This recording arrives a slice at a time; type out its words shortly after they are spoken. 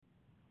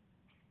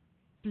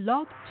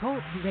Blog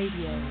Talk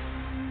Radio.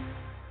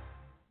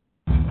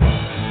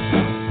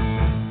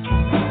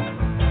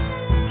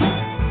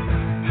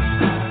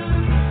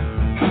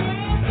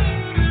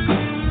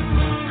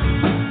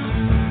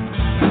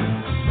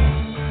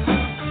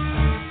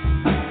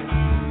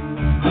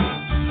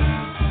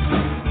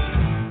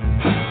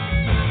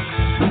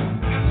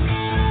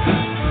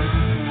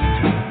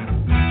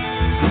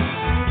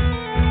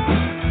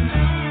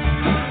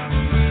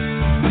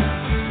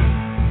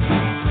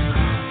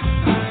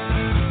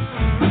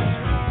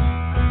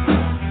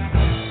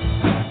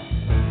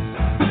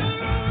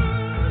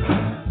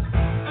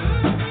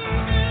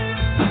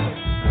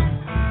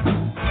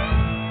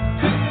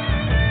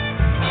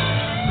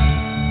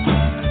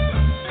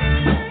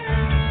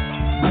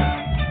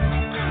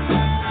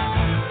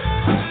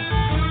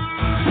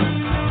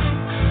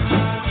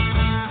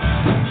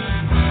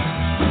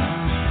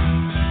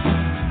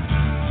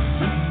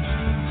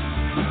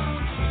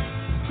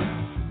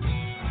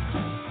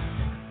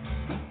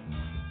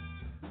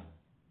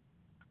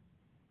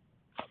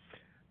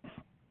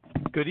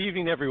 Good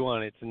evening,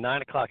 everyone. It's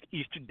 9 o'clock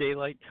Eastern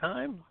Daylight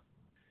Time,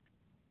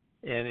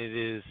 and it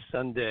is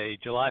Sunday,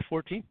 July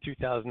 14th,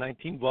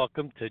 2019.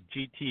 Welcome to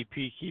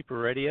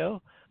GTPKeeper Radio.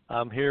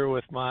 I'm here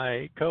with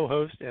my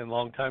co-host and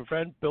longtime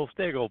friend, Bill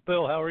Stagel.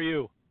 Bill, how are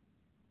you?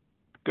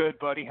 Good,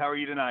 buddy. How are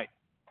you tonight?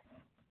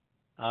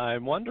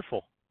 I'm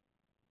wonderful.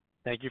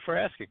 Thank you for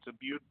asking.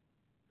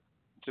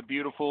 It's a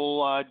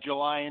beautiful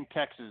July in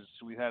Texas.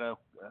 We've had a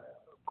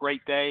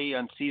great day,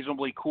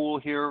 unseasonably cool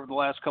here the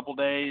last couple of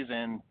days,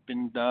 and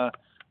been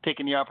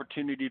taking the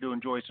opportunity to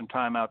enjoy some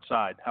time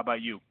outside. How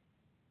about you?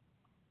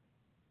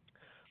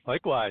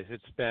 Likewise,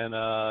 it's been,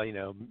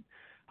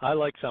 I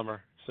like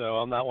summer, so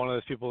I'm not one of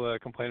those people that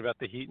complain about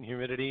the heat and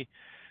humidity,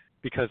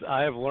 because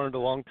I have learned a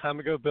long time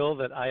ago, Bill,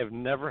 that I have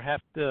never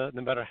have to,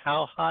 no matter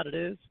how hot it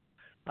is,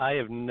 I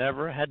have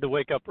never had to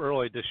wake up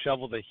early to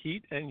shovel the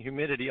heat and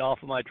humidity off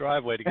of my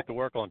driveway to get to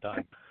work on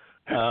time.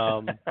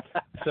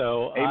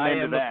 So I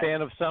am a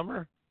fan of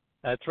summer.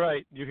 That's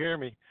right. You hear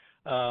me.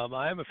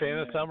 I am a fan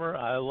of summer.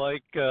 I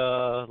like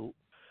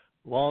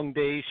long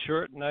days,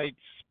 short nights,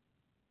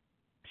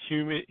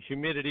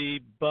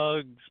 humidity,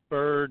 bugs,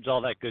 birds,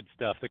 all that good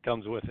stuff that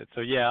comes with it. So,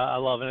 yeah, I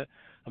love it.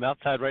 I'm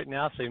outside right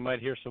now, so you might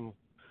hear some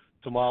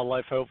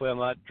wildlife. Hopefully I'm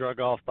not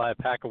drug off by a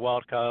pack of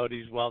wild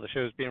coyotes while the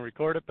show's being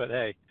recorded. But,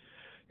 hey,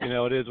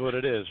 it is what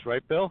it is.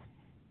 Right, Bill?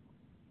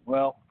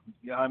 Well,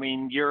 I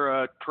mean,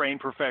 you're a trained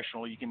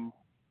professional. You can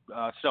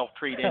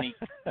self-treat any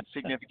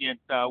significant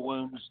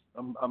wounds.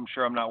 I'm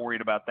sure I'm not worried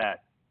about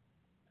that.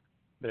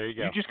 There you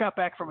go. You just got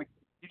back from a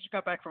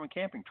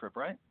camping trip,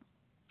 right?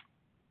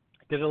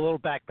 Did a little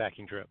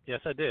backpacking trip.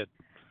 Yes, I did.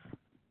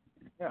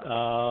 Yeah.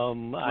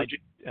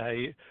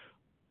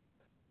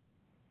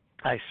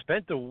 I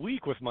spent a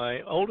week with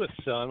my oldest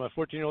son, my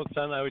 14-year-old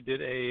son. I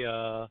did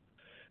a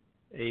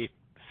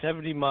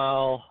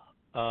 70-mile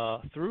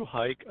through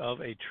hike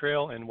of a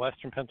trail in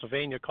western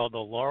Pennsylvania called the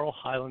Laurel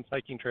Highlands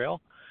Hiking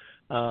Trail.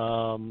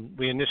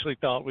 We initially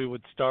thought we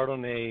would start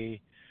on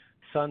a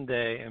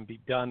Sunday and be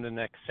done the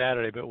next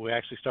Saturday, but we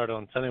actually started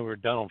on Sunday. We were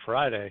done on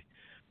Friday.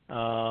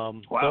 Wow.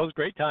 So it was a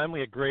great time.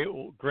 We had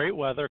great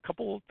weather, a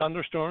couple of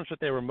thunderstorms, but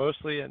they were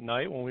mostly at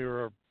night when we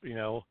were, in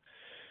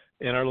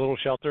our little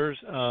shelters.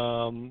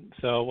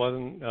 So it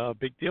wasn't a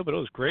big deal, but it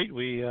was great.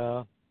 We,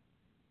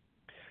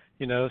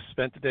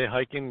 spent the day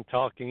hiking and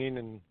talking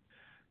and,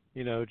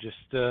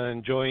 just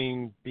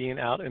enjoying being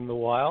out in the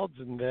wilds.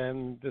 And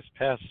then this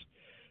past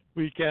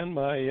weekend,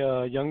 my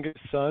youngest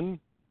son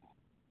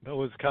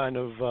was kind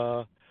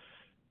of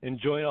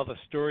enjoying all the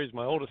stories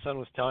my oldest son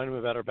was telling him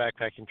about our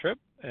backpacking trip.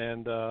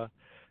 And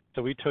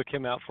so we took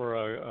him out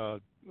for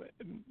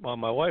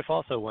my wife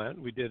also went.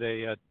 We did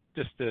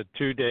just a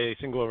 2-day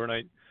single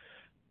overnight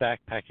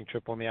backpacking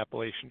trip on the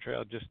Appalachian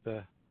Trail just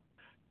to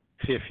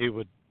see if he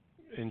would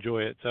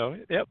enjoy it. So,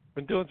 yep,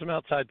 been doing some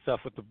outside stuff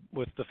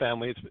with the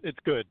family. It's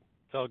good.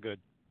 It's all good.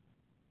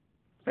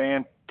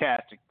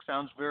 Fantastic.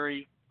 Sounds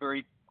very,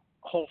 very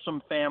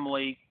wholesome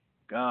family,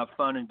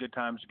 fun and good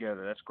times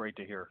together. That's great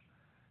to hear.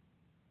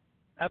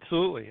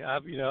 Absolutely.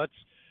 It's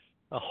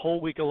a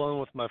whole week alone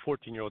with my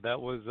 14-year-old.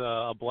 That was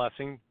a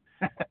blessing.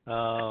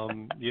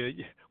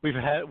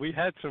 We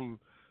had some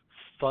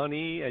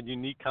funny and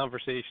unique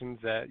conversations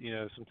that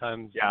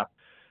sometimes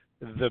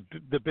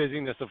the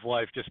busyness of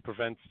life just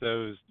prevents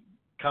those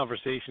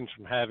conversations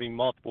from having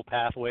multiple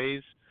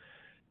pathways.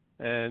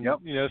 And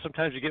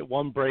sometimes you get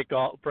one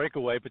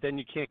breakaway, but then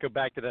you can't go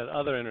back to that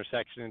other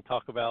intersection and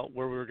talk about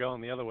where we were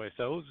going the other way.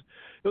 So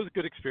it was a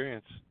good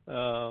experience.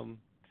 And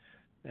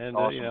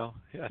awesome.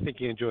 I think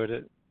he enjoyed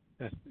it.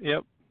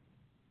 Yep.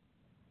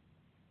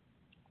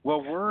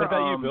 Well, what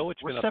about you, Bill? What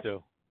you been up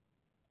to?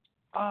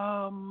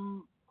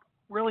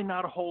 Really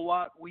not a whole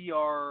lot. We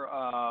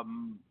are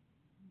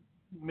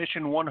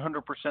mission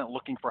 100%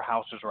 looking for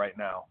houses right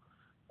now.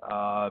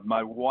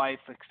 My wife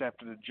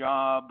accepted a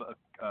job,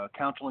 a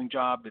counseling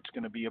job that's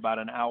going to be about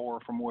an hour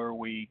from where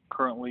we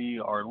currently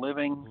are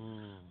living.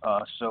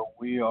 So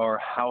we are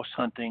house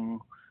hunting,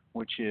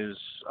 which is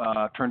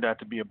turned out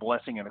to be a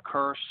blessing and a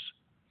curse.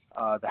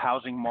 The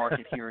housing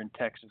market here in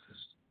Texas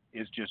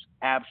is just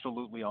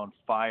absolutely on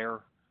fire,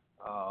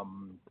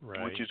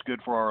 right. which is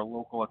good for our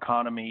local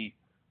economy,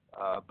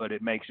 but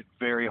it makes it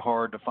very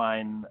hard to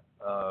find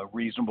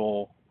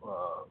reasonable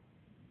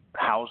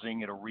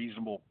housing at a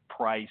reasonable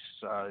price.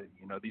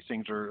 These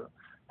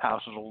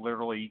houses will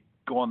literally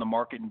go on the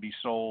market and be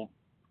sold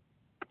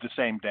the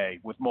same day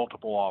with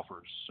multiple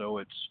offers.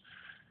 So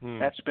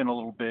that's been a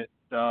little bit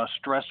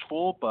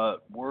stressful,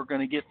 but we're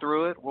going to get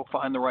through it. We'll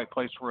find the right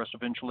place for us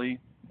eventually,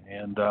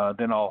 and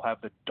then I'll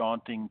have the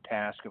daunting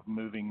task of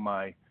moving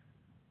my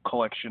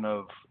collection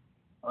of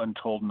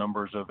untold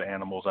numbers of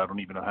animals. I don't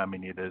even know how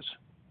many it is.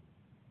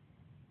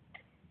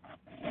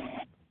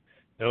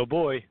 Oh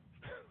boy.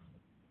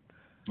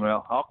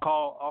 Well, I'll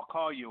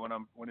call you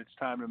when it's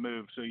time to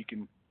move, so you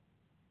can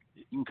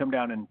come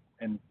down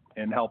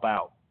and help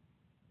out.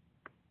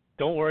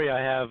 Don't worry, I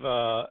have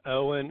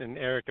Owen and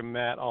Eric and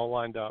Matt all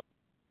lined up.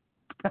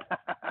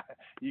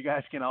 You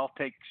guys can all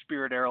take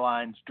Spirit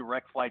Airlines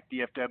direct flight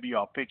DFW.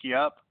 I'll pick you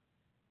up.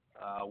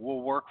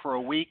 We'll work for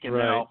a week, and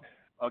then I'll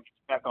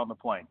get back on the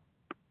plane.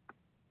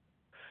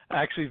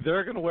 Actually,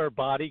 they're going to wear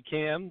body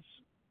cams,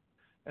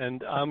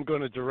 and I'm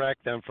going to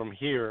direct them from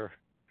here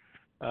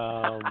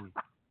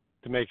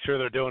to make sure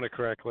they're doing it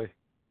correctly.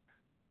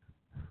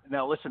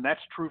 Now, listen,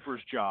 that's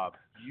Trooper's job.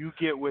 You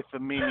get with the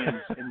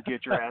minions and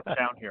get your ass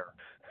down here.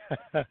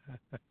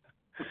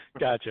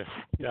 Gotcha.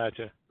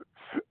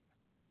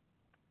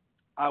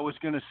 I was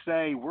going to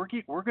say we're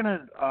kind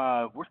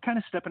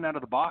of stepping out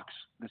of the box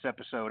this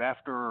episode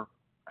after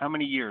how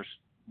many years?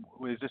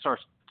 Is this our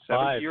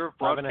seventh year of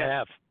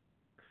broadcast?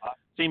 5.5.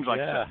 Seems like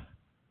yeah.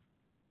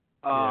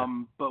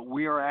 so. But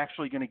we are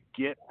actually going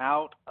to get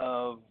out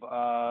of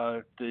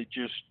the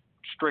just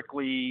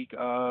strictly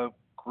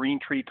green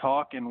tree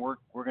talk, and we're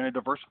going to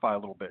diversify a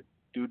little bit,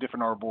 do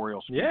different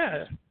arboreal species.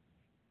 Yeah.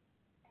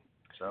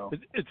 So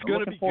it's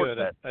going to be good.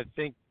 I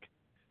think.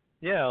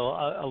 Yeah,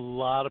 a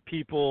lot of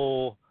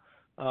people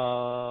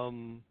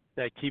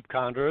that keep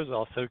chondros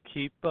also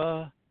keep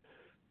boas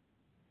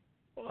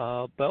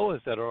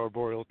that are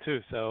arboreal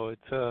too. So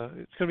it's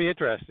going to be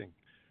interesting.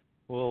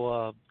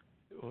 We're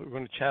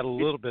going to chat a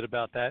little bit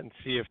about that and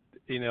see if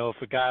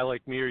a guy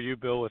like me or you,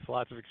 Bill, with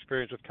lots of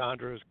experience with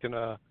chondros,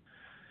 can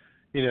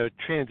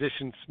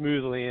transition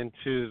smoothly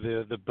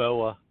into the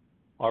boa,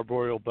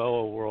 arboreal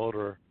boa world,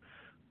 or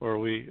are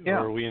we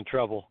in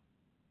trouble?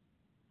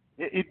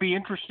 It'd be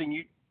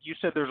interesting. You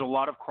said there's a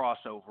lot of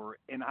crossover,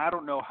 and I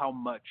don't know how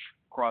much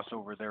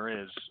crossover there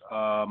is.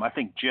 I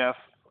think Jeff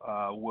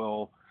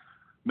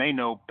may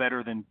know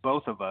better than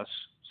both of us,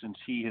 since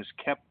he has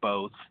kept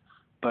both.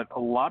 But a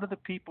lot of the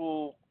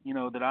people,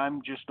 that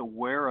I'm just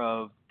aware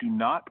of do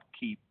not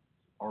keep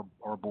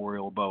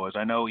arboreal boas.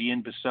 I know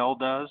Ian Bissell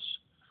does.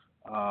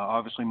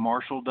 Obviously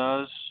Marshall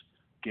does.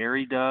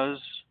 Gary does.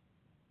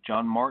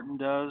 John Martin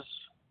does.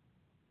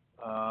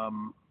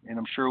 And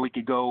I'm sure we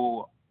could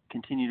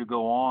continue to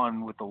go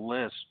on with the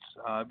list.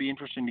 It'd be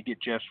interesting to get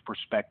Jeff's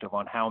perspective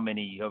on how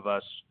many of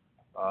us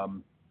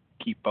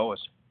keep boas.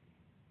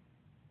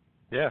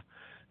 Yeah,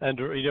 and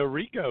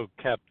Rico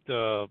kept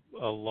a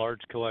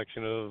large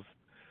collection of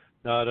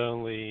not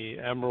only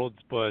emeralds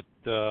but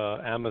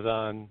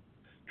Amazon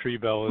tree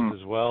boas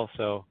as well.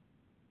 So,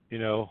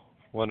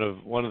 one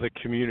of the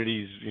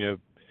community's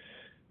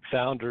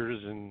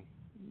founders and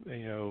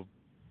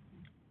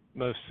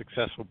most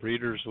successful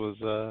breeders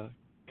was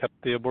kept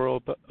the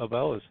arboreal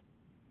boas.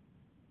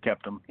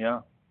 Kept them, yeah.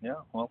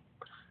 Well,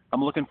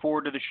 I'm looking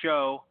forward to the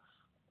show.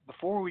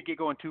 Before we get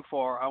going too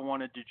far, I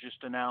wanted to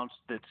just announce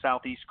that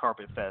Southeast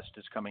Carpet Fest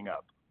is coming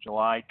up,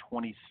 July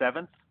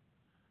 27th.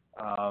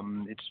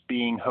 It's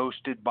being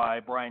hosted by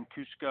Brian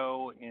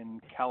Cusco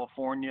in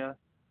California.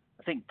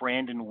 I think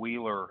Brandon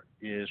Wheeler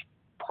is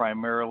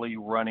primarily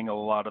running a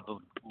lot of the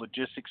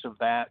logistics of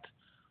that.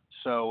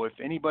 So if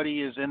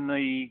anybody is in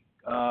the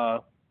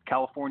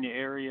California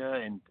area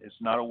and is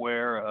not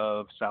aware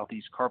of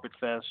Southeast Carpet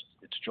Fest,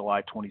 it's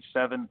July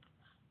 27th.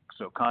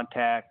 So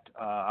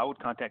I would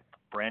contact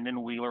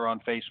Brandon Wheeler on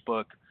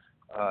Facebook.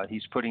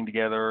 He's putting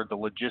together the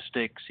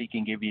logistics. He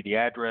can give you the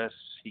address.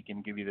 He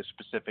can give you the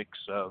specifics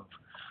of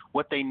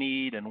what they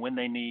need and when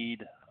they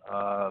need.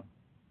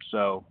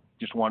 So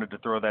just wanted to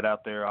throw that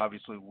out there.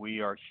 Obviously,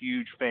 we are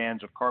huge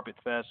fans of Carpet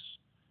Fest,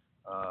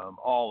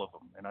 all of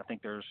them. And I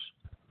think there's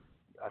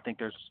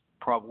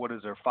probably,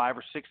 5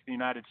 or 6 in the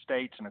United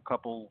States and a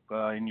couple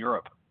in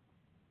Europe.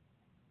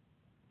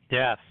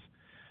 Yes.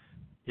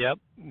 Yep.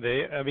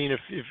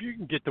 If you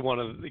can get to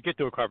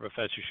a Carpet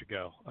Fest, you should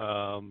go.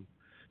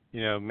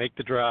 Make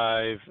the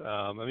drive.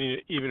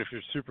 Even if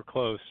you're super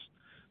close,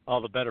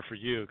 all the better for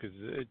you, because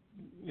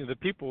the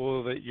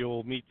people that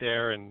you'll meet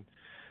there and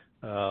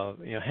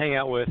hang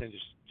out with and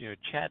just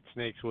chat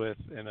snakes with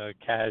in a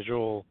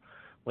casual,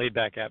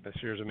 laid-back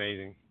atmosphere is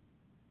amazing.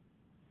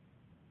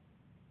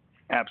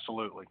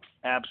 Absolutely.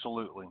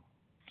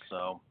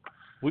 So,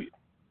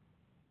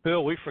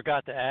 Bill, we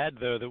forgot to add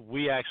though that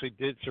we actually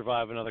did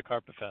survive another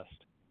Carpet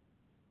Fest.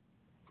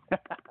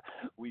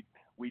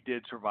 we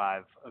did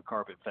survive a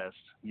Carpet Fest,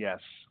 yes,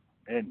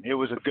 and it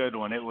was a good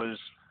one. It was,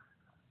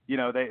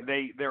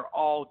 they're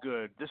all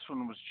good. This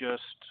one was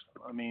just,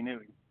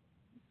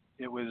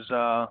 it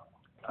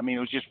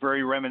was just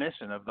very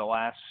reminiscent of the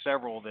last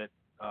several that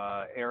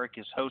Eric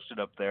has hosted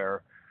up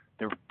there.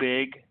 They're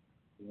big,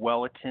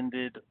 well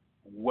attended,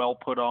 well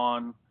put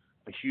on,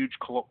 a huge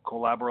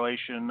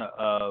collaboration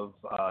of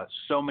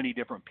so many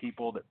different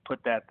people that put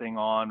that thing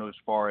on as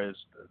far as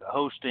the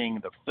hosting,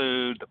 the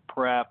food, the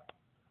prep.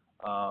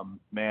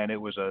 Man,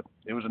 it was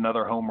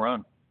another home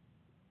run.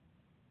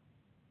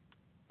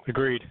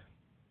 Agreed.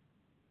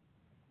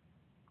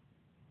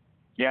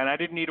 Yeah, and I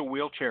didn't need a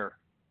wheelchair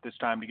this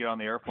time to get on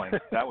the airplane.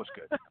 That was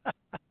good.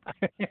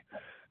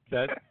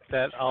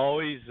 That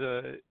always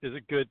is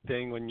a good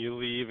thing when you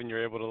leave and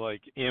you're able to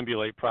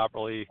ambulate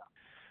properly,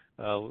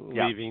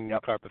 leaving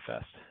Carpet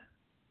Fest.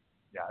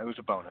 Yeah, it was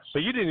a bonus.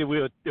 But you didn't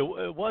wheel.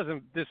 It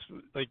wasn't this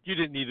you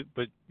didn't need it.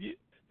 But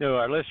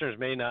our listeners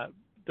may not.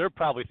 They're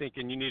probably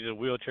thinking you needed a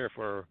wheelchair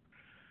for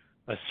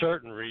a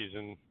certain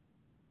reason.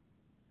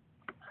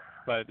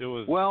 But it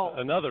was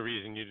another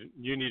reason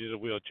you needed a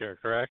wheelchair,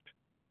 correct?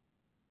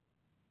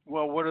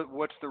 Well,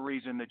 what's the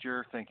reason that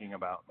you're thinking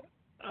about?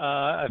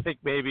 I think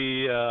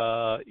maybe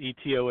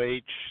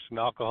ETOH, some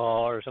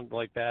alcohol or something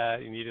like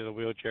that. You needed a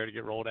wheelchair to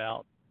get rolled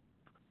out.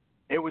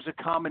 It was a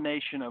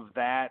combination of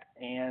that,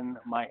 and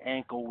my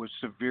ankle was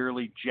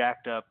severely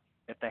jacked up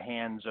at the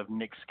hands of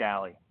Nick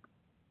Scally.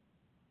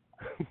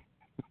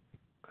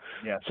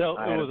 Yes. So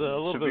it was a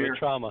little bit of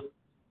trauma.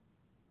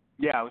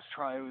 Yeah,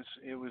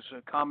 it was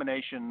a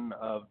combination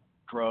of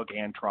drug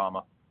and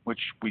trauma, which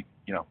you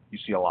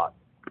see a lot.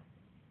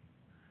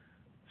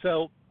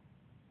 So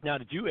now,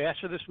 did you ask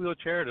for this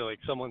wheelchair, or did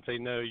someone say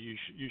no? You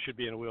should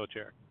be in a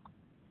wheelchair.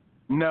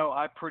 No,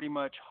 I pretty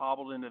much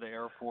hobbled into the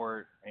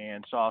airport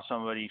and saw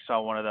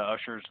one of the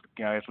ushers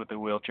guys with the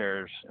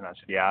wheelchairs, and I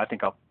said, "Yeah, I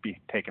think I'll be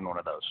taking one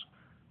of those."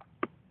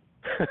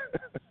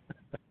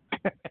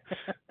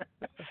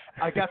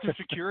 I got through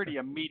security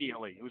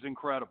immediately. It was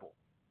incredible.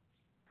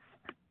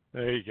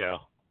 There you go.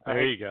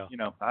 I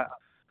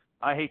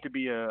hate to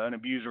be an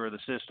abuser of the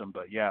system,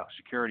 but yeah,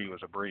 security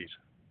was a breeze.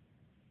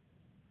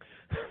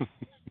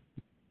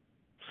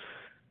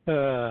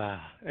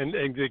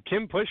 And did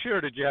Kim push you,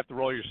 or did you have to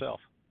roll yourself?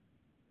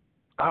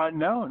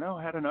 No,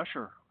 I had an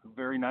usher, a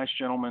very nice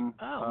gentleman.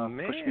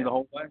 Man. Pushed me the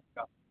whole way,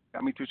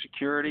 got me through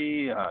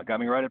security, got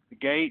me right up the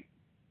gate,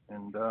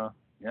 and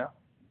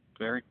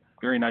very,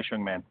 very nice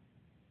young man.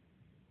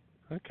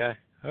 Okay,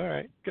 all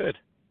right, good.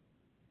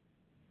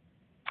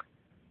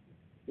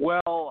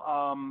 Well,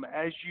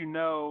 as you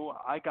know,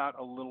 I got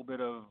a little bit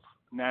of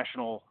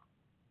national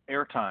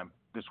airtime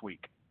this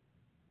week.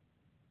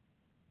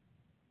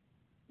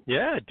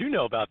 Yeah, I do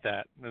know about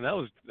that, and that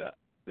was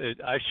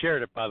I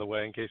shared it, by the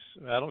way, in case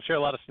I don't share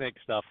a lot of snake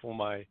stuff on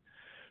my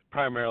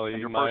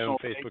own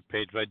Facebook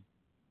page, but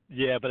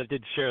I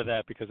did share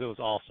that because it was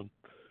awesome.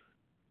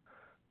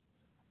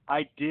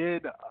 I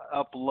did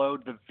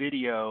upload the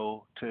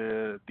video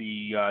to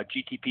the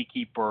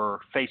GTPKeeper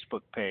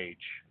Facebook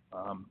page.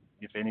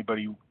 If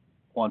anybody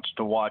wants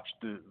to watch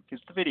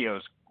because the video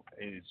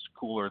is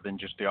cooler than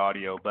just the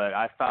audio, but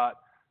I thought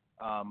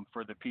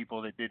for the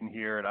people that didn't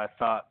hear it, I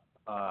thought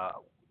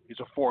it's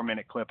a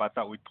 4-minute clip. I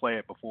thought we'd play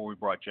it before we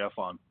brought Jeff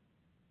on.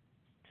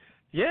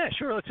 Yeah,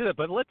 sure, let's do that.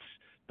 But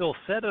they'll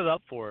set it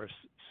up for us.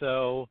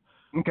 So,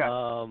 okay.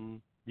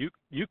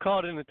 You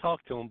called in and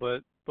talked to him,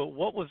 but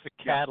what was the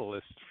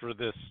catalyst for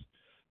this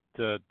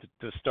to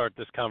start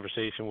this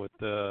conversation with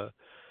the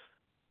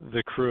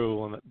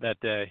crew on that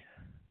day?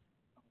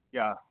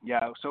 Yeah.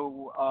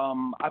 So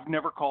I've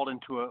never called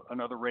into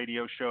another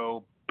radio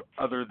show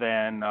other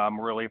than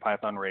Morelia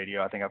Python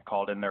Radio. I think I've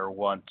called in there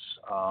once.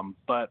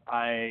 But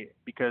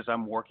because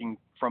I'm working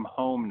from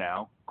home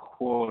now,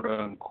 quote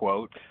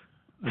unquote,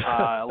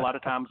 a lot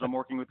of times I'm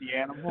working with the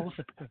animals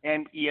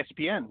and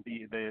ESPN,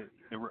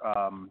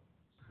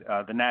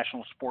 the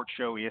national sports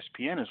show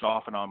ESPN is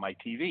often on my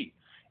TV.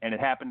 And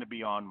it happened to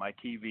be on my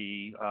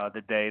TV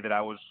the day that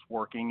I was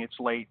working. It's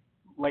late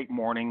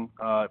morning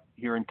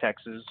here in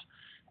Texas.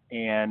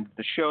 And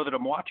the show that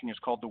I'm watching is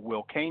called The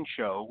Will Kane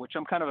Show, which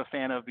I'm kind of a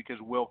fan of because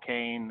Will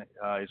Kane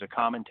is a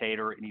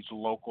commentator and he's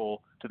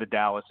local to the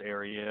Dallas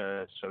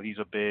area. So he's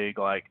a big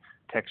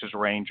Texas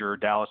Ranger,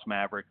 Dallas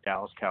Maverick,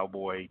 Dallas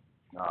Cowboy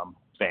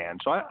fan.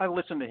 So I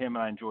listen to him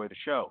and I enjoy the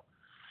show.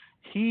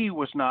 He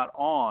was not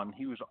on.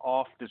 He was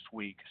off this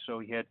week. So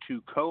he had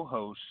 2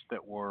 co-hosts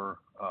that were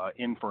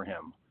in for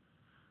him.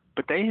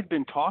 But they had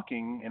been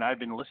talking and I'd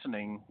been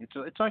listening.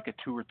 It's like a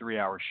 2 or 3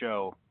 hour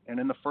show. And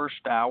in the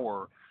first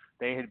hour,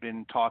 they had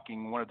been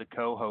talking. One of the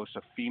co-hosts,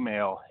 a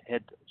female,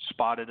 had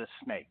spotted a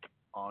snake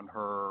on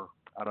her,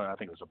 I don't know, I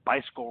think it was a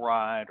bicycle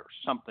ride or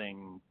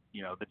something,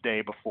 the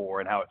day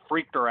before, and how it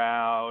freaked her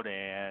out.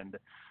 And,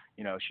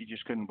 she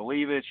just couldn't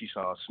believe it. She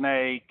saw a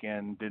snake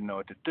and didn't know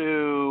what to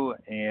do.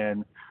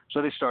 And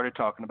so they started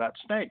talking about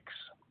snakes,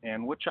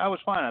 and which I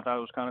was fine. I thought it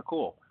was kind of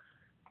cool.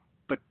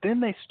 But then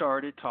they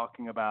started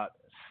talking about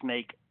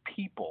snake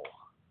people.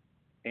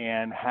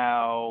 And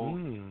how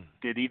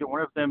did either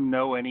one of them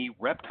know any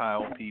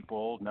reptile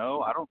people?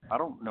 No, I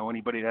don't know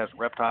anybody that has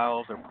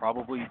reptiles. They're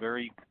probably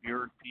very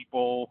weird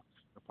people.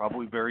 They're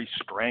probably very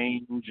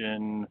strange.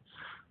 And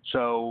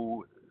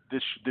so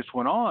this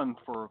went on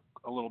for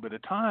a little bit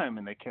of time,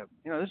 and they kept,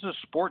 this is a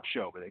sports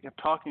show, but they kept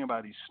talking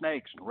about these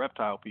snakes and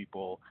reptile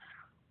people.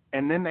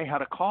 And then they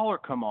had a caller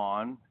come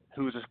on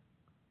who was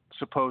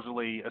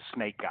supposedly a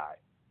snake guy.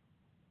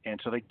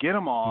 And so they get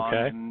him on,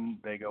 and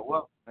they go,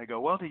 well,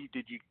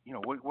 did you,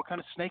 what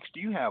kind of snakes do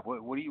you have?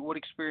 What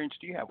experience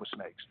do you have with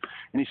snakes?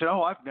 And he said,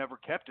 oh, I've never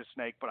kept a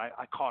snake, but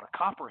I caught a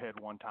copperhead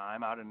one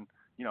time out in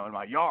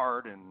my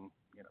yard, and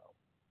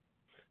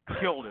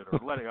killed it or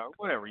let it go,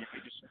 whatever.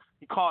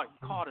 He caught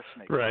a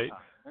snake. Right.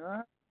 One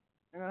time.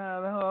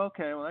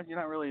 Okay, well, you're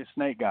not really a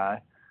snake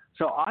guy.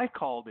 So I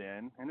called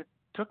in, and it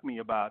took me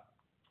about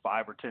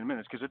 5 or 10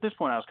 minutes, because at this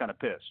point I was kind of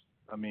pissed.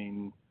 I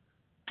mean,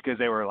 because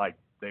they were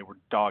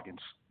dogging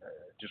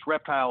just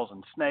reptiles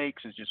and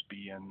snakes as just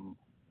being,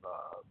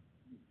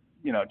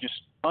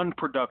 just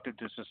unproductive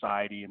to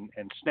society,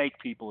 and snake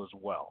people as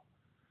well.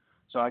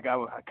 So I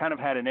kind of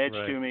had an edge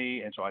to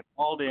me, and so I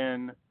called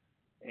in,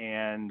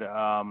 and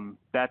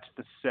that's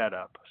the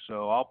setup.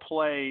 So I'll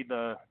play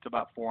it's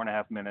about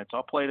 4.5 minutes.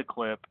 I'll play the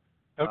clip.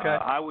 Okay.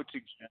 I would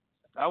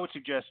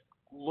suggest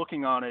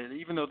looking on it,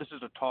 even though this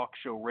is a talk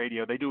show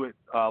radio, they do it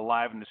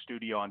live in the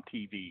studio on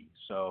TV.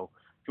 So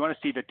if you want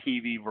to see the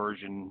TV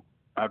version,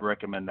 I'd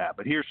recommend that.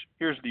 But here's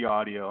the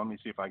audio. Let me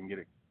see if I can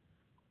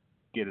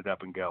get it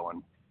up and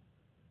going.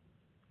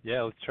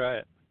 Yeah, let's try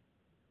it.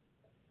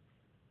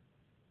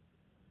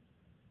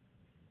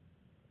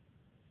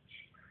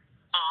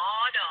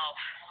 Oh no,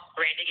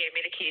 Randy gave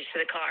me the keys to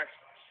the car.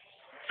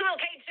 It's the Will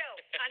Kane Show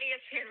on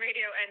ESPN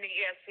Radio and the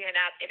ESPN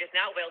app. It is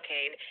not Will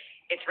Kane.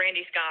 It's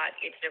Randy Scott.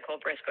 It's Nicole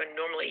Briscoe.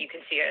 Normally you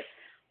can see us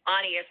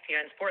on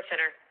ESPN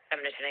SportsCenter,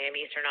 7 to 10 a.m.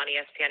 Eastern on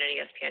ESPN and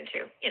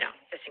ESPN2.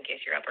 Just in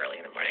case you're up early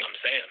in the morning.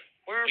 I'm saying.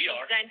 We're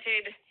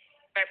presented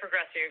by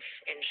Progressive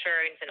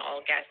Insurance, and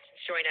all guests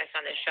join us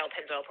on the Shell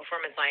Pennzoil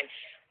Performance Line.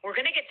 We're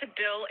going to get to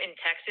Bill in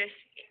Texas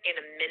in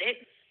a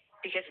minute,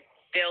 because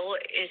Bill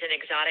is an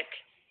exotic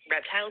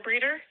reptile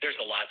breeder. There's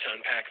a lot to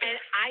unpack there.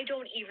 And I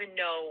don't even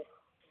know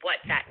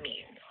what that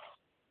means.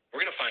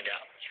 We're going to find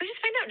out. Should we just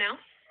find out now?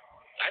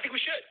 I think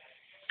we should.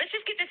 Let's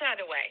just get this out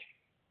of the way.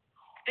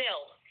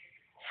 Bill,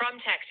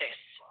 from Texas,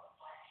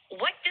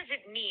 what does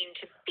it mean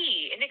to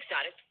be an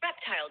exotic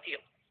reptile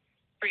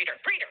breeder,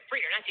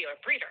 not dealer,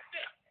 breeder?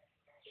 Yeah.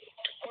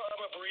 Well,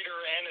 I'm a breeder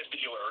and a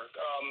dealer.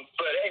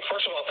 But, hey,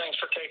 first of all, thanks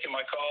for taking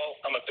my call.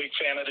 I'm a big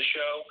fan of the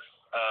show.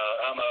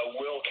 I'm a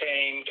Will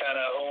Kane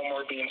kind of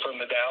homer, being from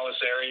the Dallas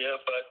area.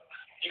 But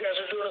you guys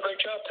are doing a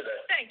great job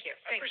today. Thank you.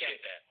 I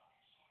appreciate that.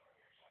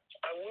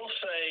 I will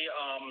say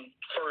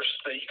first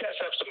that you guys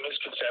have some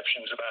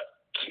misconceptions about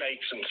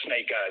snakes and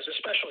snake guys,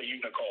 especially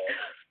you, Nicole.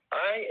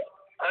 I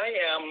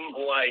am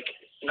like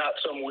not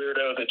some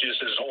weirdo that just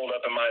is holed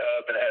up in my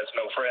hub and has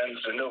no friends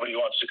and nobody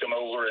wants to come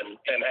over and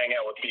hang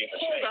out with me and the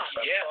snakes.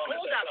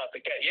 Hold up. Not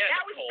the case. Yeah,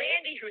 that was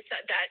Randy who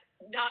said that,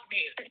 not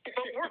me. But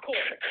we're cool.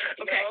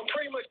 Okay. No,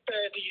 pretty much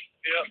said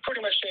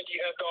you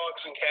have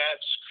dogs and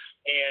cats,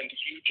 and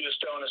you just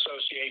don't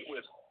associate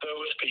with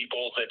those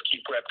people that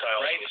keep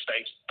reptiles and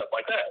snakes, stuff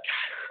like that.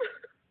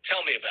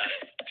 Tell me about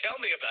it.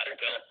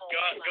 Bill. Go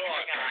on.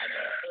 God.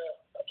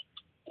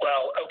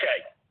 Well,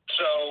 okay.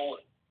 So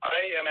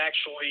I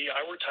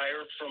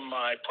retired from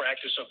my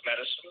practice of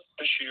medicine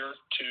this year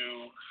to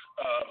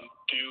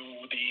do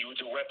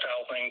the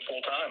reptile thing full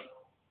time.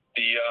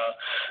 The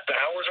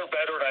hours are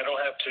better, and I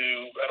don't have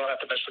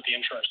to mess with the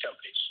insurance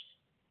companies.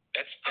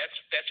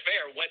 That's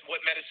fair.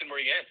 What medicine were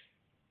you in?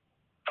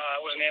 I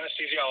was an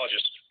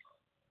anesthesiologist.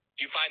 Do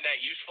you find that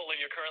useful in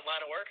your current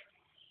line of work?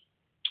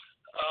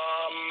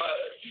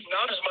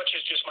 Not as much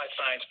as just my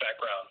science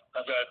background.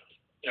 I've got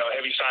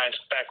heavy science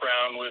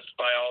background with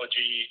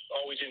biology,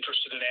 always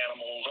interested in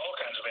animals, all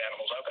kinds of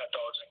animals. I've got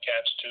dogs and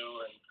cats too,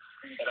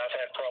 and I've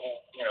had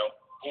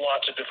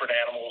lots of different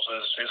animals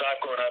as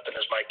I've grown up and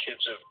as my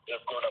kids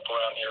have grown up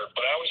around here.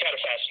 But I always had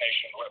a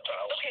fascination with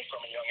reptiles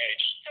from a young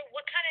age. So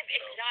what kind of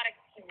exotic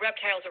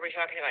reptiles are we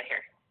talking about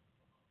here?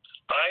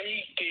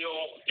 I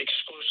deal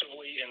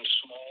exclusively in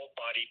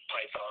small-bodied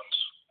pythons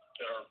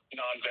that are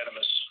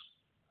non-venomous.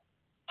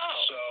 Oh.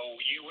 So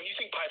when you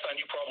think python,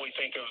 you probably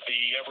think of the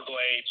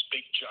Everglades,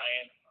 big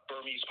giant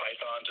Burmese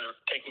pythons that are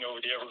taking over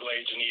the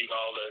Everglades and eating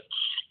all the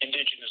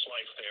indigenous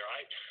life there.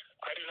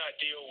 I do not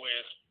deal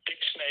with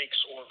big snakes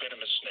or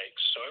venomous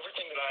snakes. So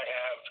everything that I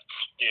have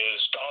is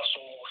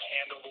docile,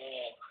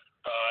 handleable.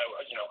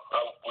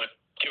 I would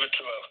give it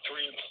to a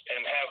 3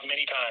 and have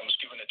many times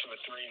given it to a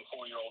 3 and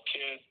 4 year old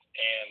kid,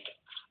 and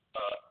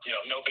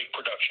no big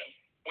production.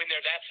 When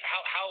they're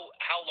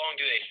how long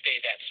do they stay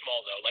that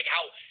small though? Like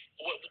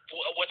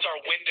what's our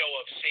window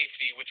of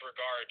safety with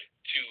regard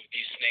to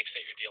these snakes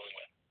that you're dealing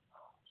with?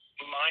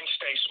 Mine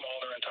stay small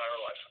their entire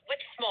life.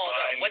 What's small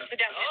though? What's the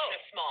definition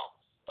of small?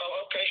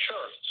 Oh, okay,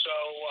 sure. So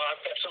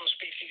I've got some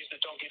species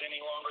that don't get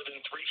any longer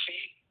than 3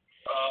 feet.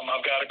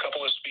 I've got a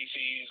couple of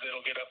species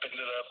that'll get up into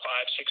the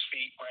 5-6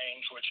 feet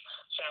range, which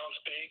sounds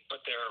big,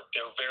 but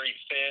they're very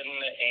thin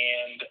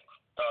and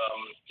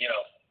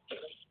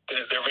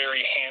they're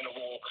very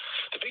handleable.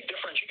 The big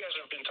difference, you guys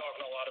have been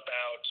talking a lot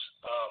about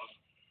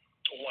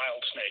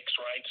wild snakes,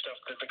 right? Stuff,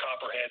 the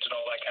copperheads and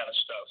all that kind of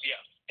stuff.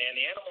 Yeah. And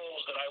the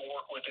animals that I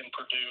work with and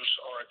produce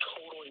are a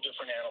totally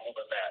different animal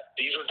than that.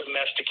 These are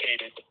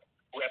domesticated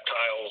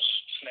reptiles,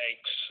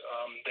 snakes.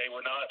 They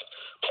were not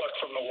plucked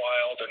from the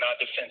wild. They're not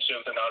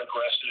defensive. They're not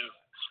aggressive.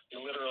 You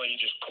literally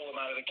just pull them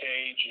out of the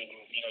cage and,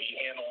 you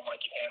handle them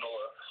like you handle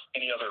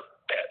any other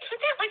pet.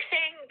 Isn't that like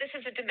saying this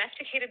is a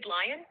domesticated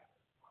lion?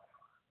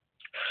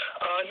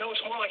 No,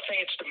 it's more like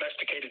saying it's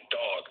domesticated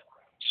dog.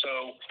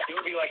 So it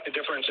would be like the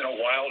difference in a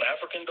wild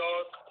African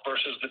dog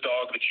versus the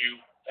dog that you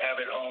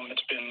have at home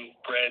that's been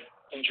bred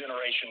in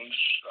generations,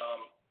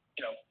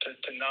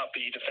 to not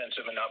be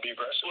defensive and not be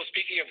aggressive. Well,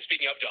 speaking of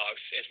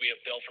dogs, as we have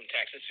Bill from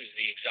Texas, who's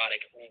the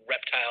exotic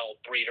reptile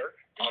breeder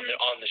on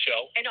the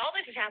show. And all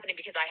this is happening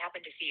because I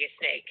happened to see a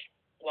snake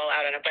while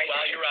out on a bike.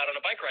 While you're out on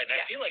a bike ride,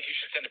 and I feel like you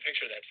should send a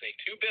picture of that snake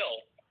to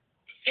Bill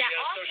via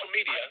social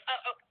media.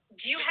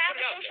 Do you have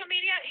a social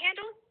media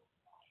handle?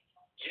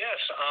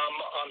 Yes,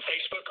 on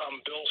Facebook, I'm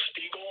Bill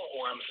Stiegel,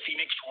 or I'm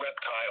Phoenix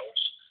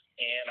Reptiles.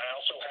 And I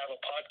also have a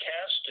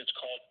podcast. It's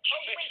called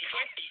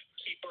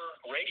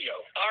GTPKeeper Radio.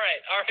 All right,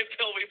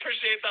 Bill, we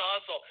appreciate the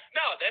hustle.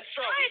 No, that's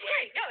strong.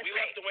 We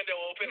left the window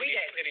open,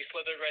 and he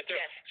slithered right through.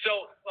 Yes.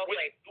 So,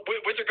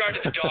 with regard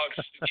to the dogs,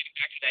 getting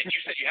back to that, you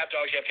said you have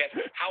dogs, you have cats.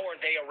 How are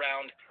they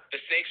around the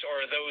snakes,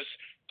 or are those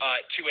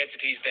two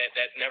entities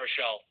that never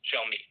shall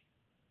meet?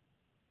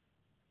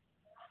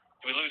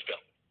 Did we lose Bill?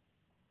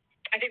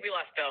 I think we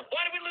lost Bill.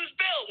 Why did we lose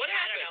Bill? What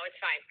happened? I don't know.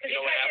 It's fine. Because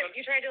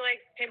you tried to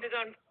pimp his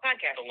own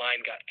podcast. The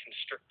line got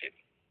constricted.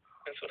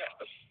 That's what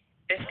happened.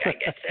 This guy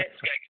gets it.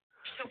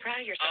 I'm so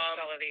proud of yourself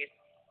with all of these.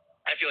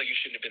 I feel like you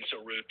shouldn't have been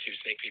so rude to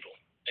snake people.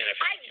 And I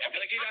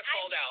feel like you got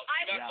called out.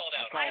 I was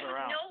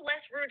no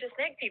less rude to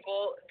snake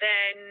people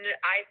than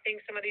I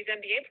think some of these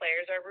NBA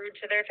players are rude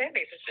to their fan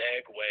bases.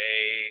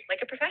 Segway. Like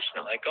a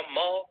professional. Like a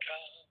mall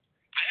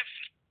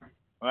cop.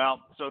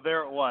 Well, so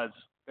there it was.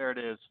 There it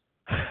is.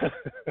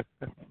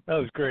 That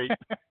was great.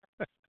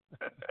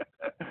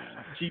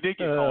 She did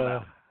get called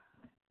out.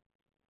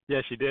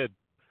 Yeah, she did.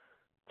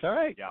 It's all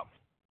right. Yeah.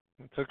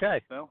 It's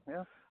okay. So,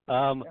 yeah.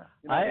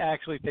 I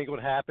actually think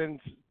what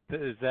happens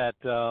is that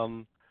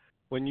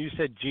when you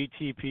said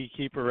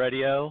GTPKeeper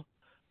Radio,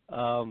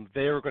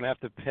 they were going to have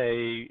to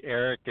pay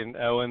Eric and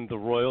Owen the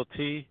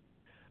royalty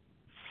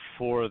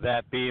for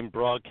that being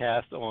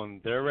broadcast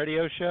on their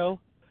radio show.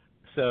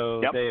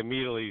 So they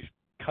immediately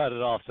cut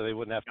it off so they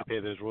wouldn't have to pay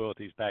those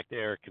royalties back to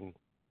Eric and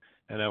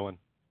Owen.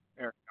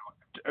 Eric,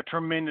 a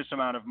tremendous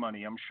amount of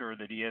money, I'm sure,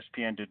 that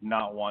ESPN did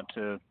not want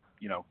to,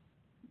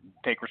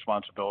 take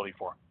responsibility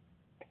for.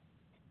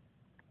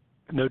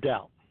 No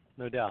doubt.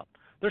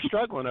 They're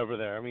struggling over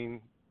there. I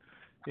mean,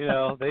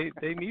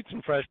 they need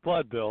some fresh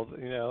blood, Bill.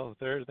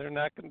 They're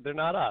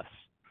not us.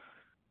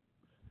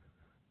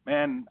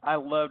 Man, I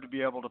love to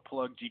be able to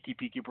plug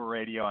GTPKeeper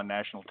Radio on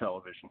national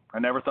television. I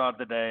never thought of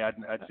the day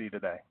I'd see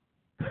today.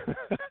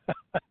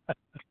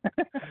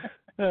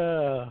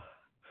 Well,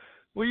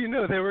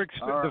 they were.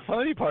 The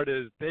funny part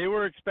is they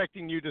were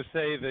expecting you to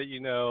say that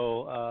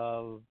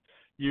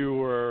you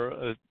were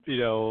a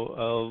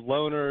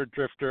loner,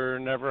 drifter,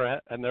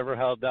 never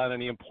held down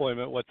any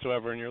employment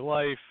whatsoever in your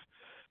life.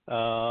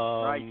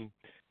 Right.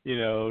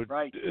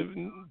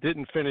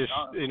 Didn't finish.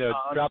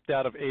 Dropped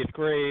out of 8th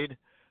grade.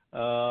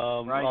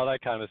 All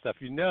that kind of stuff.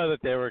 That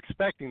they were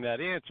expecting that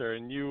answer,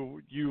 and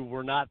you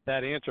were not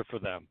that answer for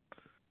them.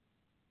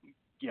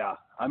 Yeah,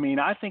 I mean,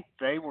 I think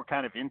they were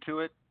kind of into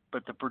it,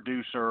 but the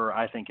producer,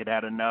 I think,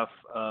 had enough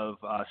of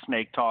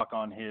snake talk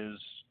on his,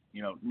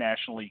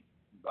 nationally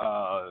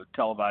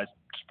televised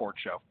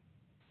sports show.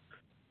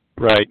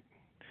 Right.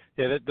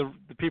 Yeah,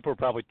 the people were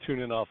probably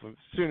tuning off as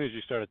soon as you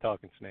started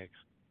talking snakes.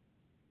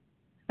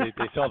 They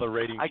saw the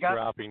ratings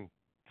dropping,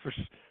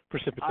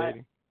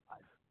 precipitating.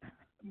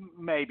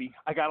 Maybe.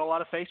 I got a lot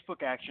of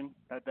Facebook action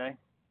that day.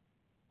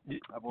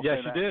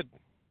 Yes, you did.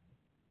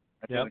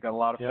 I got a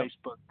lot of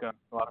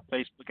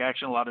Facebook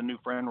action, a lot of new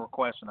friend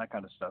requests, and that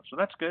kind of stuff. So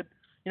that's good.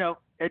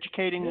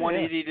 Educating one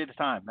idiot at a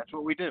time. That's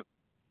what we do.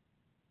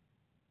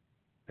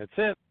 That's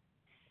it.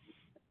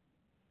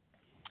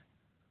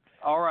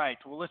 All right.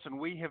 Well, listen,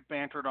 we have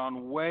bantered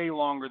on way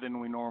longer than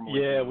we normally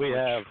do. Yeah, we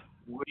have.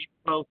 We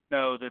both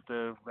know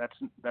that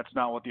that's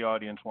not what the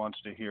audience wants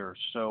to hear.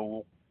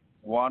 So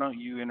why don't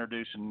you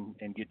introduce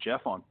and get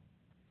Jeff on?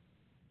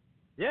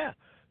 Yeah.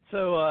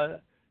 So,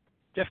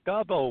 Jeff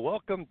Godbold,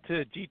 welcome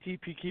to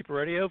GTPKeeper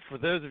Radio. For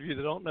those of you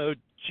that don't know,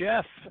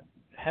 Jeff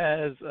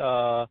has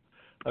a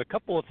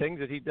couple of things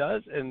that he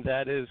does, and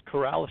that is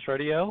Corallus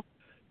Radio,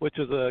 which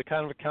is a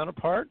kind of a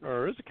counterpart,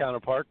 or is a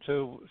counterpart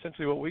to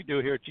essentially what we do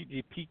here at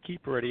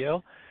GTPKeeper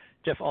Radio.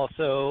 Jeff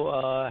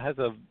also has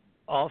an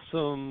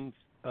awesome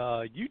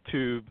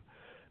YouTube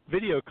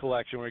video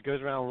collection where he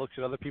goes around and looks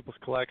at other people's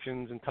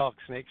collections and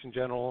talks snakes in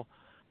general.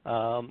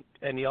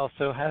 And he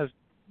also has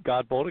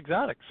Godbold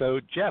Exotics. So,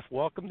 Jeff,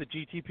 welcome to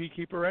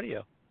GTPKeeper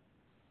Radio.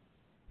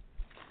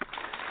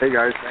 Hey,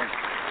 guys. Thanks.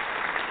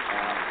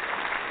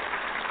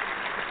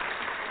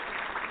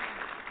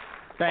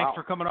 Thanks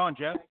for coming on,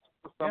 Jeff.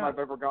 First time I've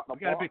ever gotten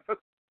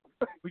a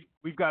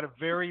We've got a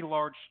very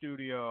large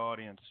studio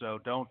audience, so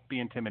don't be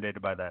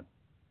intimidated by that.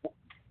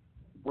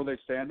 Were they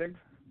standing?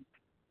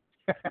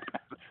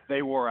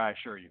 They were, I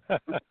assure you.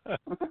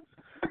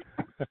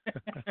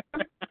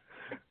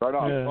 Right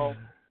on. Yeah. Well,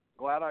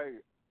 glad I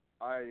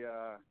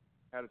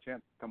had a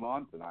chance to come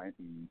on tonight,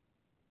 and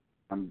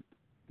I'm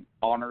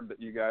honored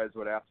that you guys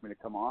would ask me to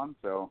come on.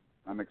 So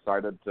I'm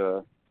excited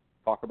to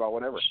talk about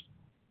whatever.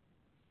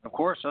 Of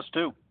course, us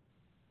too.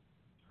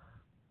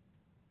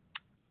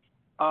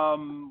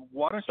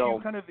 Why don't you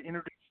kind of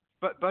introduce?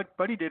 But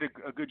Buddy did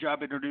a good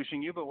job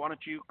introducing you. But why don't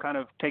you kind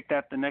of take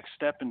that the next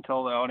step and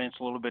tell the audience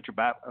a little bit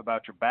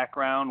about your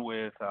background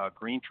with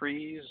green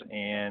trees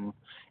and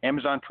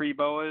Amazon tree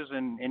boas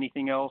and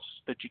anything else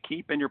that you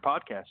keep in your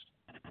podcast.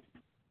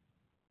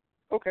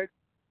 Okay.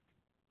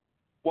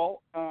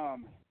 Well,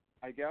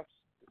 I guess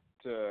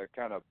to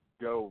kind of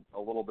go a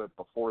little bit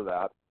before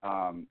that,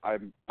 I'm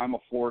a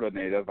Florida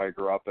native. I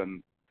grew up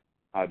in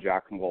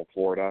Jacksonville,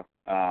 Florida.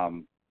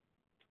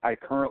 I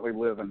currently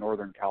live in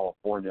Northern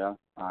California.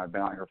 I've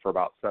been out here for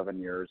about 7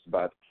 years,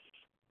 but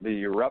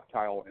the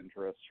reptile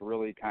interest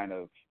really kind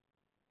of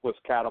was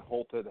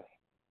catapulted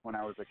when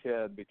I was a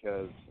kid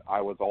because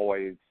I was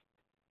always,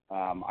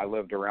 I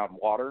lived around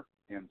water,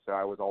 and so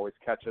I was always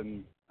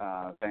catching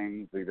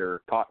things,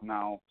 either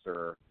cottonmouths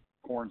or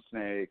corn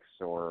snakes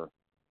or,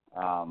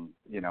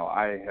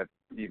 I had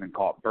even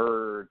caught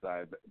birds.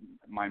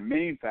 My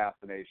main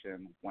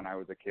fascination when I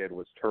was a kid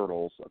was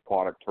turtles,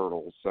 aquatic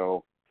turtles.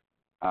 So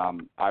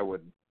I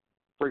would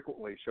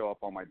frequently show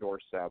up on my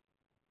doorstep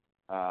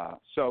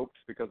soaked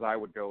because I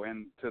would go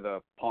into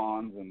the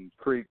ponds and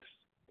creeks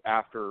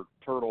after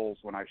turtles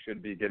when I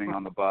should be getting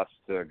on the bus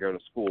to go to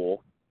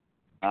school.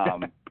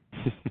 And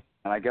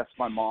I guess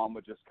my mom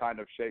would just kind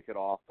of shake it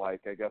off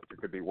like, I guess there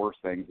could be worse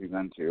things he's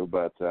into.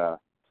 But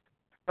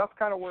that's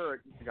kind of where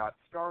it got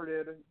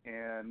started.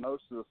 And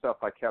most of the stuff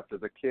I kept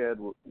as a kid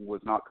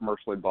was not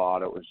commercially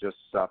bought. It was just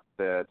stuff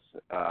that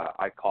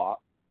I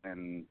caught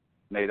and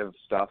native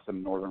stuff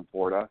in northern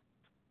Florida.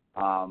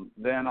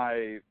 Then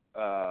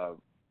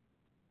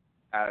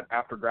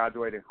after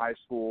graduating high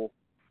school,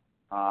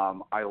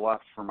 I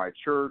left for my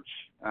church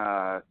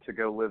to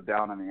go live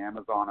down in the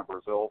Amazon of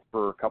Brazil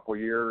for a couple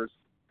years.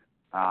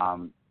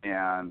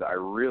 And I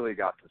really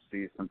got to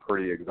see some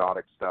pretty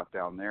exotic stuff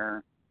down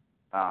there.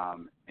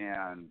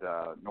 And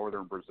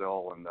northern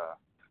Brazil and the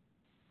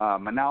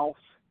Manaus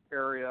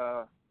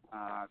area.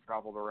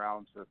 Traveled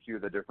around to a few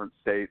of the different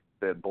states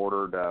that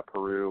bordered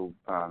Peru,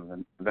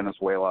 and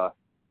Venezuela.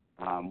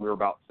 We were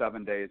about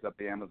 7 days up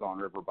the Amazon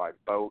River by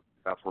boat.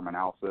 That's where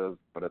Manaus is,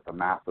 but it's a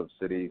massive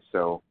city.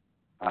 So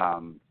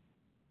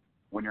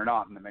when you're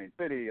not in the main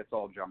city, it's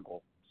all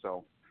jungle.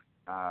 So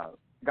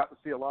got to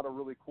see a lot of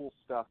really cool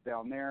stuff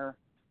down there.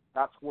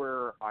 That's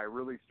where I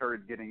really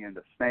started getting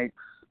into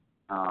snakes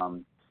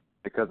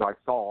because I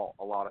saw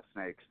a lot of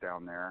snakes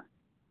down there.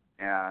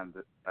 And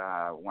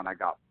when I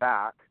got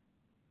back,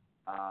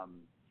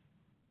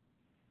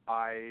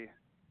 I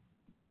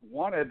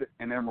wanted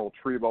an emerald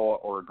tree boa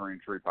or a green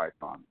tree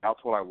python. That's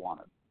what I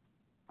wanted,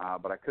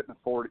 but I couldn't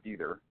afford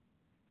either.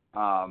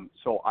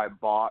 So I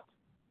bought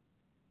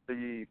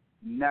the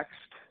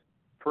next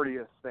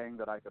prettiest thing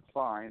that I could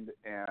find,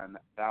 and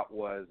that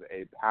was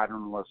a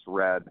patternless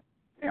red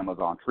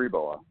Amazon tree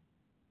boa.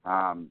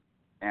 And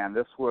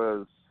this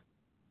was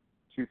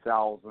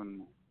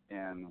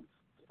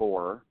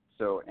 2004.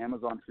 So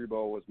Amazon tree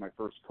boa was my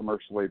first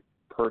commercially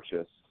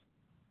purchased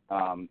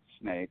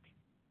snake.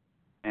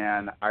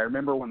 And I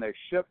remember when they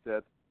shipped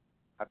it,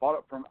 I bought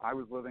it I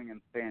was living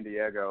in San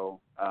Diego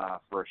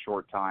for a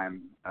short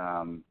time.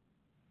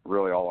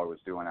 Really all I was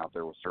doing out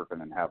there was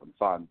surfing and having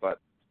fun. But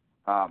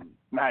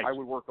nice. I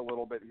would work a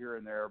little bit here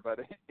and there. But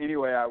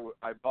anyway,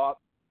 I bought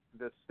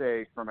this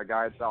steak from a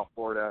guy in South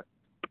Florida,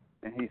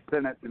 and he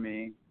sent it to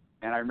me.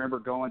 And I remember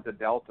going to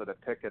Delta to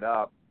pick it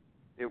up.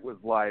 It was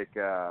like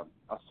a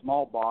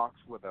small box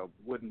with a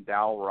wooden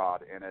dowel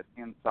rod in it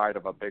inside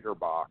of a bigger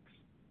box.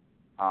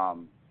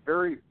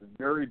 Very,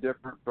 very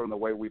different from the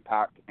way we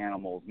pack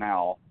animals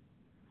now.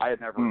 I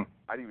didn't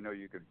even know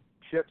you could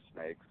chip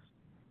snakes,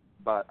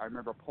 but I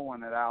remember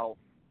pulling it out,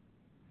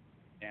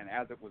 and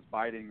as it was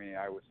biting me,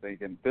 I was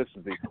thinking, this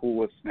is the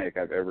coolest snake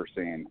I've ever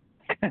seen.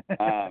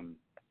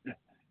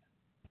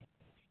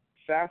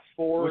 Fast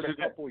forward a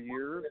couple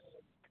years.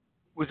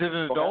 Was it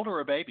an adult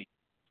or a baby?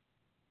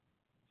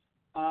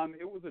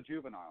 It was a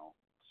juvenile,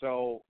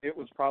 so it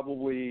was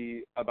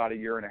probably about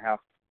 1.5 years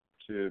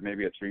to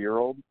maybe a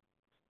 2-year-old.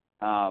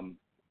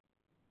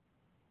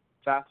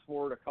 Fast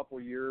forward a couple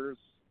years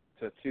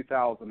to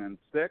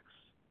 2006,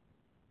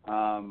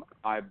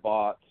 I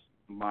bought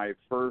my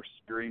first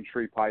green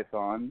tree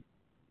python.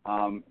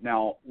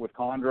 Now with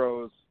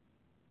chondros,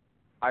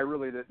 I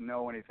really didn't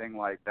know anything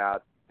like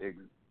that.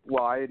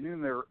 Well, I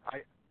knew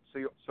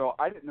so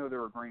I didn't know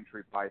there were green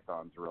tree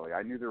pythons really.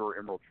 I knew there were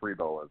emerald tree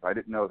boas. I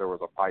didn't know there was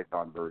a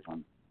python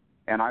version.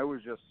 And I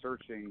was just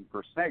searching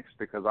for snakes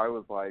because I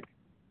was like,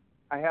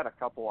 I had a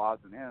couple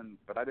odds and ends,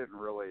 but I didn't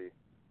really,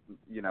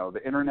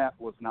 the internet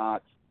was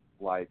not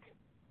like,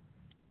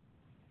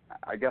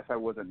 I guess I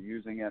wasn't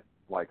using it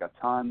like a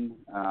ton.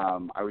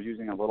 I was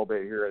using a little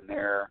bit here and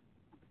there,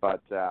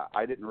 but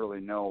I didn't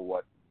really know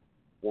what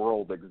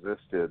world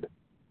existed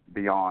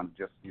beyond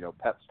just,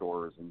 pet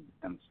stores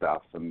and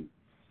stuff. And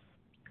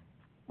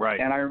right.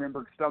 And I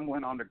remember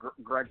stumbling onto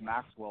Greg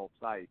Maxwell's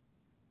site,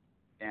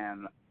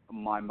 and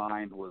my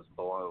mind was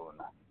blown.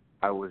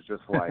 I was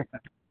just like,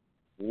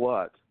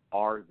 what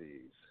are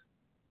these?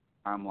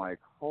 I'm like,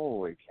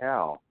 holy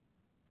cow.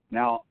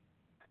 Now,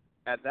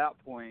 at that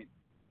point,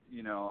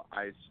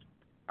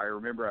 I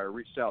remember I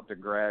reached out to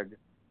Greg,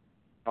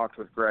 talked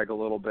with Greg a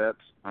little bit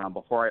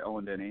before I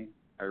owned any.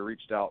 I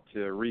reached out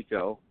to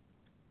Rico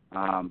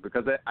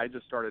because I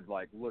just started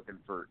looking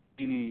for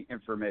any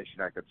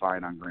information I could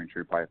find on green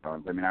tree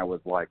pythons. I mean, I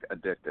was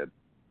addicted.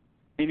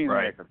 Anything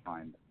I could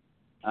find.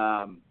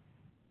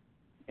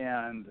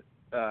 And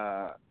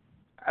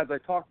as I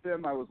talked to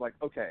him, I was like,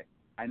 okay,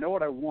 I know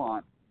what I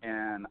want,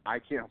 and I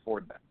can't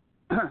afford that.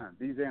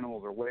 These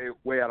animals are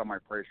way out of my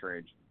price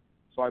range.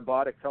 So I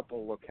bought a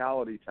couple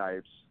locality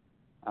types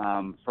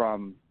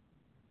from,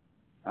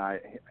 I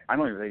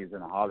don't even think he's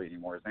in a hobby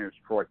anymore. His name is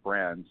Troy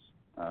Brands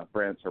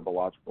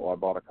Herbological. I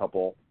bought a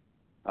couple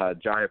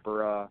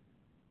Jayapura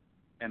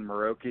and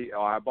Merauke.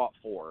 Oh, I bought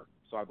 4.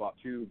 So I bought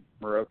 2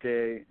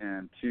 Merauke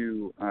and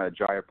 2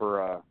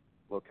 Jayapura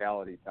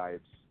locality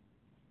types.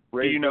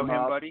 Do you know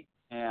him, buddy?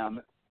 And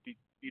do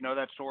you know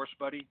that source,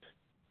 buddy?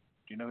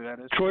 Do you know who that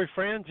is? Troy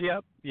Franz,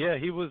 yep. Yeah,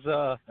 he was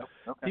okay.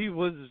 he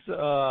was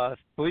I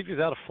believe he's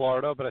out of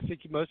Florida, but I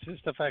think most of his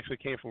stuff actually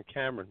came from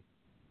Cameron.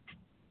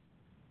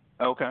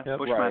 Okay. Yep.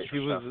 Bushmaster he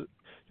stuff.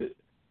 was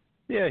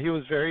he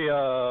was very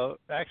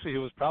actually he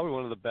was probably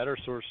one of the better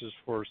sources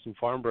for some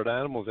farm bred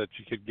animals that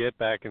you could get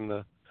back in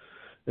the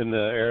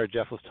era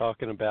Jeff was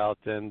talking about,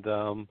 and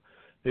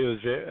he was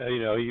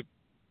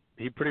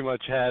he pretty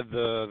much had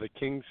the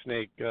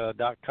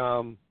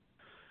kingsnake.com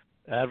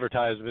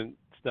advertisement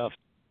stuff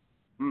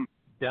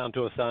down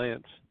to a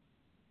science.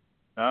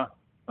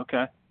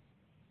 Okay.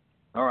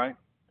 All right.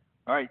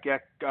 Yeah,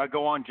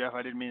 go on, Jeff.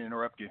 I didn't mean to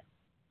interrupt you.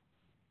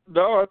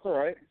 No, that's all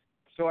right.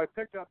 So I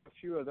picked up a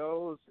few of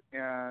those,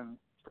 and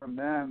from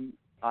then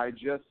I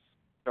just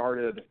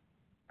started.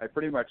 I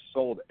pretty much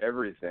sold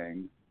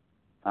everything,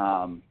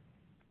 well,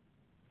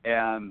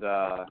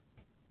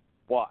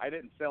 I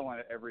didn't sell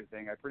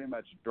everything. I pretty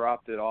much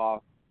dropped it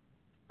off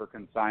for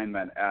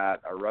consignment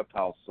at a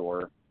reptile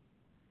store,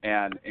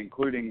 and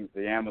including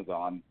the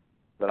Amazon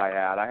that I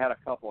had. I had a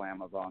couple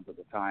Amazons at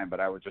the time,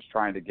 but I was just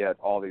trying to get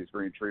all these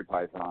green tree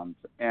pythons.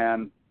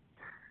 And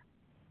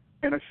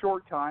in a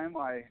short time,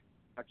 I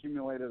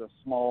accumulated a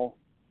small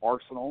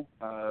arsenal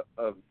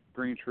of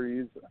green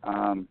trees.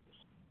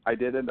 I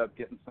did end up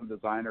getting some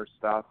designer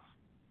stuff.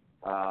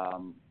 I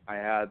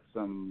had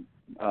some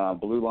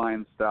blue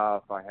line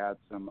stuff. I had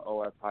some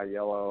OS high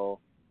yellow.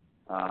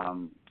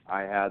 I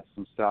had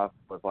some stuff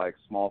with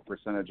small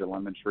percentage of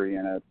lemon tree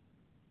in it.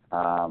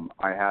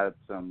 I had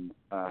some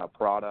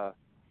Prada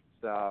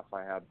stuff.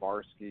 I had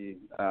Varsky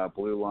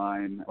blue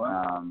line.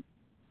 Wow.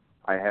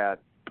 I had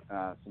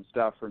some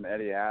stuff from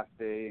Eddie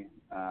Asti.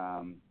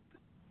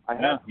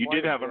 You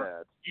did have an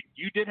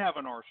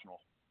arsenal.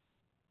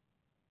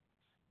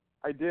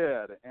 I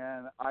did,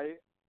 and I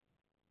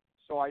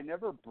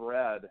never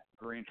bred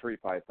green tree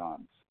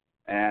pythons,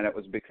 and it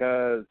was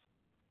because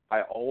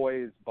I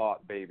always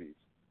bought babies,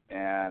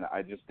 and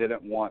I just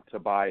didn't want to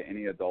buy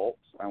any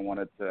adults. I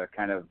wanted to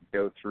kind of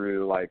go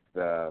through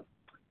the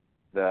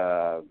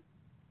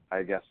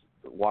I guess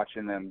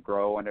watching them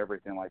grow and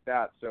everything like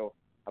that. So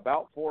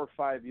about 4 or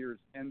 5 years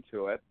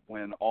into it,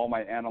 when all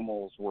my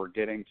animals were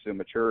getting to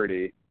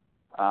maturity,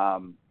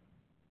 I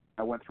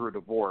went through a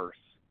divorce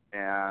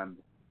and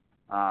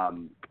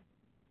kind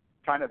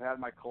of had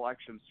my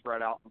collection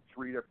spread out in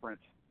 3 different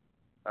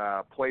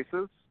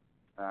places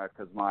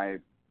because my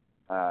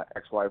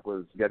ex-wife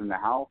was getting the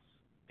house,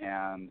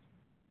 and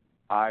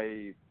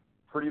I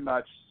pretty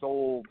much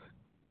sold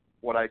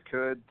what I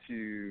could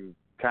to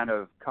kind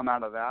of come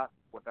out of that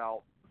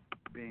without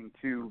being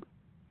too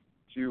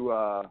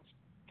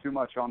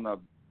much on the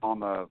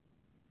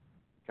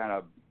kind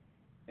of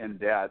in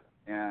debt.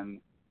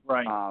 And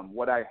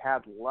what I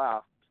had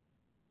left,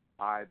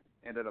 I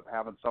ended up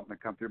having something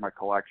come through my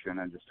collection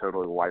and just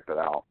totally wiped it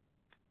out.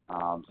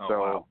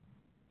 Wow.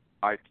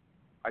 I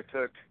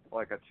took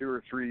a 2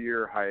 or 3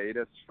 year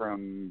hiatus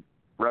from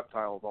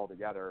reptiles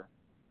altogether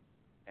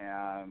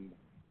and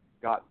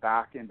got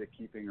back into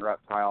keeping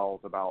reptiles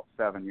about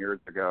 7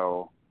 years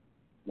ago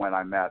when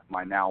I met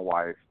my now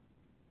wife,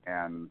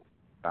 and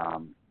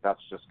that's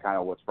just kind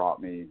of what's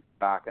brought me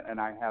back. And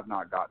I have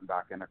not gotten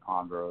back into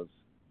chondros.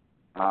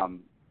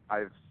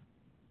 I've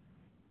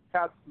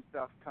had some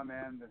stuff come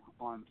in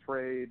on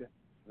trade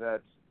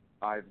that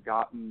I've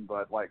gotten,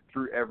 but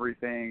through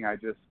everything, I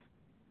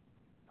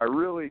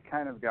really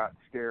kind of got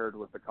scared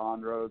with the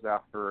chondros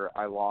after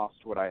I lost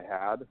what I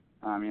had.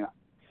 I mean,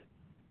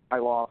 I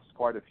lost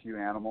quite a few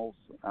animals,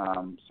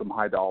 some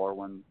high dollar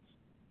ones.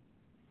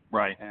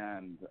 Right.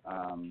 And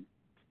I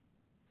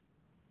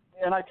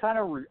kind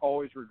of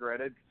always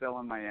regretted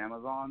selling my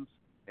Amazons,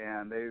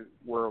 and they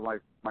were my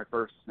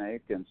first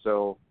snake, and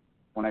so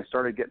when I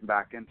started getting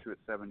back into it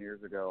 7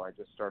 years ago, I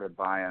just started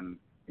buying,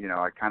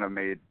 I kind of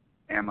made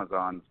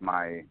Amazon's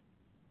my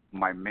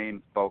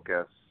main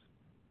focus.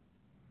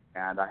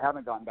 And I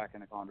haven't gotten back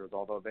into chondros,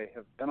 although they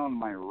have been on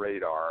my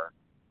radar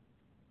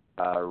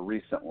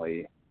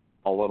recently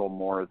a little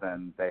more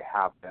than they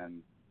have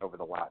been over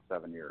the last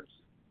 7 years.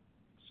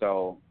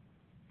 So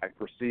I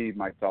foresee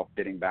myself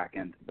getting back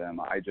into them.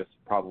 I just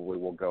probably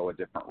will go a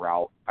different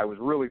route. I was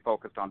really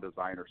focused on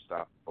designer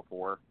stuff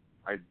before.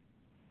 I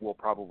will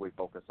probably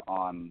focus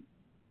on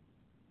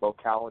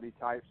locality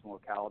types and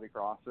locality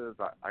crosses.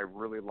 I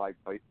really like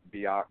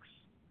Beox.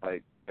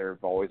 Like, they've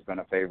always been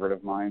a favorite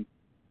of mine.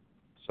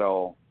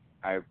 So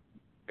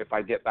if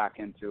I get back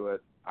into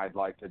it, I'd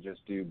like to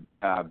just do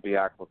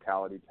Beox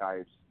locality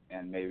types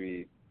and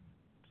maybe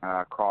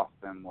cross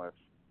them with,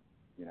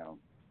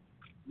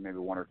 maybe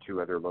one or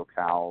two other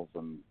locales,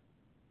 and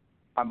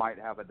I might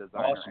have a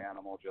designer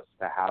animal just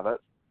to have it,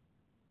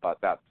 but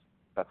that's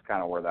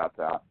kind of where that's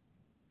at.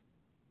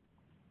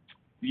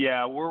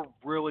 Yeah, we're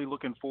really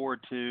looking forward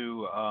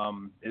to,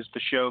 as the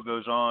show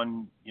goes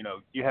on,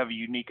 you have a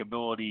unique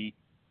ability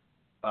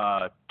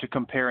to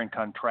compare and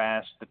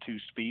contrast the two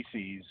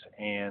species,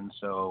 and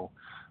so,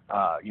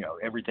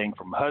 everything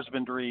from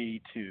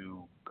husbandry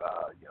to,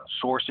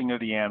 sourcing of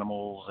the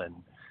animals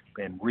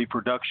and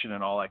reproduction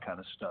and all that kind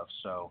of stuff.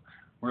 So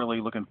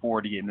really looking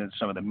forward to getting into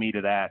some of the meat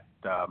of that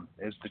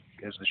as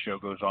the show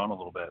goes on a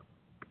little bit.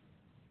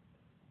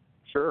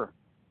 Sure.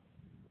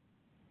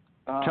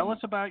 Tell us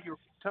about your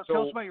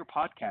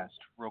podcast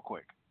real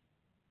quick.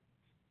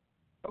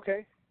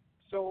 Okay.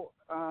 So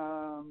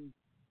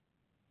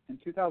in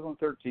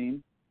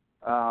 2013,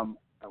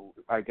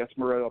 I guess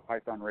Corallus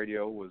Python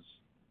Radio was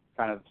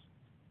kind of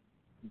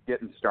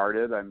getting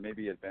started.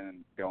 Maybe it had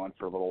been going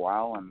for a little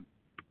while, and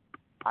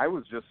I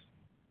was just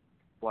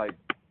like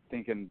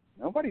thinking,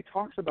 nobody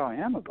talks about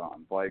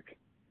Amazon. Like,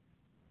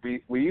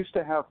 we used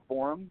to have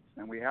forums,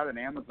 and we had an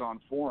Amazon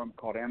forum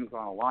called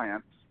Amazon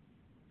Alliance,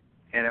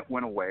 and it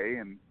went away,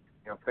 and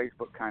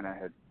Facebook kind of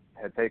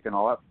had taken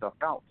all that stuff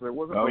out, so there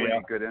wasn't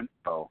any good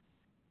info.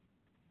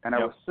 And I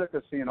was sick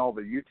of seeing all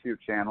the YouTube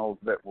channels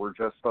that were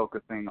just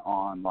focusing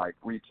on like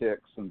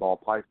retics and ball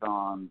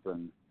pythons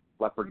and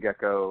leopard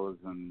geckos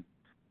and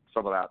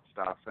some of that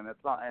stuff. And it's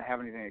not, I have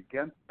anything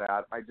against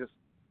that. I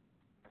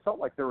felt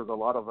like there was a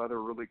lot of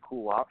other really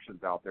cool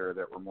options out there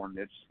that were more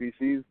niche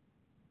species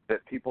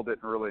that people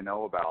didn't really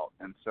know about.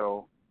 And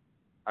so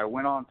I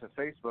went on to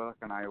Facebook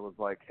and I was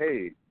like,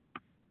 hey,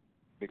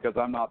 because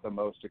I'm not the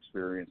most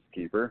experienced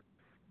keeper,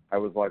 I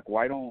was like,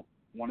 why don't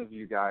one of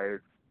you guys,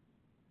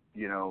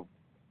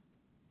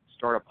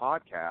 start a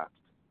podcast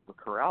with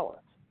Corallus?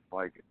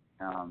 Like,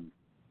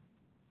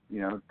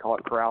 call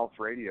it Corallus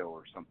Radio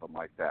or something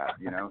like that,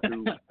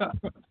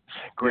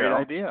 Great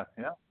idea,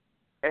 yeah.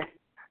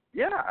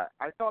 Yeah,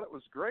 I thought it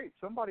was great.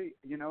 Somebody,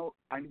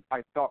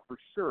 I thought for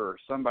sure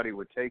somebody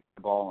would take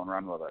the ball and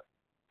run with it.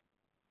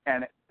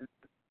 And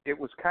it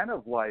was kind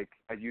of like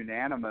a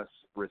unanimous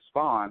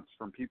response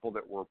from people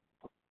that were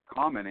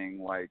commenting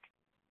like,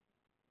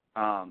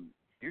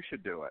 you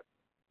should do it.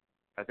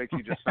 I think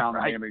you just found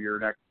the name of your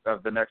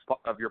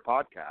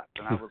podcast.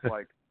 And I was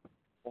like,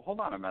 well, hold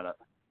on a minute.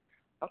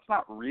 That's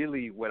not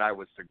really what I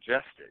was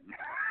suggesting.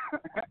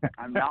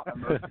 I'm not the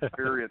most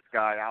experienced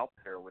guy out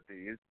there with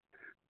these.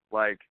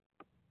 Like,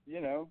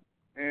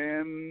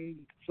 and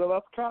so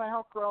that's kind of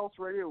how Corallus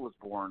Radio was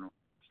born.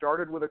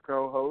 Started with a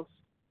co-host,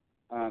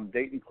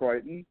 Dayton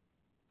Croydon.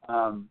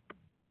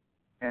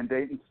 And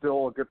Dayton's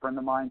still a good friend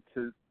of mine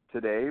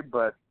today,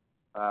 but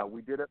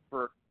we did it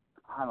for,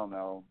 I don't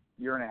know,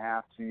 year and a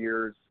half, 2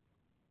 years.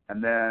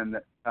 And then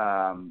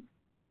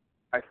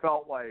I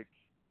felt like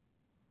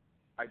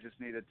I just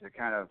needed to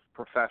kind of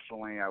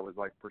professionally, I was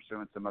like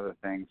pursuing some other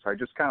things. So I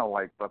just kind of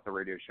like let the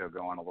radio show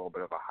go on a little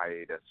bit of a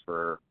hiatus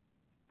for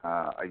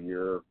a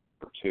year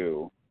or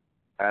two,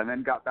 and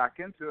then got back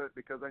into it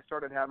because I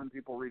started having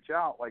people reach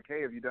out like,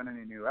 hey, have you done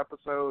any new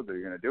episodes? Are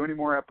you going to do any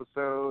more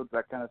episodes?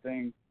 That kind of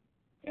thing.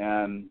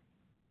 And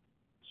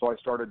so I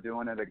started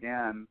doing it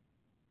again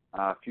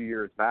a few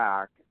years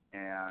back,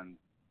 and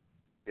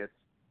it's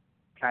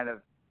kind of,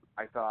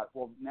 I thought,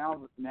 well,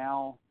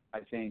 now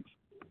I think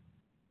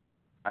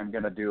I'm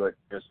going to do it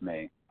just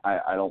me.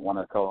 I don't want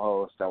to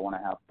co-host. I want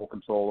to have full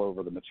control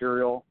over the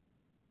material.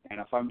 And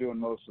if I'm doing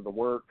most of the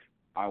work,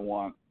 I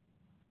want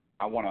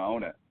to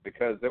own it,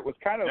 because it was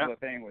kind of the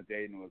thing with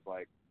Dayton was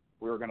like,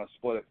 we were going to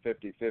split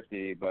it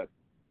 50-50, but,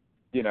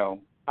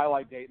 I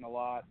like Dayton a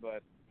lot,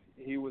 but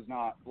he was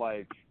not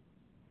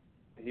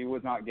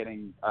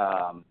getting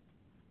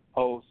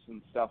hosts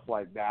and stuff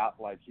like that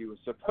like he was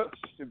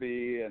supposed to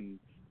be. And,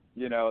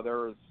 there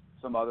was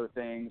some other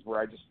things where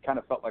I just kind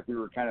of felt like we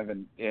were kind of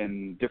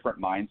in different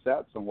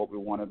mindsets on what we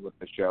wanted with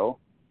the show.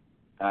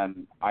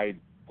 And I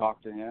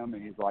talked to him,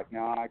 and he's like,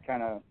 no, I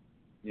kind of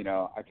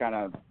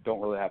don't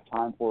really have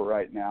time for it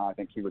right now. I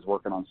think he was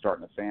working on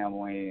starting a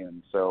family,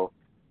 and so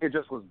it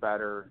just was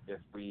better if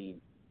we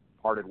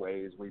parted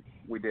ways.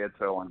 We did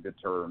so on good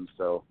terms.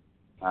 So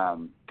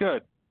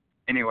good.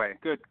 Anyway,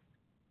 good.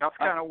 That's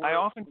kind of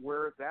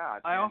where it's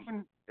at.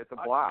 It's a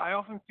blast. I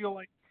often feel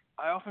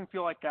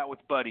like that with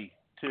Buddy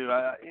too.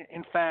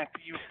 In fact,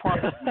 you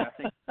probably I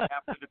think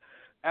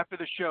after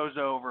the show's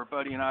over,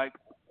 Buddy and I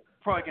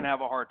probably can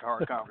have a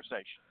heart-to-heart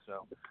conversation.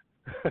 So.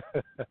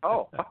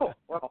 Oh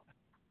well.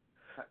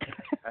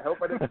 I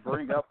hope I didn't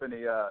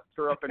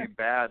stir up any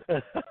bad.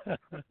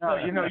 No,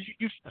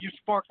 you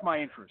sparked my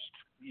interest.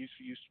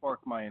 You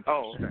sparked my interest.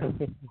 Oh,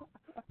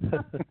 okay.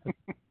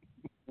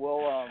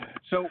 Well,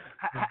 so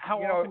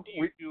how often do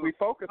you do? We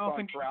focus how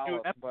often on do you do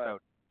an episode?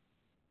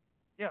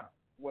 Yeah.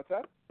 What's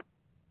that?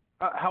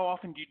 How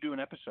often do you do an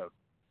episode?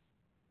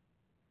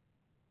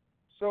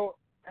 So,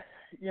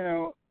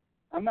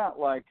 I'm not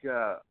like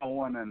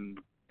Owen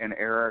and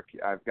Eric.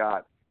 I've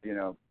got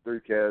 3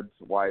 kids,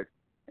 wife,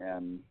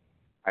 and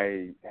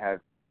I have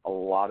a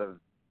lot of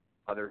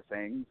other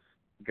things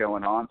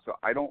going on, so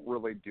I don't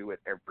really do it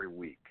every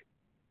week.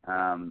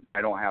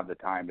 I don't have the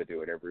time to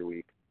do it every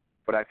week,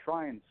 but I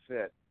try and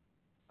fit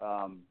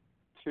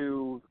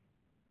 2,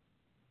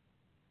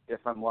 if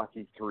I'm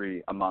lucky,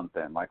 3 a month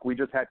in. Like we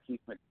just had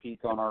Keith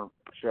McPeak on our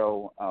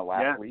show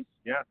last week.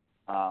 Yeah,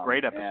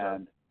 great episode.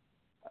 And,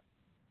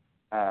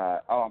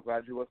 I'm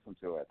glad you listened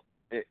to it.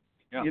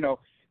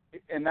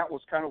 And that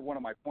was kind of one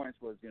of my points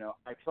was,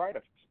 I try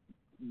to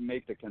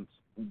make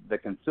the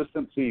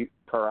consistency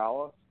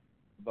Corallus,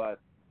 but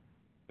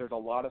there's a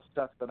lot of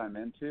stuff that I'm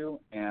into,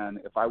 and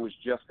if I was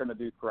just going to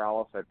do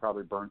Corallus, I'd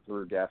probably burn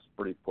through guests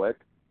pretty quick.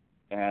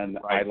 And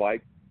right.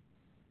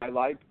 I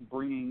like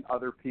bringing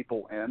other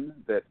people in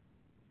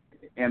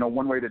and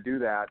one way to do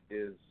that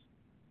is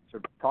to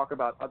talk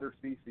about other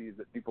species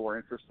that people are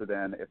interested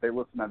in. If they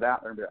listen to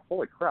that, they're going to be like,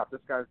 holy crap,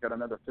 this guy's got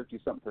another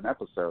 50-something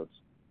episodes.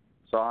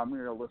 So I'm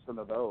going to listen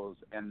to those,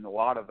 and a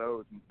lot of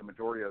those, the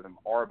majority of them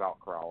are about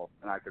Corallus,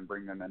 and I can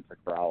bring them into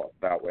Corallus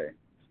that way.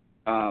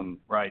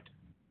 Right.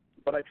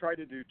 But I try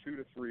to do 2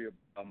 to 3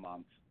 a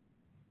month.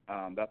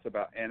 That's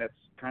about, and it's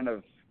kind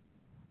of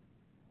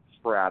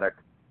sporadic.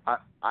 I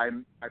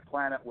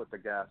plan it with the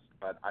guest,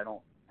 but I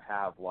don't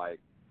have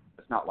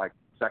it's not like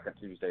second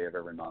Tuesday of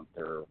every month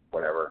or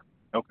whatever.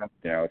 Okay.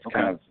 It's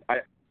kind of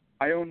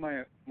I own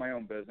my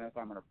own business.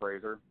 I'm an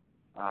appraiser,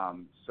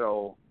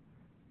 so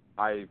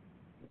I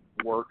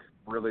work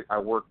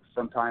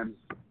sometimes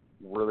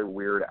really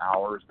weird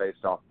hours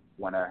based off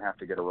when I have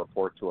to get a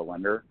report to a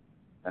lender,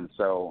 and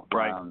so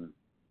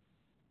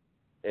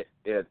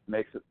it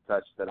makes it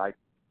such that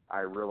I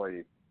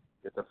really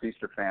it's a feast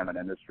or famine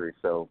industry.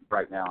 So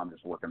right now I'm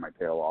just working my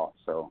tail off.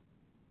 So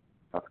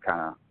that's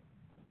kind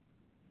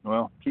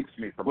of keeps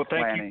me from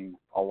planning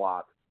a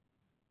lot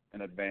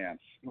in advance.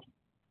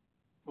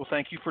 Well,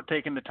 thank you for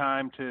taking the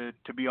time to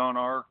be on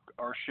our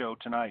show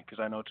tonight, because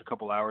I know it's a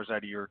couple hours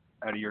out of your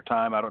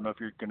time. I don't know if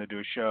you're going to do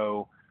a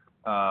show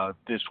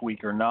this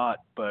week or not,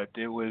 but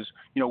it was,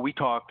 we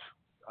talked,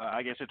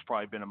 I guess it's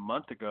probably been a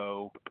month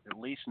ago, at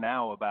least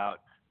now, about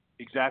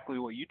exactly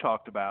what you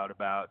talked about,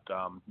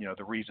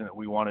 the reason that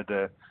we wanted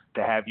to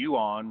have you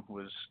on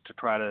was to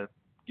try to,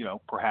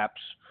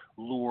 perhaps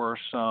lure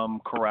some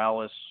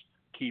Corallus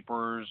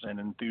keepers and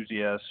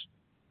enthusiasts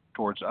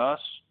towards us.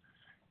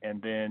 And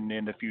then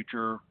in the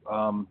future,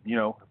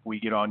 if we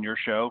get on your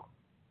show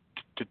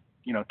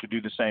to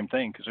do the same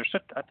thing, because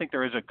I think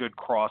there is a good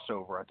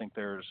crossover. I think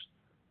there's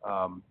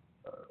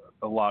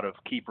a lot of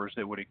keepers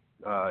that would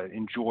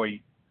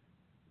enjoy,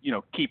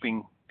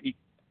 keeping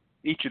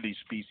each of these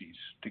species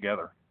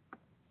together.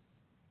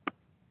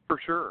 For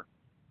sure.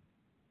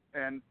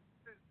 And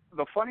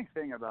the funny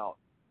thing about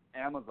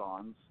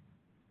Amazons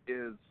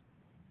is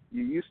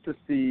you used to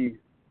see,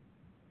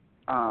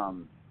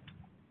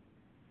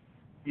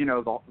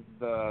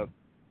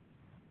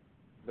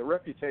 the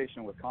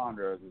reputation with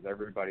chondros is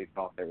everybody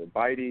thought they were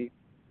bitey,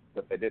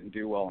 that they didn't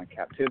do well in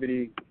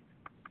captivity,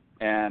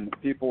 and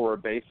people were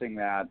basing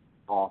that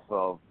off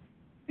of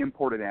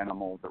imported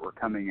animals that were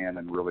coming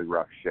in really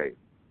rough shape.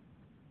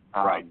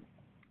 Right.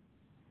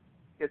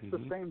 It's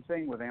the same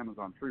thing with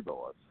Amazon tree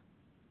boas.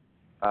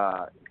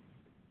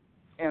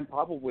 And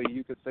probably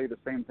you could say the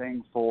same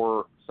thing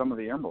for some of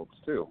the emeralds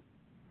too.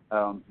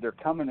 They're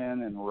coming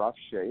in rough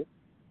shape,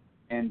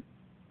 and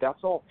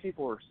that's all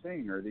people are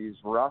seeing are these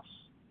rough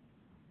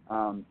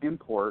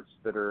imports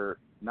that are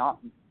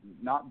not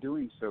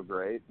doing so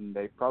great, and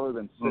they've probably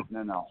been sitting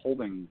in a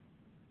holding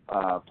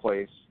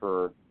place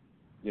for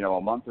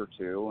a month or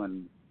two,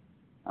 and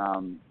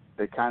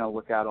they kind of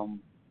look at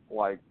them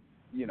like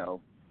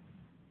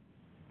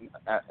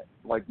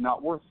like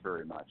not worth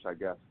very much, I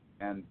guess,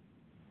 and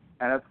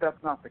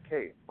that's not the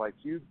case. Like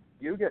you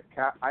get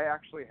I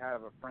actually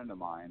have a friend of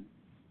mine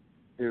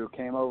who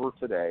came over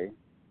today.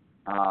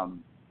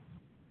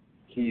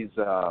 He's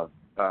a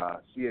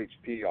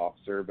CHP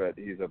officer, but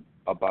he's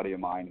a buddy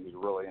of mine who's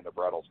really into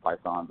Brettles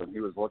pythons, and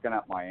he was looking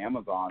at my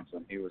Amazons,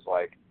 and he was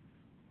like,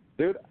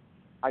 dude,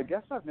 I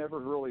guess I've never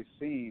really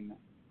seen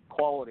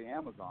quality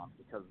Amazons,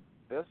 because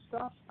this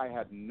stuff I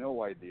had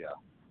no idea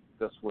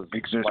this was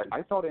existed. Like,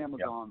 I thought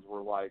Amazons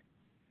were like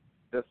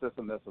this,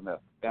 and this, and this,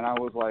 and I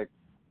was like,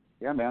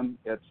 yeah, man,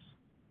 it's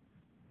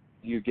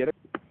you get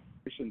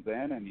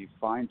in and you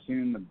fine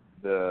tune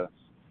the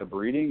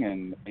breeding,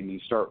 and you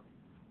start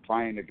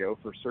trying to go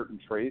for certain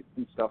traits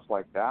and stuff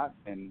like that,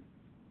 and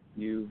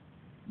you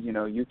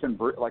can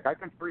like I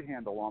can free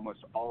handle almost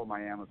all of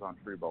my Amazon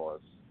tree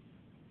boas,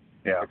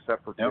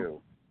 except for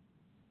two.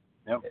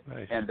 Yep.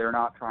 Nice. And they're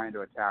not trying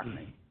to attack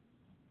me.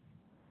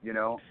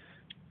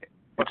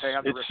 But they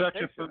have the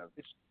reputation of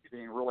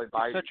being really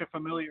bitey. It's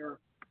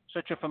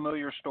such a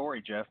familiar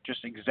story, Jeff.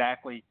 Just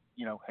exactly,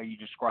 how you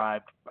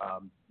described.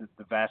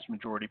 The vast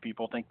majority of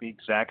people think the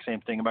exact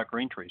same thing about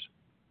green trees.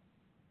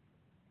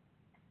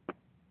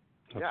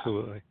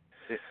 Absolutely.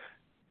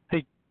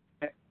 Hey,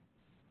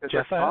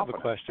 Jeff, I have a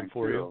question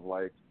for you.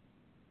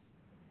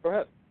 Go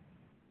ahead.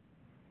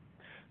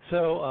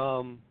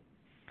 So,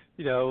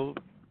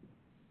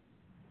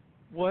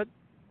 what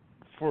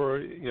for,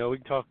 we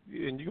can talk,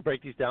 and you can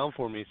break these down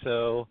for me.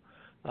 So,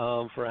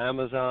 for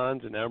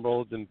Amazons and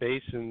emeralds and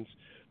basins,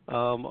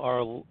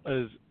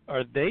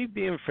 are they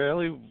being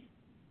fairly,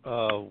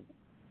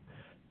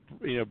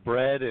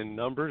 bred in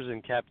numbers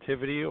in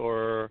captivity,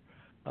 or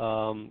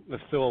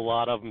there's still a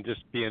lot of them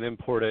just being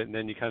imported, and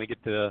then you kind of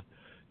get the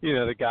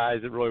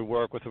guys that really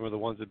work with them are the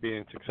ones that are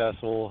being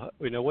successful?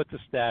 What's the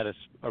status?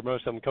 Are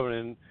most of them coming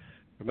in,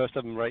 or most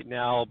of them right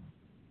now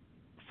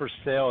for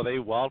sale, are they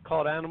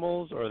wild-caught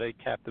animals, or are they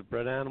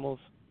captive-bred animals?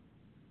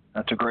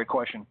 That's a great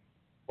question.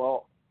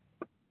 Well,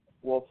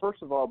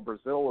 first of all,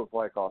 Brazil is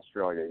like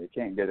Australia. You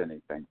can't get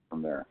anything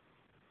from there.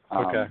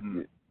 Okay.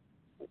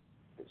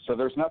 So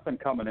there's nothing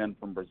coming in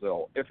from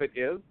Brazil. If it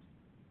is,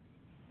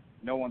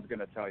 no one's going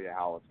to tell you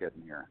how it's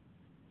getting here.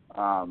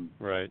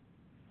 Right.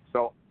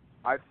 So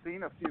I've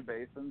seen a few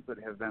basins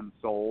that have been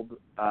sold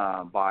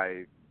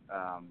by,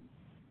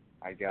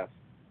 I guess,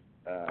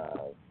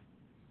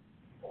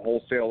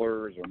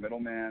 wholesalers or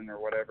middlemen or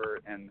whatever,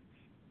 and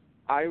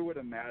I would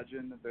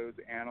imagine those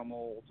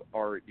animals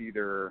are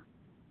either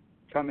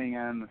coming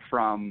in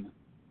from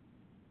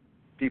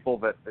people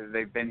that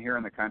they've been here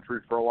in the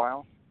country for a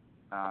while,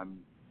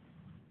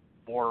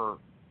 or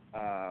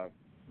the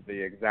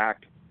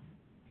exact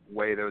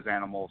way those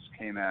animals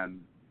came in,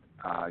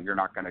 you're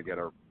not going to get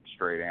a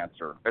straight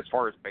answer as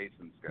far as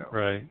basins go.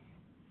 Right.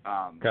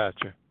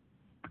 Gotcha.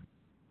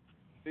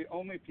 The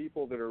only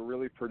people that are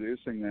really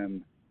producing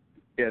them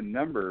in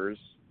numbers,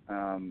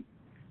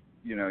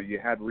 you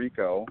had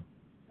Rico,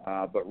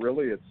 but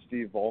really it's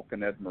Steve Volk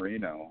and Ed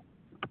Marino,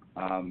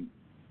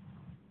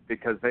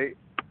 because they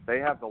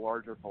have the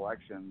larger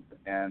collections,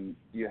 and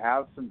you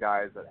have some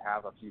guys that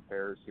have a few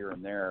pairs here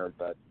and there,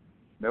 but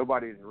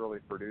nobody's really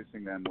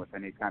producing them with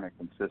any kind of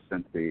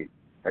consistency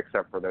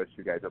except for those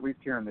two guys, at least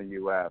here in the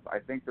U.S. I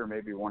think there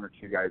may be one or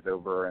two guys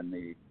over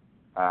in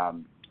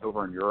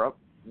Europe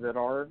that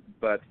are,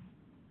 but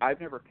I've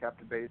never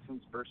kept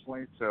basins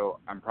personally, so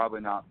I'm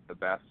probably not the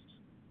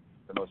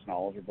most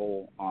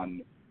knowledgeable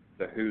on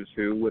the who's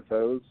who with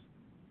those.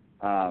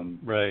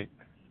 Right.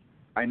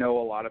 I know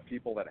a lot of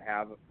people that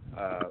have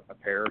a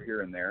pair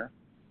here and there,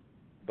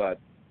 but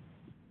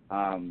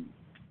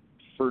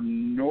for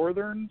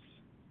northerns,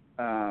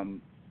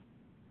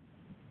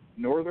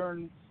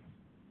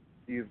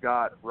 you've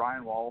got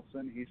Ryan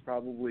Wallison. He's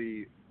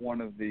probably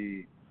one of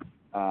the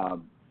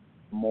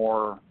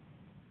more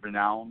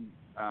renowned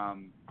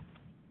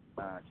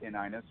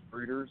caninus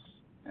breeders,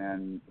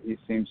 and he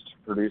seems to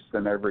produce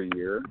them every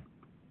year.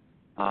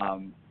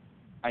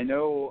 I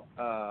know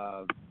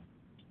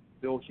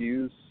Bill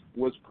Hughes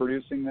was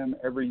producing them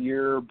every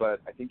year, but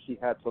I think he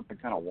had something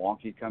kind of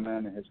wonky come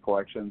in his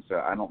collection, so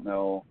I don't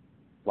know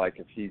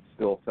if he's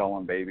still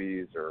selling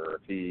babies or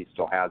if he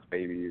still has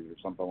babies or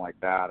something like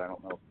that. I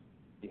don't know if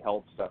he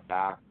held stuff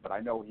back, but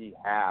I know he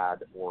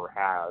had or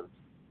has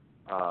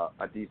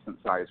a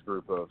decent-sized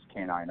group of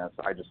caninus.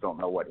 I just don't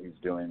know what he's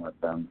doing with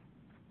them.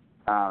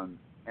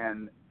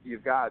 And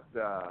you've got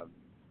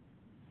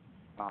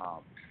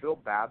Bill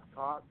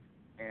Babcock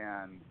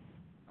and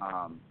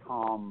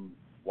Tom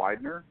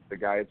Widener, the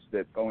guys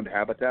that owned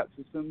Habitat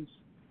Systems.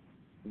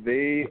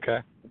 They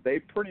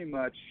pretty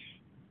much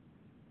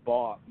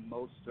bought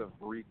most of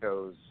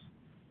Rico's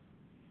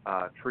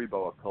tree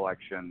boa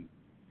collection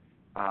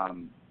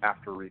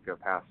after Rico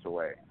passed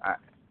away.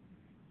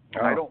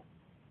 I don't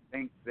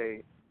think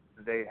they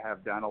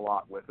have done a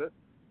lot with it,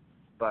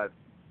 but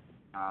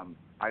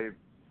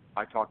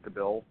I talked to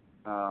Bill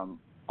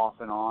off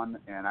and on,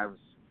 and I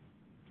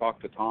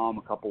talked to Tom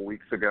a couple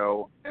weeks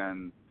ago,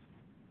 and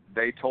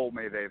they told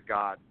me they've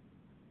got,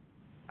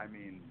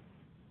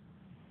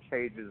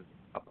 cages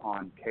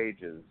upon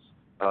cages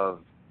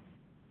of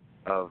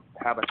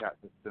Habitat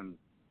Systems,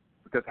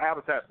 because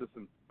Habitat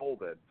Systems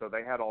folded, so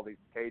they had all these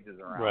cages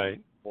around.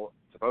 Right. Well,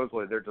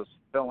 supposedly they're just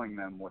filling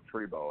them with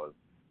tree boas,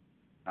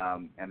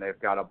 and they've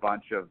got a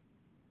bunch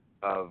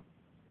of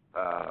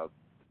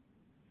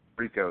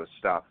Rico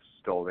stuff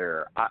still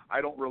there.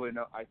 I don't really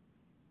know.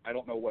 I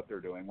don't know what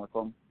they're doing with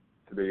them,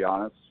 to be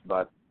honest,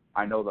 but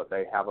I know that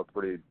they have a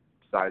pretty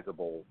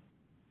sizable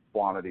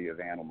quantity of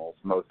animals,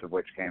 most of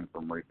which came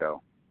from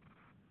Rico.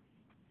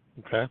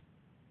 Okay.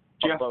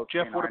 Jeff,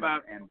 what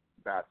about and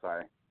Bat's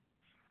Eye?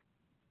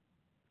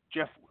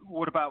 Jeff,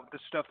 what about the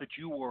stuff that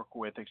you work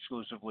with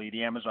exclusively,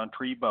 the Amazon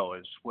tree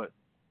boas? What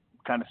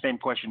kind of same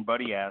question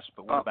Buddy asked,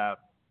 but what about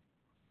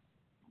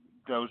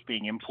goes,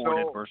 being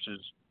imported versus?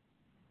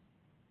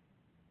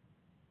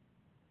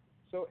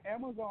 So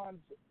Amazons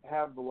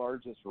have the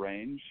largest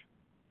range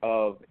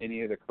of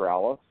any of the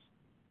Corallus.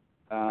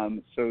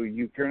 So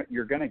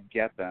you're going to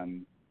get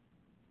them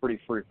pretty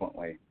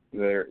frequently.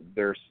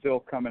 They're still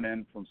coming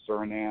in from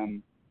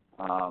Suriname.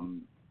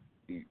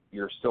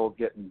 You're still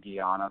getting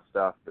Guyana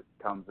stuff that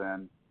comes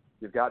in.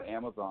 You've got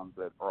Amazons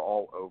that are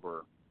all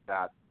over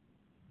that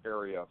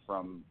area,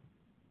 from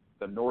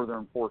the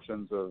northern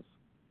portions of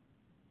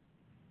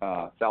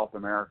South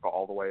America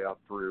all the way up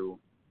through,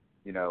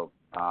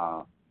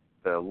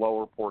 the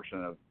lower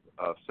portion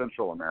of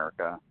Central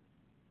America,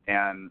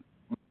 and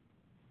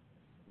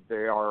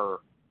they are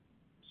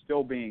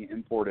still being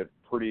imported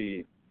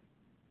pretty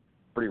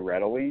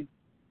readily.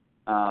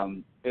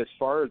 As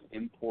far as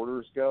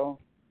importers go,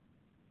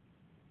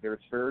 there's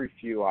very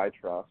few I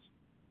trust.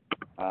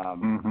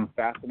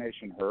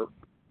 Fascination Herp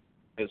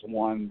is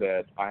one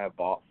that I have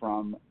bought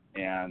from,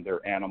 and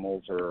their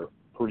animals are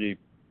pretty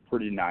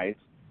nice.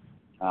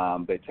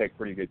 They take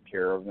pretty good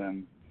care of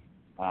them.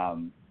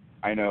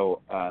 I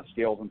know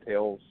Scales and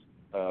Tails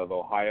of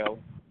Ohio,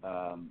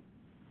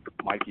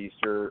 Mike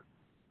Easter,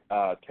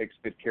 takes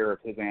good care of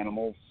his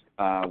animals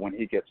when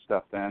he gets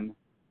stuff in.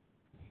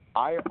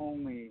 I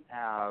only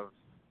have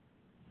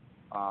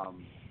a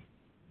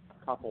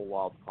couple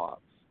wild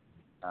caughts,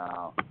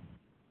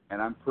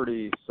 and I'm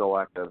pretty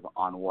selective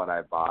on what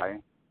I buy.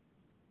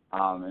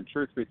 And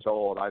truth be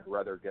told, I'd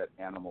rather get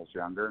animals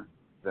younger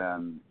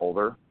than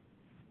older,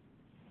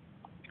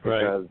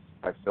 because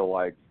I feel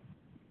like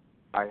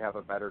I have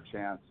a better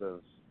chance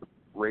of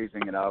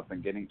raising it up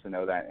and getting to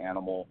know that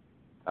animal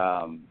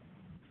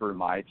through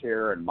my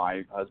care and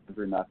my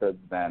husbandry methods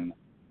than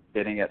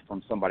getting it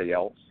from somebody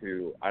else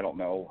who I don't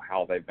know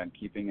how they've been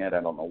keeping it.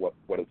 I don't know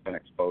what it's been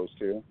exposed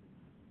to.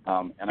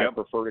 And I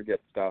prefer to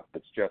get stuff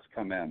that's just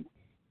come in.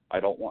 I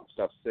don't want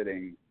stuff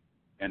sitting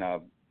in a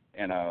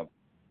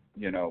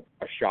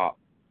shop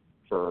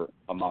for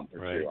a month or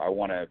two. I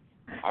want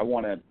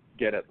to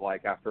get it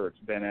like after it's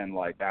been in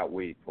like that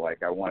week.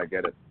 Like I want to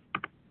get it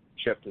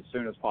shipped as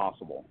soon as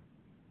possible.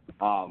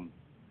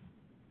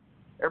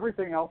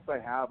 Everything else I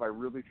have, I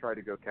really try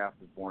to go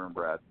captive born and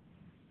bred.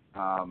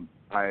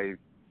 I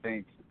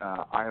think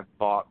I have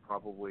bought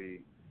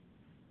probably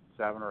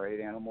 7 or 8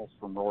 animals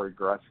from Rory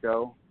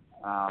Gresko,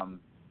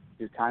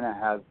 who kind of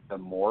has the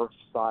morph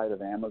side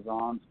of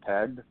Amazons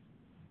pegged.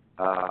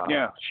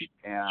 She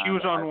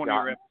was on one of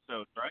your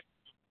episodes, right?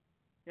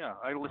 Yeah,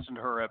 I listened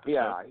to her episode.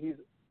 Yeah,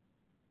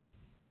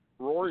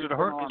 Rory's been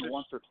on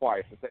once or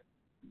twice. It's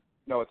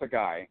a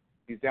guy.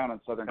 He's down in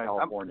Southern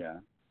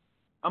California.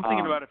 I'm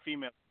thinking about a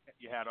female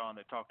you had on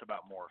that talked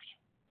about morphs.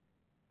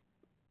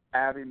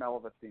 Abby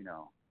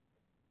Melvicino.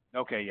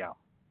 Okay, yeah.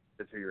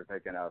 That's who you're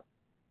thinking of.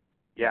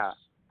 Yeah.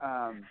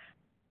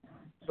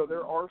 So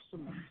there are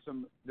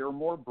there are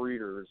more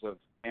breeders of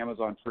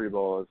Amazon tree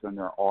boas than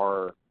there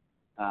are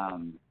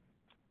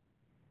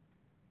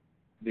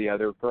the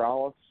other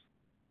Corallus,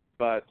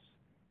 but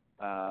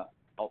I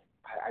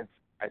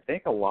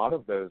think a lot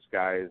of those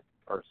guys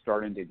are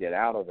starting to get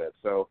out of it.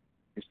 So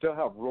you still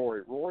have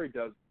Rory. Rory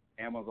does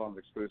Amazons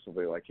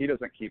exclusively. Like, he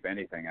doesn't keep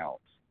anything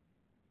else.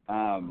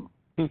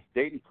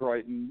 Dayton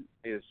Croydon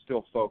is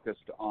still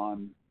focused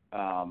on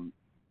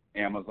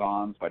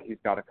Amazons, but he's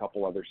got a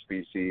couple other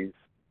species.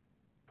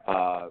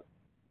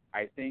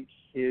 I think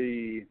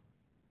he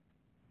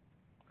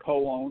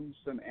co-owns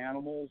some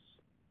animals,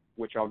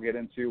 which I'll get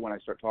into when I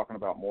start talking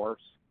about morphs,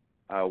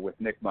 with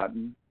Nick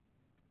Mutton.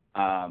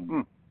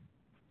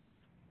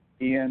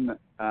 Ian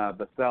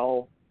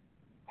Bassell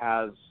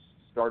has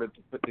started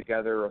to put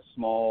together a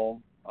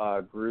small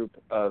group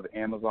of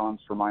Amazons,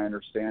 from my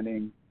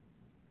understanding.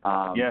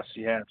 Yes,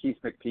 he has. Keith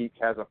McPeak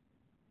has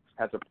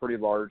a pretty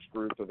large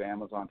group of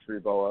Amazon tree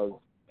boas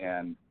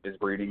and is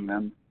breeding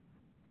them.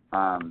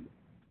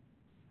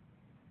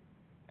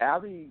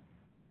 Abby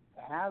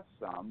has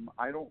some.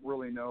 I don't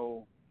really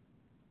know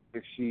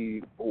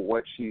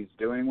what she's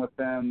doing with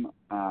them.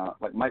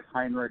 Like Mike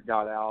Heinrich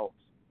got out.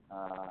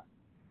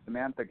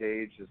 Samantha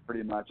Gage is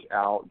pretty much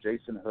out.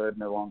 Jason Hood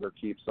no longer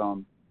keeps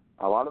them.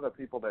 A lot of the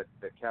people that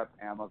kept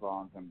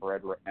Amazons and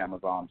bred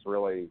Amazons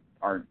really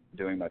aren't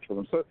doing much with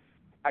them. So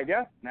I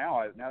guess now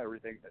I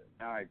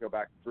go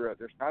back through it,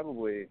 there's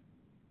probably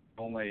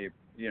only,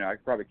 I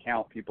could probably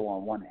count people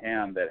on one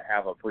hand that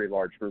have a pretty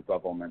large group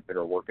of them that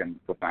are working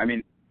with them. I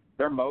mean,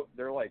 they're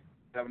like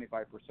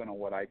 75% of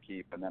what I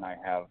keep, and then I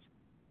have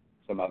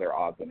some other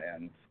odds and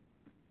ends,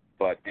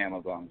 but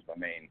Amazon's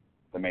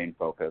the main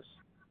focus.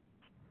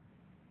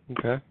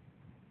 Okay.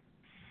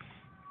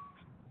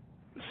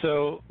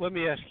 So let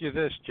me ask you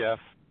this, Jeff.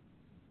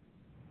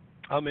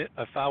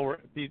 If I were,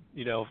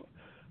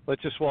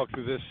 let's just walk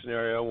through this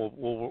scenario.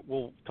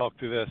 We'll talk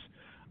through this.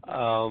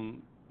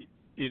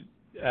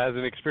 As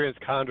an experienced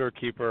condor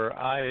keeper,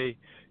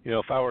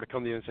 if I were to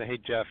come to you and say, "Hey,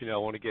 Jeff, I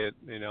want to get,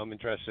 I'm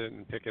interested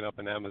in picking up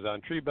an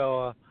Amazon tree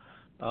boa,"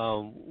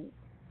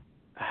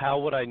 how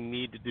would I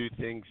need to do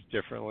things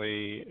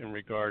differently in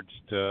regards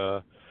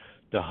to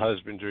the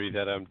husbandry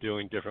that I'm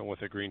doing different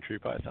with a green tree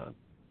python?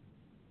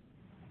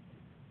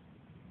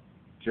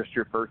 just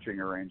your perching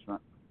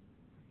arrangement.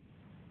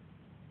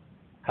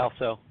 How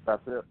so?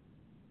 That's it.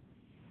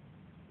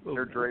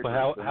 They're drapers. But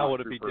they're how not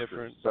would it true be perchers.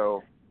 different?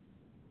 So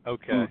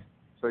Okay.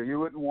 So you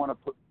wouldn't want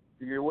to.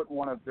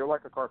 They're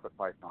like a carpet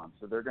python,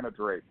 so they're going to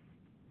drape.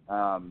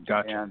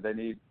 Gotcha. And they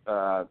need.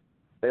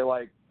 They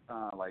like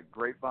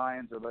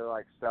grapevines, or they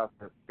like stuff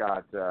that's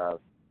got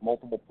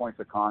multiple points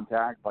of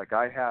contact. Like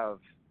I have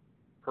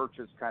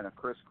perches kind of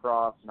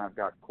crisscross, and I've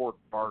got cork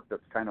bark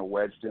that's kind of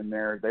wedged in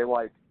there. They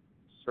like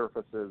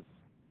surfaces.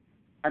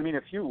 I mean,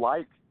 if you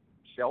like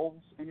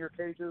shelves in your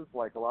cages,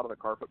 like a lot of the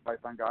carpet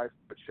python guys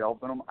put shelves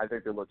in them, I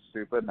think they look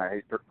stupid, and I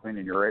hate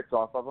cleaning urates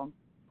off of them.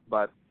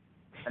 But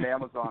an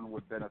Amazon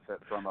would benefit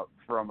from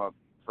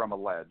a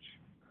ledge.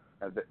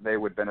 They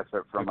would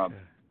benefit from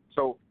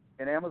So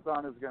an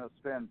Amazon is going to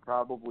spend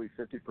probably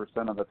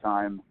 50% of the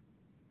time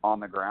on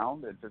the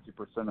ground and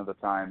 50% of the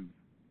time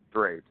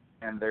draped.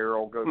 And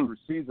they'll go through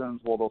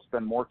seasons where they'll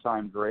spend more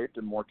time draped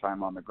and more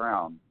time on the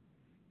ground.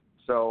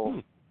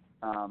 So,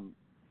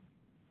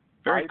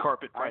 very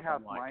carpet python. I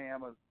have my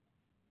Amazon.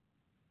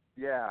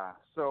 Yeah.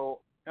 So,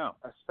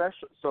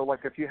 especially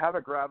like if you have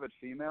a gravid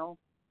female,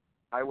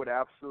 I would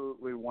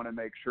absolutely want to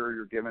make sure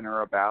you're giving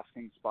her a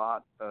basking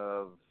spot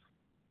of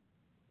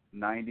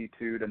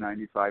 92 to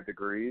 95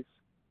 degrees,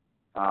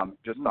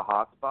 just a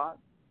hot spot.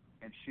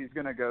 And she's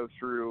going to go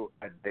through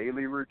a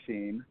daily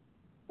routine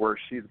where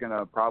she's going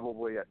to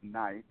probably at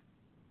night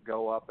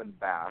go up and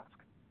bask.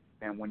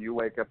 And when you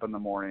wake up in the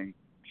morning,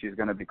 she's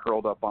going to be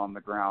curled up on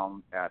the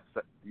ground at,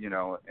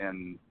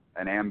 in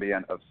an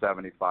ambient of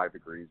 75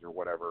 degrees or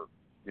whatever.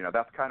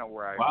 That's kind of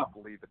where I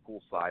leave the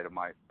cool side of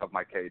my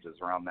cages,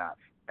 around that.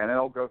 And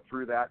it'll go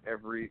through that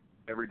every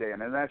day.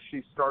 And then as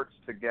she starts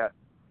to get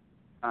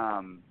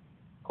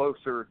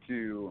closer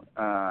to,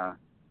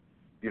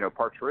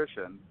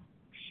 parturition,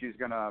 she's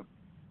going to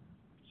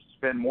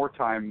spend more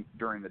time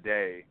during the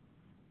day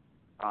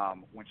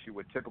when she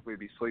would typically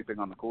be sleeping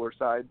on the cooler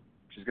side.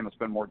 She's going to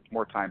spend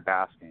more time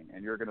basking.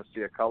 And you're going to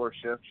see a color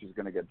shift. She's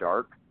going to get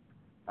dark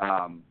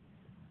after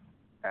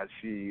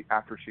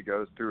she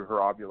goes through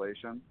her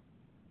ovulation,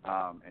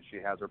 and she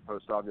has her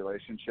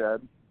post-ovulation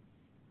shed.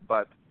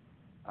 But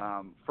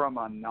from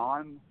a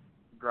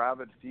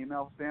non-gravid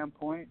female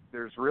standpoint,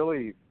 there's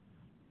really,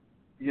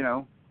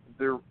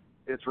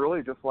 it's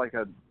really just like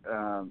a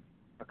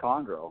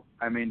chondro.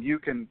 I mean, you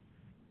can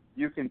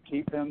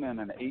keep them in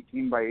an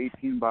 18 by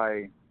 18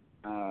 by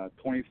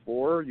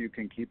 24. You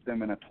can keep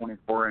them in a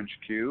 24-inch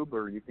cube,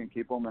 or you can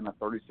keep them in a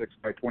 36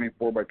 by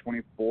 24 by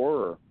 24,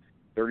 or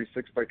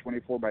 36 by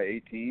 24 by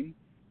 18.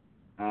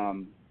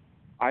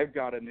 I've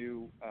got a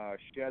new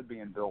shed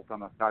being built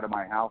on the side of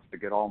my house to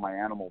get all my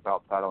animals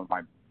outside of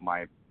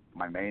my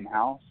main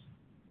house,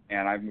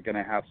 and I'm going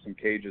to have some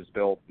cages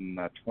built in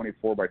the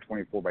 24 by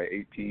 24 by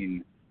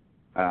 18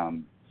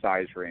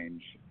 size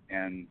range,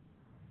 and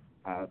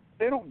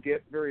they don't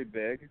get very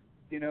big,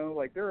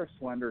 like they're a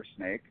slender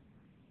snake,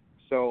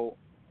 so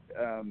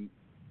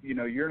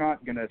you're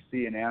not going to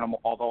see an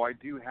animal, although I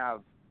do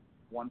have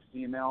one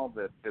female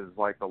that is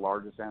like the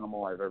largest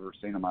animal I've ever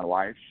seen in my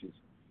life. She's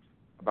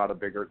about as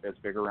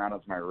big around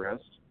as my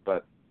wrist,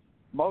 but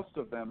most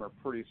of them are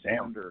pretty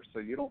slender, so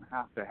you don't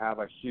have to have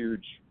a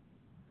huge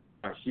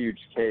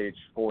cage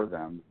for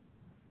them.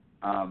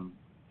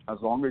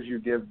 As long as you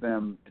give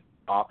them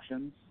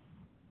options,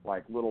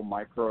 like little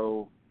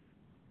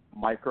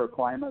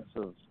microclimates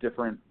of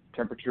different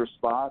temperature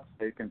spots,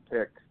 they can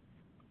pick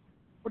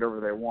whatever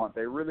they want.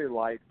 They really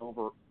like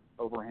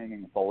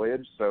overhanging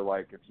foliage. So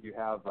like if you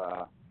have,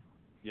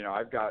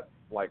 I've got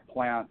like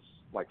plants,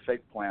 like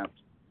fake plants,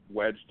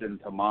 wedged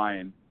into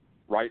mine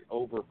right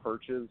over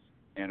perches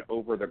and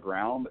over the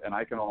ground, and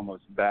I can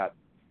almost bet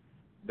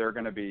they're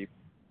going to be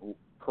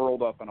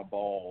curled up in a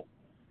ball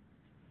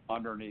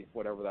underneath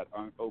whatever that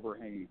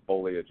overhanging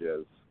foliage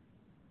is.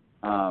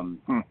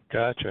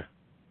 Gotcha.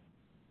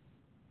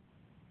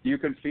 You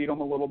can feed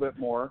them a little bit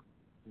more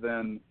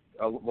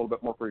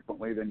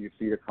frequently than you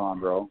feed a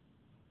chondro.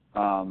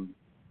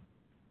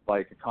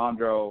 Like a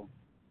chondro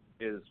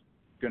is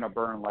going to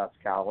burn less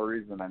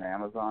calories than an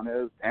Amazon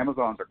is.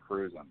 Amazons are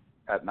cruising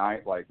at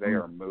night, like they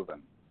are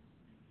moving.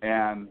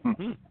 And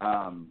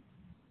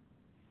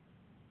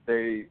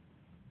they,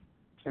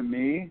 to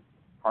me,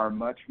 are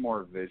much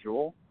more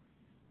visual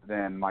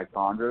than my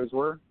chondros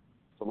were.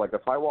 So like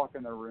if I walk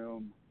in the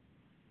room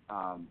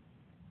and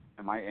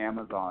my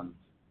Amazons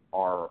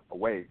are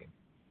awake,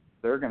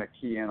 they're going to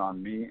key in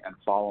on me and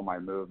follow my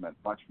movement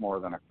much more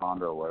than a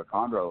chondro would. A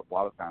chondro, a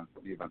lot of times,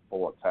 wouldn't even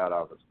pull its head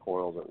out of its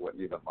coils. It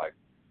wouldn't even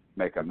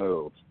make a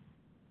move.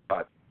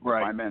 But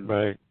when I'm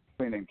in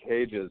cleaning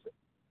cages,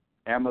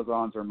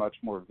 Amazons are much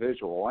more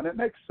visual, and it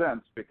makes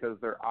sense because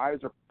their eyes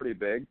are pretty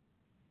big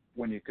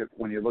when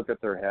you look at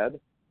their head,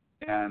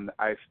 and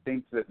I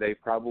think that they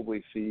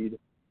probably feed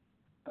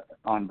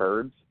on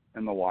birds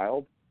in the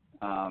wild.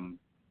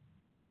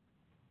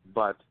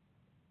 But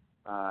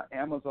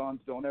Amazons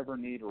don't ever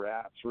need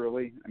rats,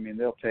 really. I mean,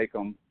 they'll take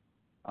them.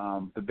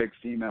 The big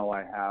female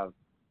I have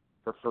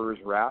prefers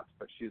rats,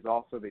 but she's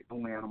also the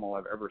only animal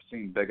I've ever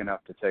seen big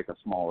enough to take a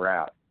small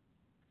rat.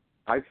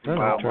 I feed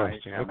all my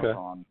interesting.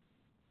 Amazon.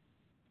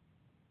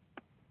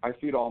 I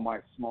feed all my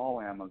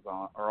small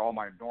Amazon, or all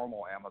my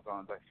normal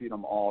Amazons. I feed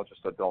them all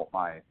just adult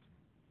mice.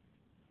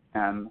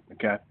 And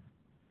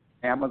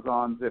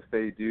Amazons, if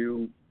they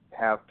do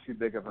have too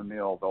big of a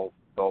meal,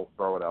 they'll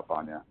throw it up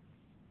on you.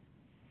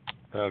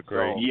 Oh,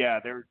 great.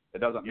 So,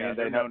 it doesn't mean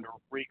they're they known to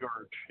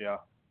regurg. Yeah.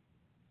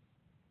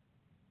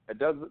 It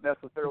doesn't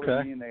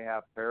necessarily mean they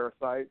have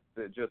parasites.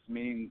 It just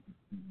means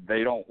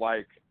they don't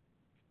like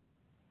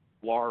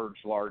large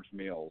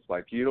meals.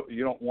 Like you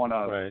don't want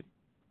to. Right.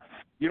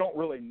 You don't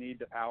really need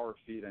to power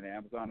feed an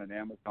Amazon. An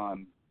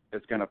Amazon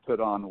is going to put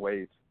on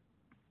weight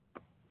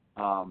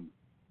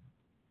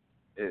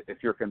if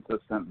you're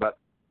consistent. But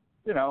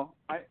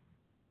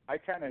I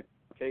kind of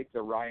take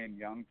the Ryan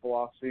Young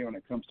philosophy when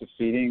it comes to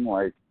feeding.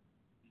 Like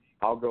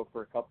I'll go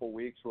for a couple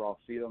weeks where I'll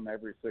feed them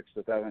every 6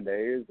 to 7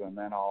 days, and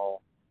then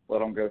I'll let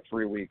them go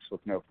 3 weeks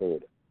with no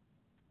food.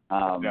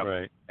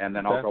 Right. And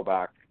then I'll go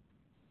back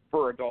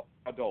for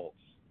adults.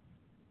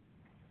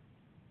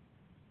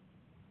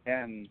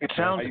 And it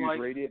sounds I use like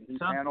radiant heat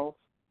panels.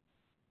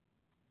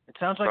 It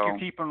sounds like you're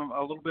keeping them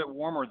a little bit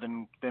warmer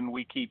than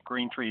we keep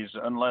green trees,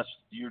 unless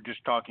you're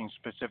just talking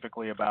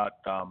specifically about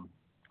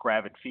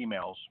gravid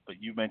females.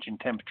 But you mentioned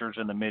temperatures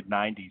in the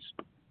mid-90s.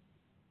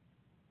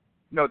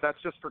 No,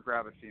 that's just for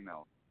gravid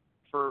females.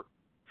 For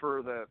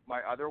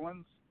my other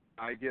ones,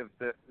 I give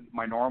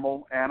my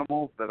normal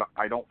animals that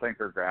I don't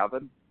think are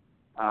gravid.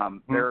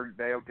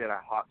 They'll get a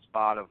hot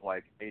spot of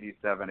like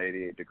 87,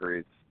 88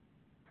 degrees,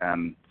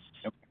 and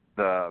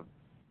the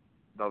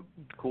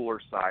cooler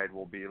side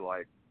will be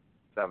like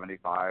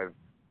 75.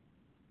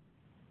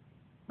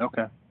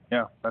 Okay.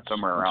 Yeah, that's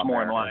somewhere around more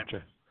there. in line.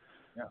 Gotcha.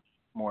 Yeah,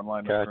 more in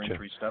line with green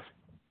tree stuff.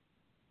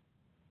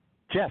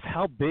 Jeff,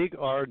 how big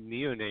are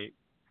neonate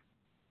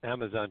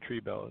Amazon tree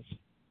boas?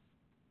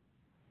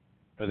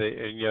 Are they?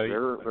 And,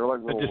 they're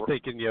like little. I'm just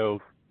thinking, Go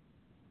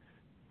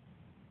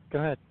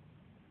ahead.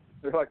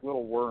 They're like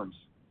little worms.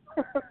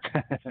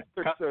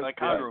 They're like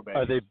chondro babies.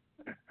 Are they?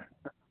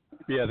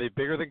 Yeah, are they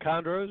bigger than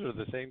chondros, or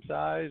the same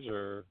size,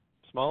 or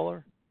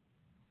smaller?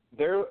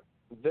 They're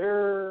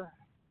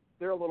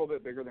a little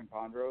bit bigger than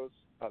chondros.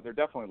 They're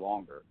definitely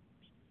longer,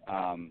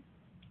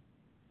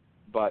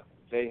 but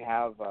they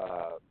have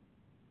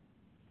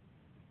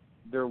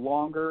they're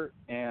longer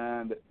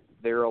and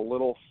they're a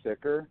little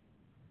thicker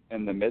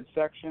in the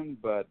midsection.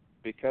 But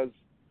because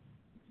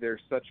they're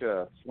such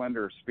a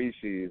slender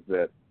species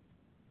that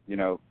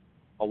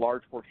a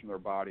large portion of their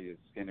body is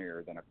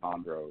skinnier than a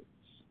chondro.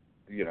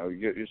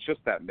 It's just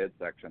that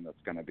midsection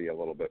that's going to be a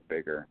little bit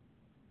bigger.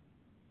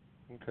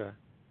 Okay.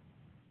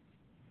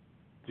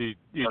 Do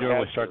you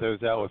normally start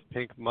those out with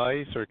pink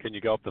mice, or can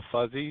you go up to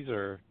fuzzies,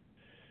 or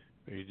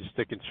are you just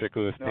sticking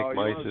strictly with pink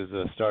mice as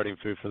a starting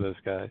food for those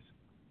guys?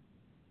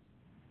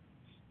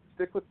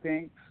 Stick with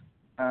pinks.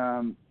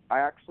 I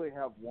actually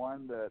have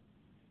one that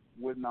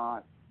would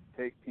not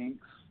take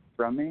pinks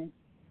from me,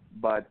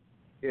 but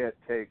it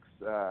takes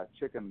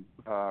chicken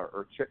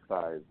or chick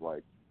thighs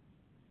like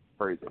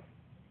crazy.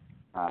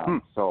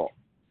 So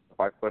if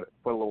I put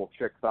a little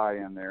chick thigh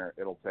in there,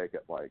 it'll take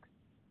it like.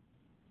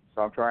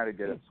 So I'm trying to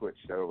get it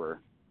switched over.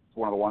 It's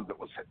one of the ones that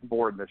was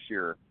born this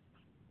year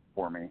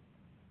for me.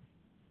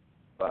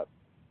 But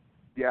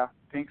yeah,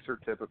 pinks are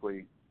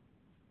typically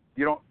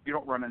you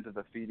don't run into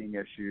the feeding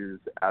issues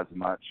as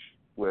much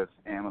with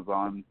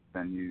Amazon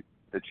that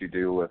you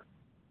do with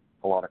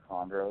a lot of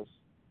chondros.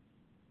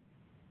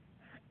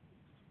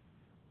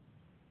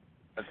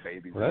 As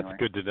babies, well, that's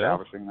good to know.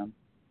 Establishing them.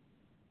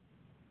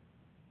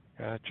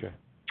 Gotcha.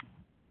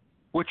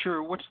 What's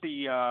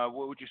the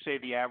what would you say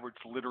the average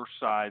litter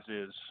size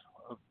is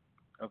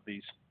of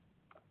these?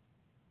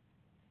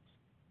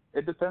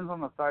 It depends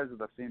on the size of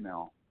the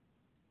female.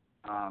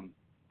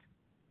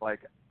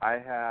 Like I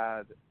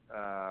had,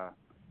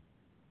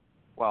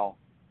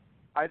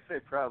 I'd say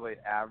probably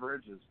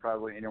average is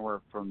probably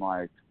anywhere from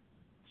like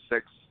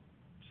 6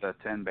 to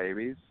 10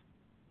 babies,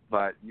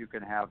 but you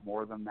can have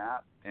more than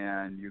that,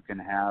 and you can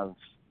have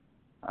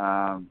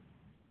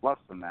less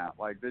than that.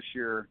 Like this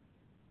year,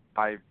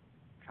 I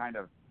kind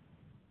of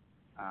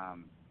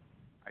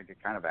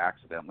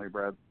accidentally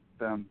bred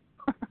them.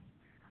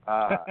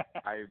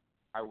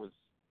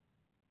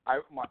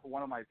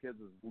 One of my kids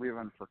was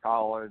leaving for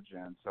college,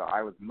 and so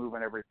I was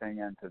moving everything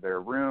into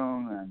their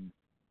room, and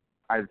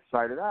I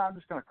decided I'm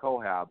just going to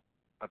cohab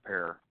a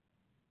pair.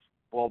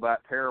 Well,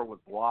 that pair was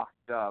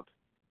locked up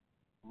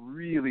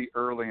really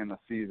early in the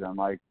season.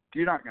 Like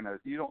you don't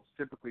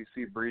typically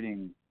see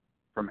breeding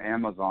from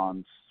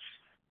Amazons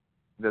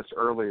this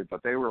early,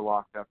 but they were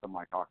locked up in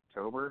like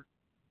October,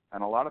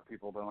 and a lot of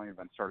people don't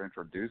even start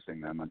introducing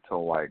them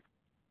until like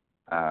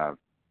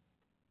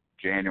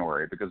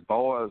January, because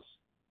boas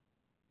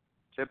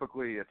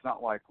typically, it's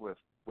not like with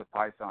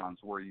pythons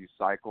where you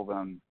cycle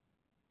them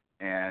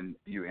and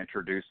you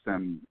introduce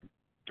them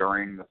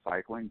during the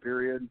cycling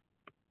period.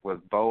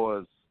 With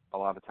boas, a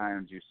lot of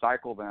times you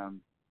cycle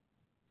them,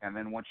 and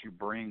then once you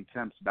bring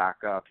temps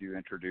back up, you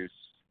introduce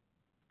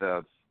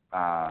the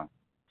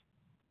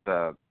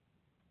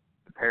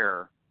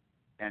pair,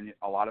 and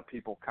a lot of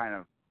people kind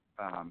of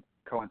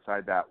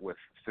coincide that with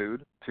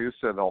food too,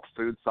 so they'll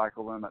food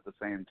cycle them at the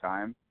same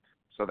time,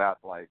 so that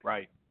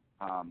right.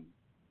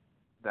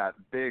 That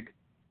big,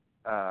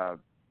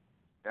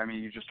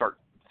 you just start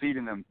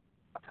feeding them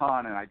a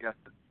ton, and I guess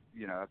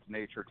that's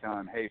nature telling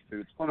them, hey,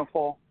 food's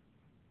plentiful,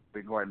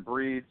 we can go ahead and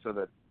breed, so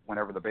that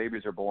whenever the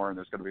babies are born,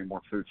 there's going to be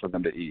more food for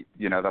them to eat.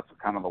 That's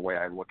kind of the way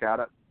I look at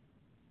it.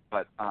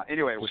 But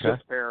anyway, with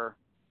this pair,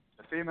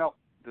 this female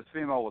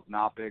was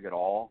not big at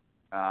all,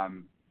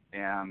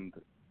 and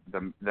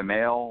the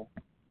male,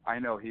 I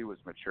know he was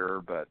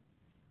mature, but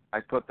I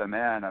put them in,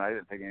 and I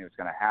didn't think anything was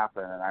going to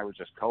happen, and I was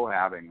just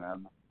cohabbing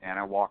them, and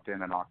I walked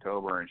in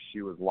October, and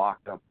she was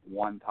locked up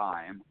one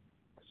time.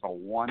 So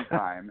one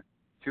time,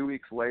 2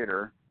 weeks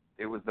later,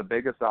 it was the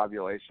biggest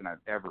ovulation I've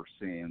ever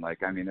seen.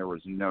 There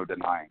was no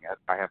denying it.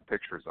 I have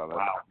pictures of it.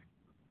 Wow.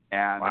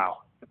 And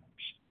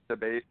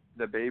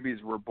the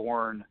babies were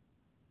born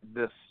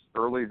this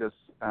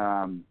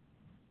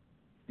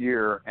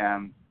year,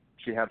 and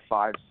she had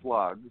 5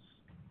 slugs,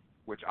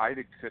 which I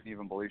couldn't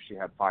even believe she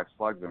had 5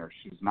 slugs in her.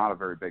 She's not a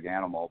very big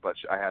animal, but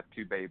I had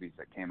 2 babies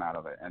that came out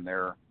of it, and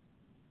they're,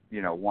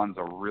 one's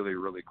a really,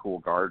 really cool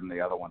garden, the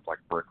other one's like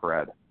brick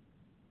red.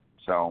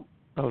 So.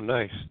 Oh,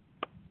 nice.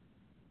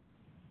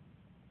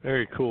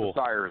 Very cool.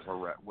 The sire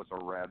was a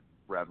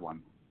red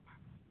one.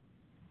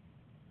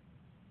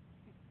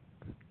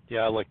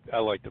 Yeah, I like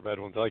the red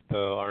ones. I like the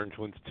orange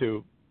ones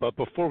too. But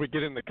before we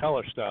get into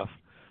color stuff,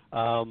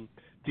 what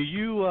do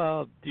you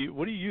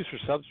use for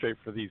substrate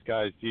for these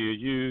guys? Do you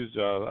use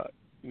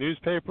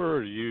newspaper,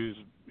 or do you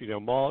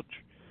use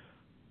mulch?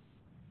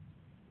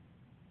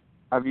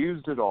 I've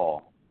used it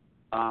all.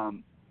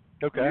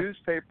 Okay.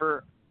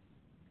 Newspaper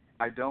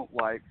I don't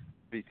like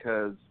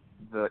because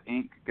the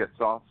ink gets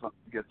on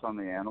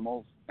the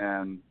animals,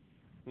 and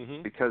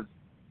because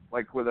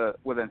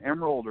with an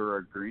emerald or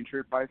a green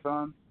tree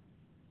python,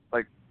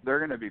 they're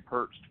going to be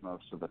perched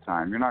most of the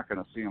time. You're not going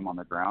to see them on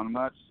the ground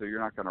much, so you're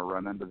not going to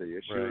run into the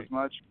issue as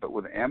much. But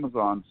with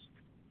Amazons,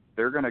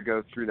 they're going to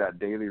go through that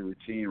daily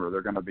routine where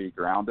they're going to be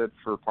grounded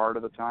for part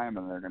of the time,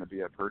 and they're going to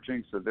be at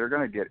perching, so they're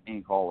going to get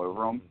ink all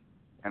over them,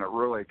 and it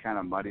really kind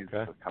of muddies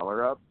the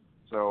color up.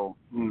 So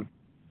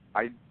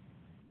I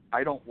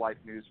don't like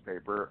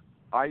newspaper.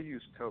 I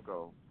use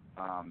cocoa,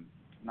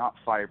 not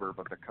fiber,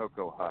 but the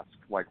cocoa husk,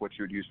 like what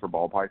you would use for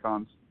ball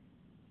pythons.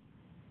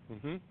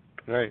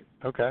 Right.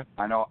 Okay.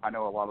 I know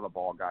a lot of the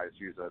ball guys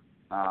use it,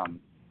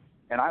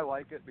 and I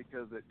like it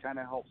because it kind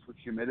of helps with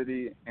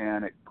humidity,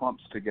 and it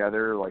clumps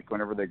together. Like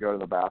whenever they go to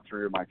the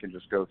bathroom, I can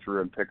just go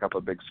through and pick up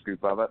a big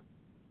scoop of it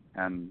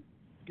and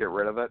get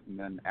rid of it, and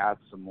then add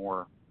some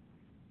more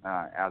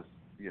as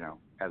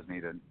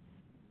needed.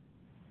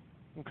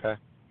 Okay.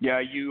 Yeah,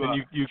 you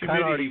kind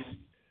of already.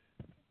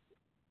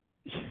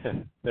 Yeah,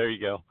 there you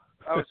go.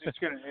 I was just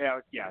gonna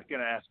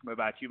ask him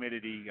about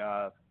humidity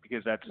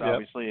because that's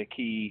obviously a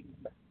key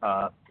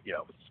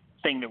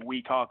thing that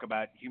we talk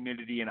about,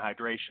 humidity and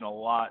hydration, a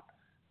lot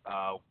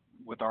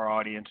with our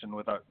audience and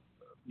with our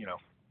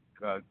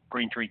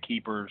green tree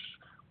keepers.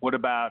 What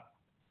about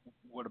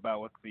with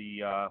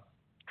the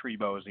tree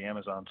boas, the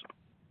Amazons?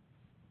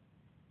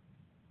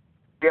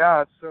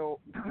 Yeah, so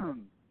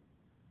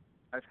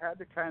I've had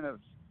to kind of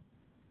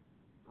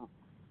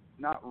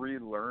not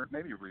relearn,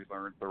 maybe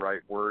relearn the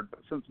right word, but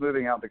since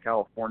moving out to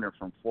California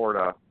from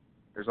Florida,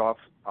 there's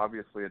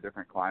obviously a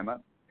different climate,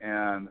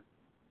 and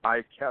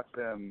I kept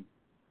them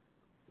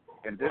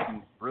and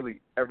didn't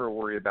really ever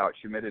worry about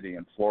humidity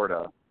in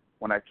Florida.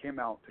 When I came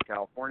out to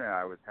California,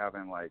 I was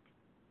having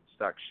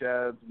stuck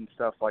sheds and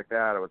stuff like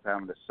that. I was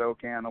having to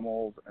soak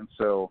animals, and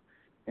so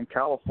in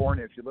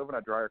California, if you live in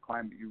a drier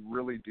climate, you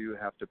really do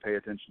have to pay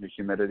attention to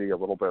humidity a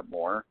little bit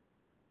more.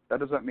 That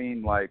doesn't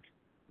mean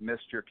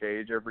mist your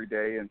cage every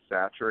day and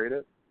saturate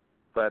it,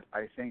 but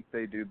I think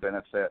they do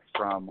benefit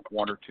from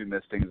 1 or 2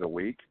 mistings a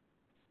week.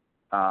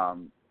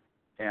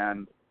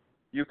 And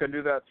you can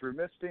do that through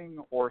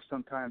misting, or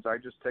sometimes I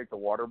just take the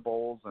water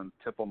bowls and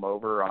tip them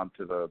over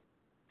onto the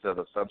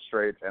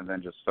substrate and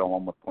then just fill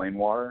them with plain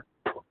water,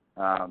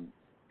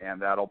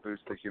 and that'll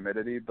boost the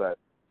humidity. But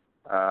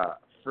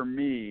for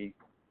me,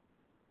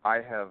 I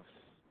have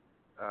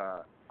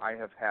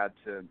had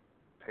to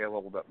pay a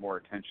little bit more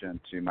attention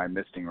to my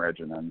misting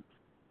regimen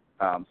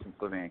since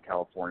living in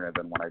California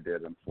than when I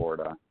did in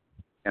Florida,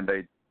 and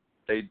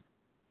they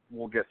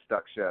will get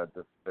stuck sheds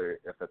if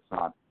it's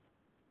not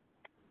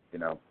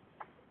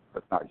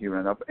humid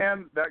enough,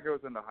 and that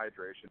goes into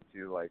hydration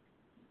too.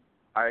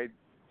 I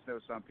know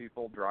some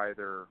people dry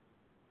their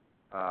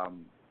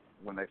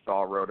when they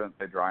thaw a rodent,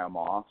 they dry them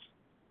off.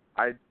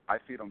 I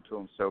feed them to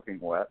them soaking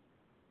wet,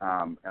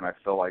 and I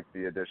feel like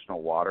the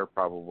additional water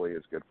probably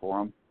is good for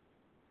them.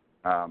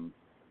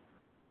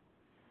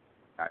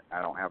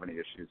 I don't have any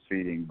issues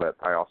feeding, but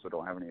I also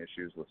don't have any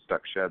issues with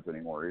stuck sheds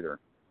anymore either.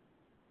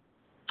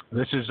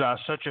 This is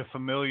such a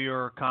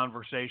familiar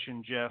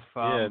conversation, Jeff.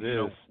 Yeah, it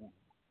is.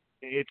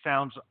 It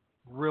sounds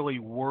really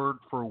word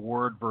for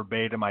word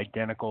verbatim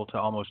identical to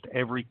almost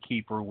every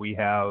keeper we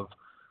have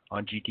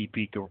on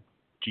GTPKeeper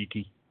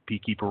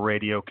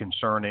Radio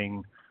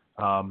concerning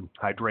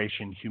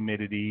hydration,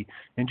 humidity,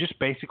 and just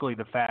basically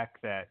the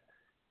fact that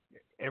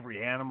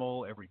every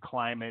animal, every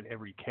climate,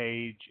 every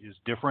cage is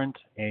different,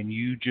 and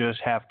you just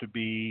have to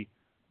be,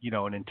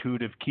 an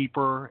intuitive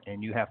keeper,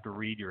 and you have to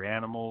read your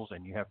animals,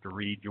 and you have to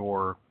read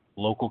your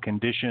local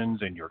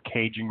conditions and your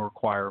caging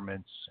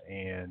requirements,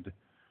 and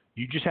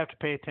you just have to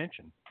pay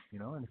attention,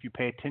 and if you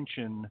pay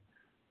attention,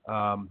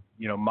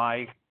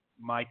 my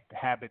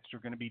habits are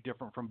going to be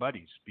different from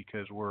Buddy's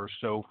because we're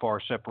so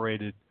far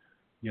separated,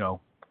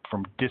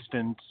 from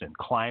distance and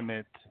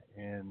climate,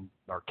 and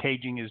our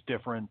caging is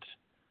different.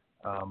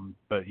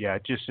 But yeah,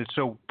 it's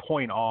so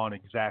point on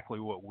exactly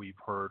what we've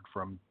heard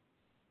from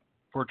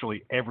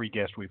virtually every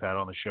guest we've had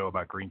on the show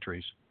about green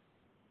trees.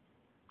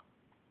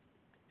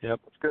 Yep.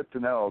 It's good to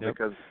know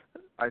because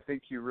I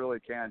think you really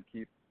can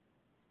keep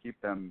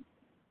them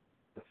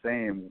the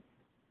same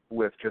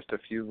with just a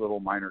few little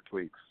minor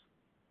tweaks.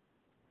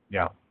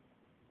 Yeah.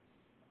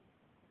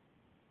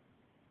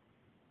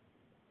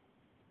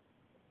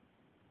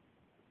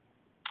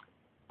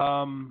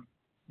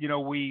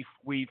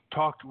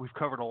 We've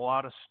covered a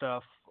lot of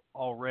stuff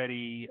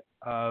already,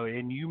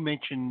 and you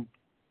mentioned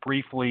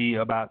briefly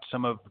about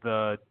some of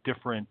the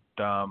different,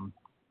 I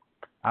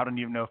don't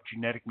even know if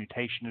genetic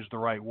mutation is the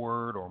right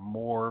word, or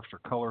morphs or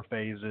color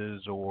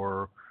phases,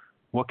 or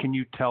what can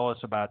you tell us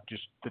about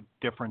just the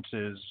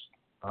differences,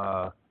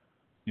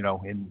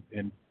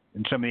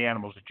 in some of the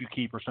animals that you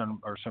keep or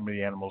some of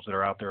the animals that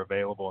are out there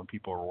available and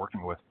people are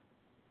working with?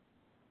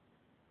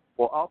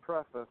 Well, I'll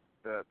preface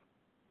that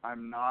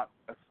I'm not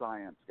a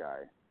science guy.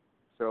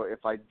 So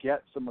if I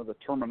get some of the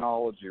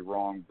terminology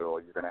wrong, Bill,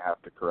 you're going to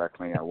have to correct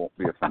me. I won't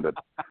be offended.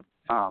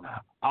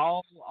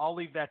 I'll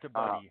leave that to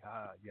Buddy.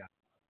 Yeah.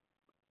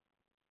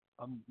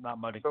 I'm not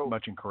much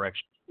in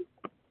correction.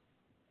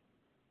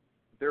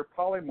 They're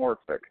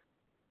polymorphic.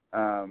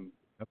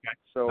 Okay.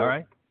 So, all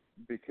right.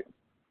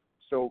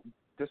 So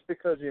just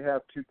because you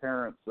have two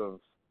parents of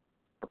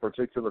a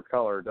particular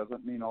color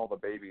doesn't mean all the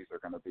babies are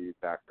going to be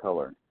that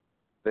color.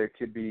 They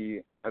could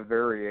be a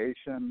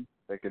variation,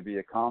 they could be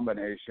a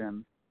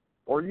combination,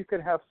 or you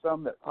could have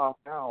some that pop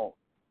out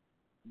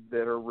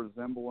that are a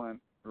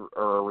resemblance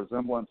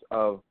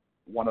of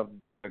one of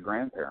the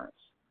grandparents.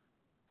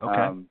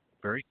 Okay.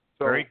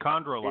 Very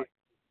chondro-like.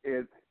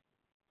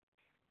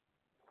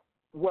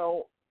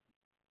 Well,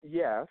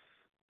 yes,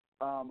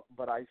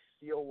 but I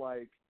feel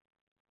like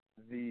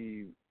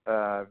the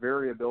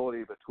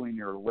variability between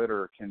your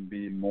litter can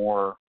be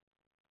more.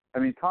 I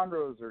mean,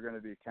 chondros are going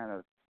to be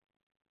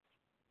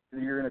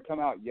you're going to come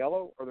out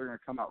yellow or they're going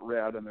to come out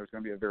red, and there's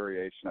going to be a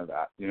variation of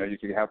that. You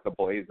could have the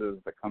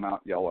blazes that come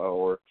out yellow,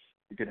 or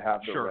you could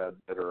have the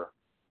reds that are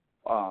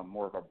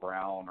more of a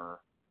brown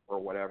or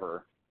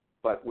whatever.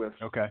 But with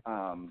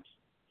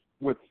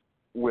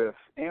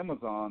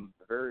Amazon,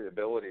 the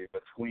variability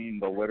between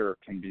the litter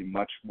can be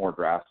much more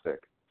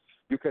drastic.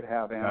 You could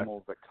have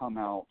animals that come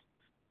out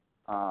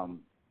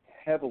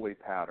heavily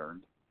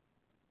patterned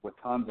with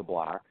tons of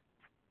black,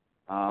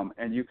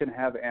 and you can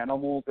have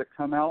animals that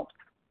come out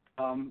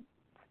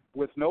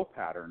with no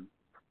pattern,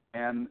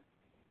 and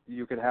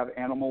you could have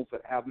animals that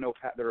have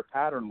that are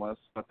patternless,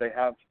 but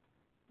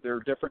they're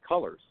different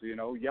colors,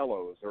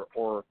 yellows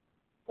or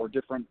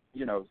different,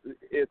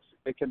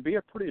 it can be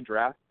a pretty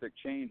drastic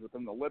change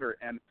within the litter.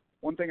 And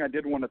one thing I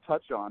did want to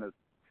touch on is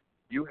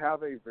you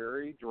have a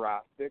very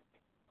drastic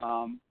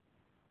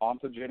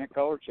ontogenic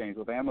color change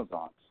with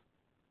Amazons.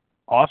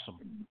 Awesome.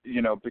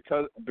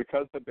 Because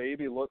the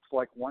baby looks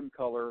like one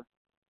color.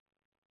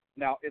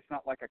 Now, it's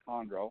not like a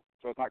chondro,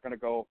 so it's not going to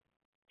go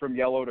from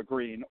yellow to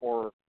green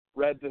or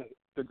red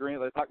to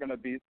green. It's not going to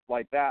be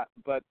like that.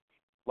 But,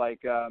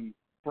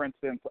 for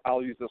instance,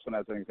 I'll use this one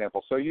as an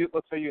example. So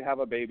let's say you have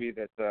a baby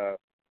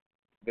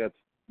that's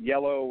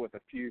yellow with a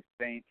few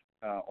faint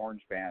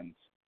orange bands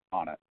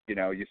on it.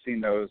 You've seen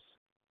those.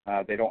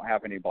 They don't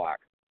have any black.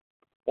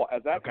 Well,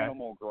 as that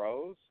animal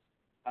grows,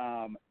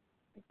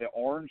 the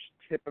orange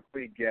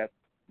typically gets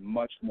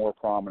much more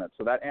prominent.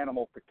 So that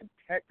animal could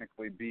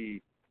technically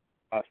be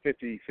a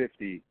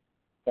 50-50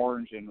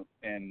 orange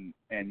and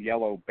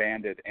yellow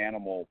banded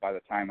animal by the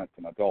time it's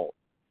an adult.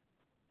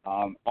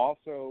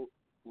 Also,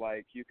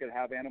 you could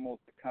have animals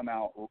that come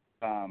out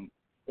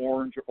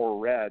orange or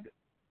red,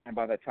 and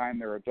by the time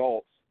they're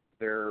adults,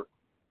 they're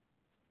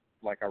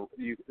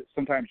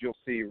sometimes you'll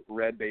see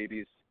red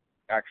babies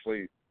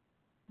actually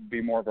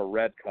be more of a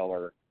red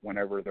color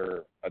whenever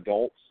they're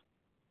adults,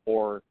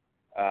 or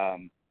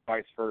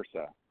vice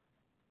versa.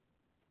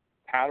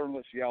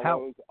 Patternless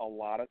yellows a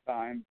lot of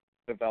times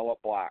develop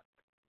black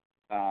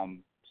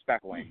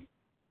speckling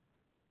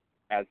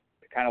as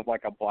kind of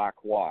like a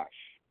black wash.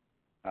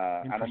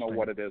 I don't know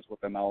what it is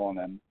with the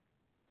melanin,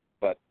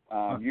 but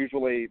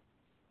usually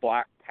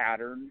black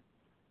pattern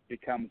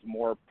becomes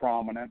more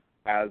prominent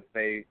as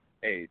they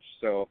age.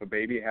 So if a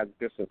baby has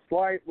just a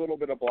slight little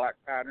bit of black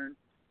pattern,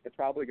 it's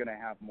probably going to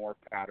have more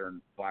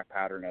black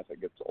pattern as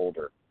it gets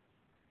older.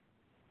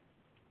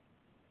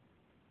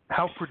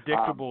 How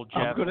predictable,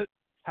 Jeff?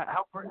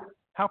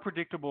 How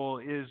predictable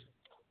is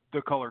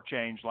the color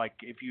change? Like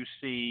if you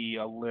see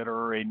a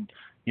litter and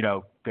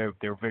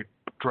they're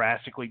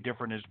drastically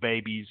different as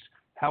babies?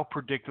 How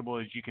predictable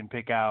is you can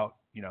pick out,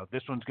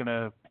 this one's going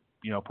to,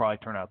 probably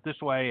turn out this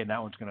way and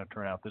that one's going to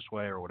turn out this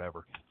way or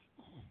whatever?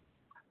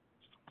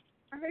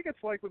 I think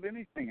it's like with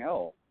anything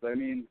else. I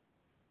mean,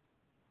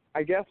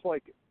 I guess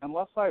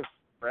unless I've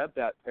bred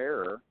that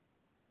pair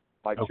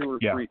two or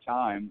three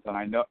times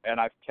and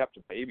I've kept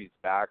babies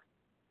back,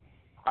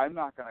 I'm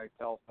not going to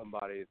tell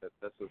somebody that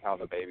this is how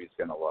the baby's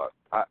going to look.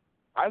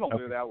 I don't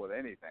do that with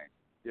anything.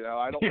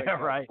 I don't think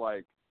that's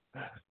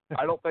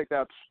I don't think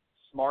that's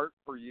smart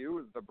for you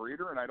as the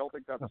breeder, and I don't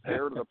think that's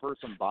fair to the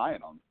person buying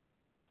them.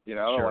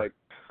 Sure.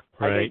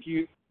 I think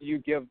you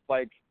give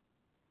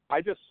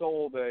I just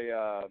sold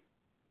a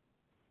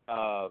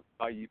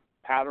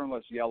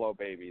patternless yellow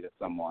baby to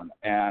someone,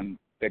 and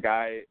the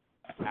guy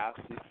asked,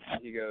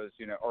 he goes,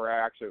 or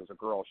actually it was a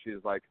girl. She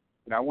was like,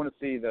 I want to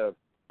see the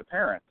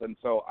parents, and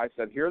so I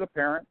said, here are the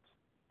parents,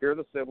 here are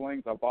the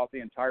siblings. I bought the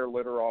entire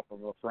litter off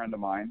of a friend of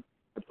mine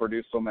to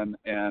produce them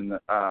in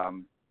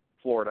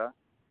Florida.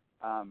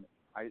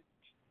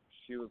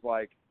 She was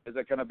like, is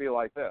it going to be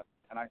like this?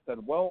 And I said,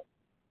 well,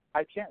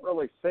 I can't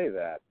really say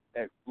that.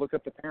 Look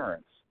at the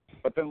parents,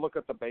 but then look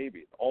at the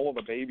babies. All of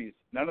the babies,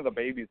 none of the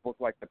babies look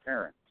like the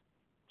parents.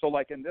 So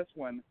in this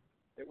one,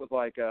 it was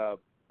like a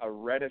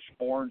reddish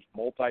orange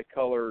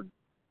multicolored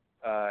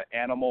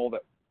animal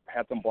that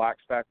had some black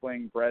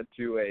speckling bred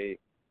to a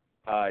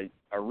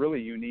really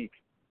unique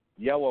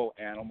yellow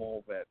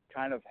animal that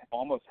kind of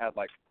almost had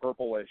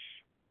purplish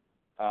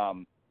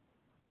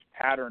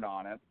pattern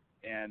on it,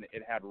 and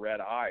it had red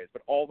eyes.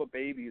 But all the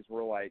babies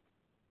were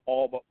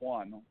all but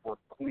one were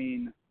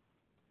clean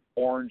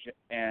orange,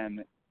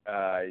 and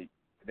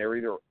they were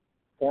either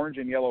orange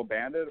and yellow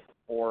banded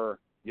or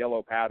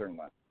yellow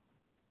patternless.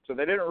 So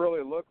they didn't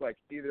really look like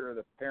either of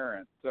the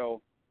parents.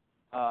 So,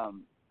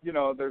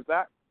 there's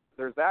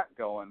that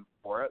going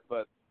for it.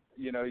 But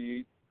you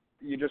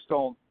just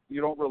don't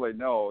really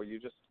know. You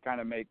just kind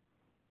of make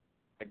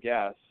a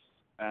guess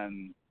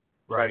and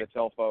try to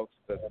tell folks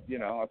that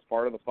it's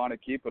part of the fun of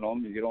keeping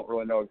them. You don't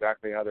really know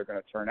exactly how they're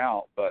going to turn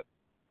out. But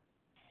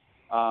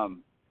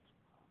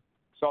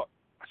so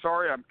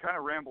sorry, I'm kind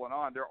of rambling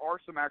on. There are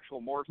some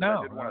actual morphs that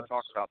I did want to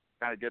talk about to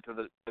kind of get to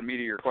the meat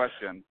of your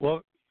question.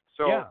 Well,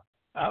 so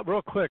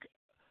real quick,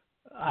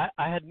 I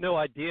had no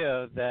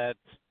idea that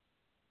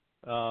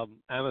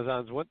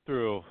Amazons went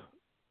through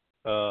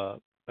a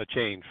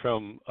change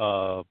from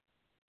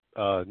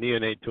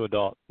neonate to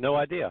adult. No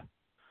idea.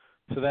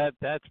 So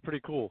that's pretty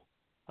cool.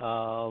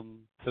 So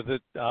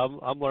that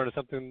I'm learning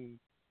something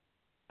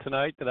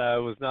tonight that I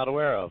was not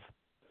aware of.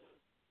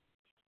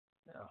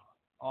 Yeah.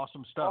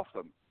 Awesome stuff.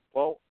 Awesome.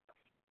 Well,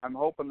 I'm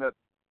hoping that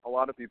a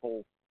lot of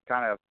people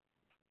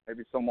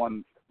maybe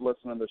someone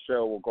listening to the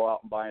show will go out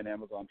and buy an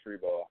Amazon tree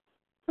boa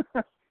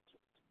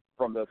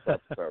from this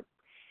episode.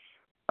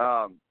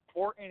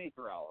 Or any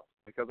Corallus,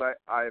 because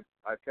I've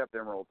kept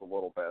emeralds a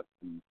little bit,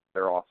 and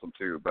they're awesome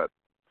too. But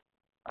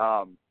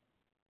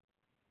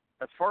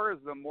as far as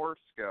the morphs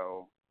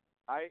go,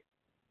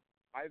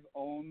 I've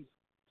owned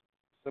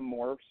some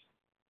morphs,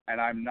 and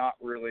I'm not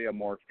really a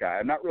morph guy.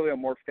 I'm not really a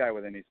morph guy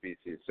with any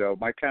species. So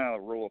my kind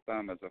of rule of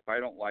thumb is if I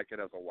don't like it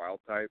as a wild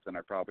type, then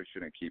I probably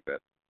shouldn't keep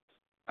it.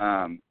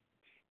 And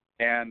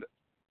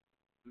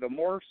the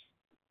morphs,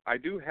 I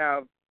do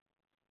have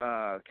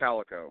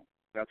calico.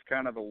 That's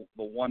kind of the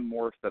one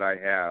morph that I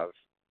have.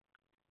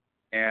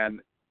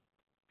 And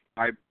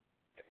I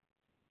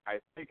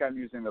think I'm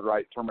using the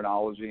right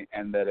terminology,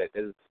 and that it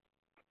is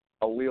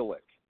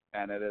allelic,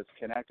 and it is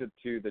connected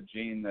to the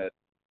gene that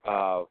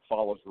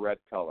follows red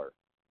color.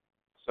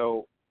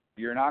 So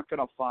you're not going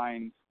to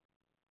find,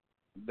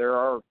 there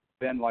are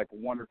been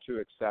one or two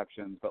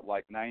exceptions, but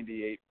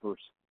 98%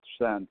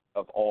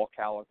 of all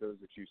calicos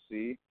that you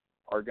see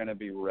are going to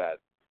be red.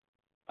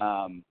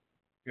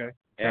 Okay.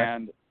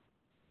 And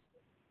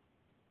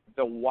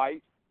the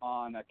white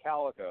on a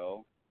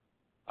calico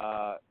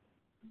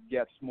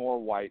gets more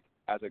white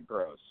as it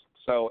grows.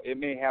 So it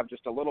may have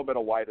just a little bit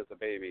of white as a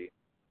baby,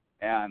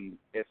 and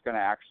it's going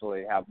to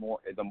actually have more.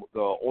 The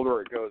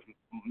older it goes,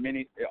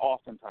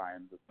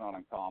 oftentimes it's not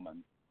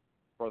uncommon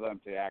for them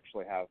to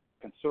actually have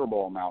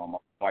considerable amount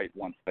of white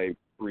once they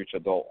reach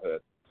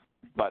adulthood.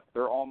 But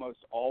they're almost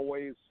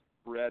always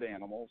red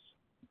animals,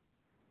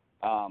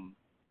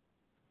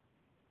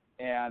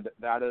 and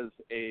that is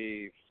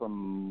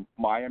from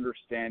my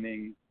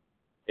understanding,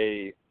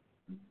 a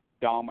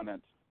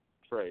dominant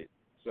trait.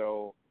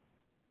 So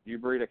you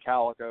breed a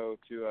calico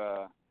to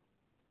a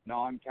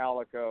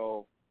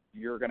non-calico,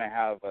 you're going to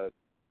have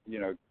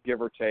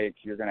give or take,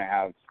 you're going to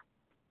have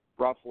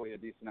roughly a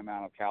decent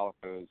amount of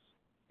calicos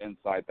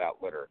inside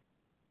that litter.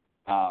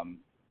 And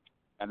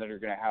then you're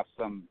going to have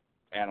some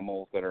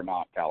animals that are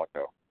not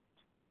calico,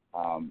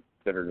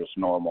 that are just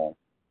normal.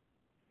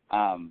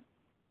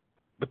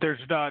 But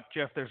there's not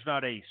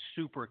a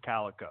super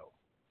calico.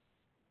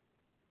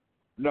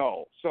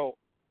 No. So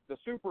the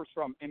super's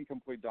from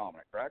incomplete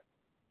dominant, correct?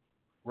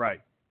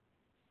 Right.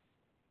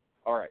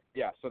 All right.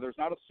 Yeah. So there's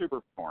not a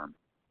super form.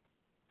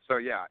 So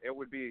yeah, it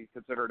would be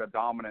considered a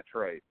dominant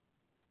trait.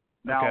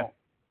 Now,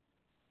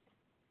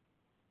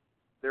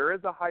 there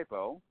is a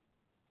hypo.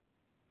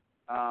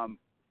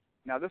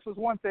 Now, this is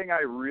one thing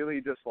I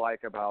really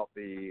dislike about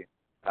the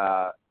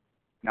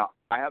now,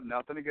 I have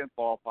nothing against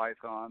ball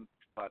pythons,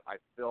 but I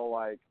feel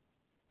like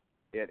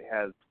it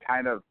has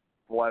kind of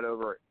bled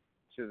over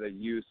to the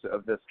use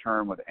of this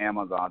term with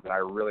Amazons, and I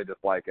really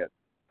dislike it.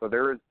 So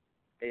there is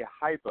a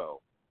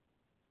hypo,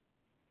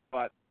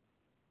 but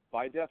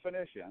by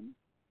definition,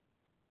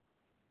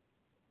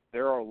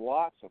 there are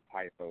lots of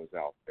hypos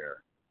out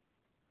there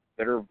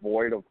that are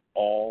void of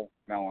all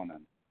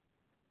melanin.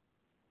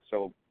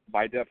 So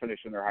by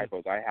definition, they're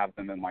hypos. I have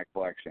them in my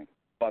collection.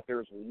 But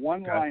there's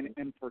one line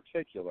in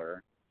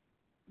particular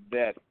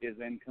that is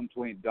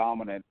incomplete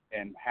dominant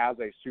and has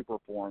a super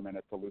form, and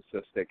it's a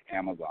leucistic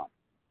Amazon.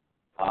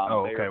 They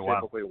are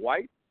typically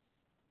white,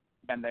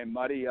 and they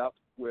muddy up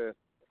with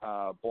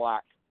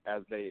black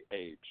as they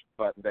age,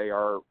 but they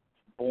are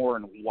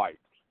born white,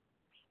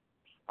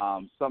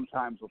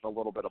 sometimes with a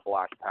little bit of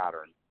black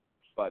pattern.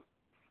 But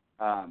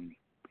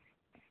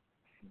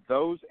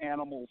those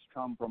animals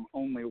come from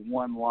only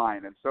one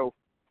line. And so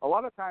a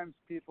lot of times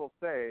people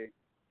say,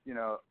 you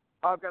know,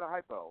 oh, I've got a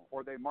hypo,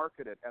 or they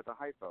market it as a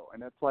hypo.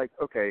 And it's like,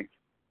 okay,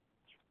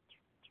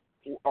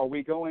 are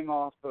we going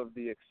off of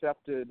the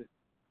accepted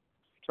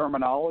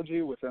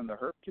terminology within the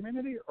herp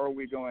community, or are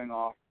we going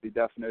off the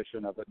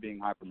definition of it being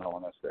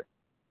hypermelanistic?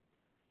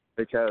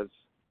 Because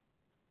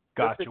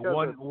gotcha.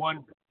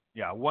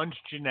 One's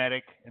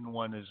genetic and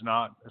one is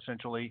not,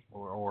 essentially,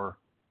 or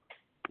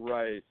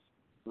right.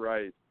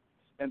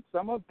 And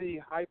some of the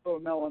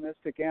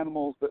hypomelanistic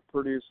animals that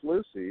produce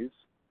Lucies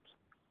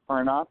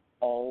are not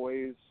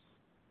always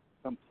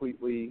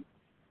completely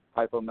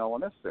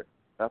hypomelanistic.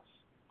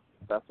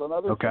 That's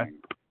another thing.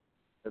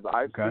 Because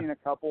I've seen a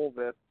couple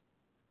that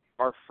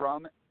are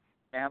from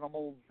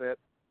animals that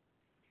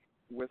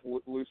with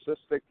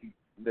leucistic,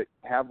 that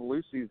have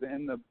Lucies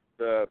in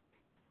the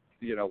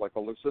you know, like a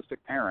leucistic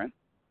parent,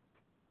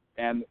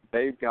 and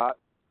they've got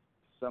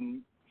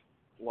some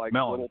like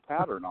melanin. Little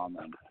pattern on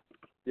them.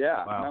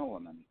 Yeah,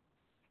 melanin.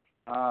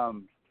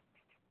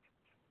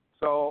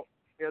 So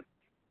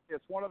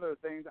it's one of those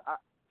things.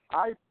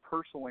 I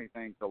personally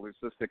think the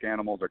leucistic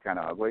animals are kind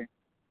of ugly.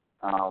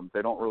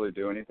 They don't really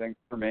do anything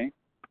for me.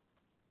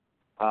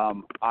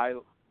 I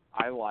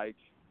like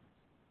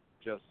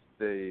just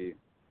the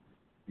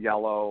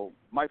yellow.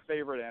 My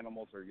favorite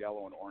animals are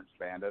yellow and orange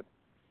banded.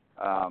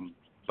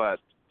 But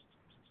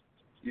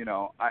you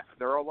know,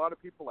 there are a lot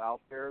of people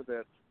out there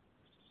that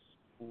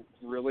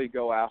really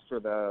go after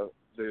the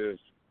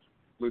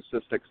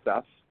leucistic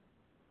stuff,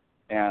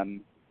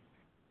 and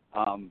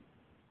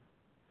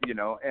you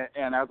know,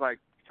 and as I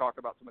talk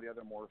about some of the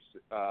other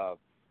morphs,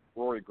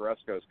 Rory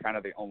Gresco is kind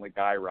of the only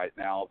guy right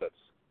now that's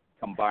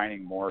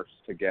combining morphs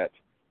to get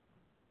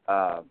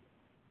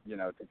you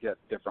know, to get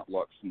different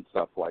looks and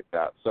stuff like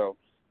that. So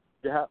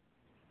you have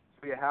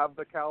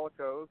the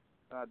calicos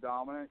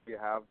dominant, you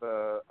have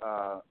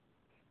the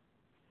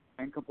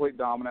incomplete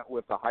dominant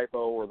with the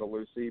hypo or the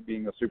Lucy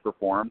being the super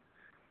form.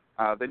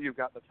 Then you've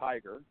got the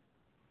tiger,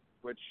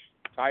 which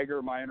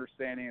tiger, my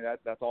understanding,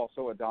 that's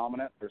also a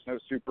dominant. There's no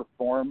super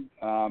form.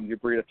 You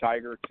breed a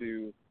tiger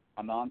to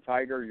a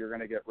non-tiger, you're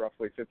going to get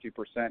roughly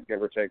 50%,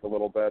 give or take a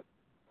little bit,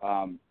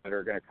 that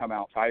are going to come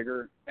out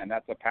tiger, and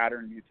that's a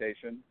pattern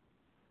mutation.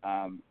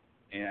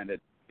 And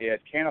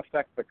it can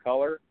affect the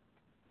color,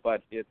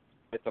 but it's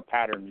a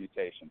pattern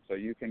mutation. So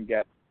you can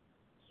get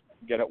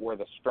it where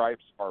the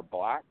stripes are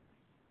black,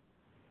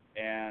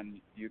 and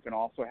you can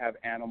also have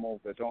animals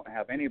that don't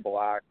have any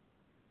black,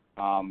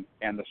 and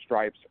the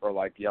stripes are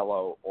like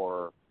yellow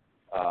or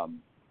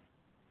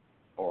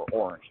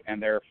orange,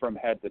 and they're from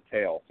head to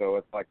tail. So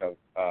it's like a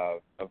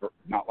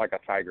not like a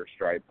tiger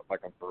stripe, but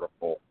like a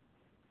vertical,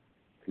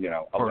 you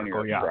know, a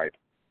linear stripe.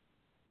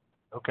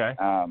 Okay.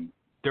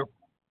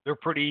 They're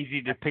pretty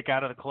easy to pick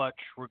out of the clutch,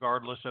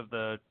 regardless of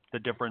the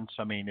difference.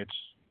 I mean,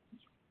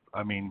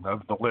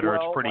 of the litter,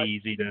 it's pretty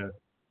easy to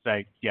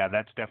say, yeah,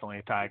 that's definitely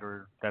a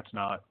tiger. That's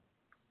not.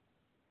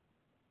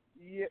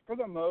 Yeah, for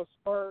the most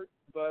part,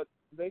 but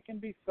they can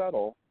be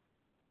subtle.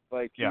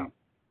 Like, you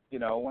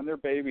know, when they're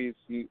babies,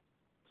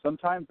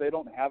 sometimes they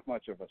don't have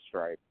much of a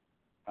stripe.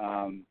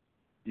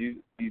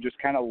 You just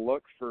kind of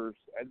look for.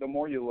 The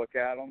more you look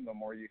at them, the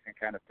more you can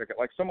kind of pick it.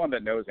 Like someone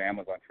that knows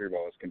Amazon tree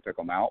boas can pick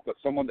them out, but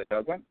someone that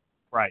doesn't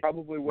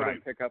probably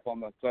wouldn't pick up on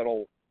the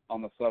subtle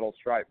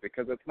stripe,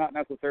 because it's not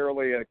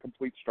necessarily a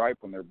complete stripe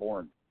when they're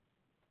born.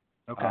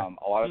 Okay.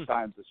 A lot of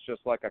times it's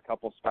just like a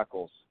couple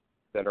speckles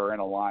that are in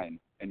a line,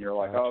 and you're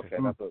like, oh, okay,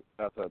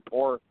 that's a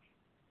or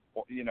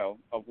you know,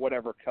 of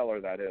whatever color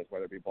that is,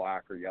 whether it be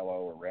black or yellow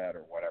or red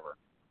or whatever.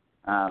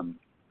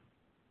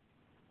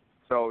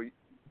 So,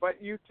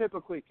 but you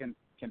typically can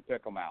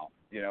pick them out.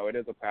 You know, it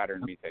is a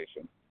pattern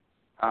mutation.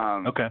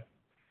 Okay.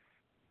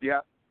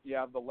 Yeah, you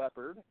have the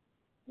leopard,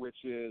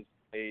 which is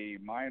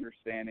my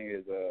understanding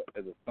is a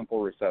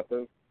simple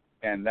recessive,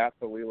 and that's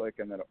allelic,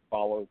 and then it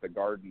follows the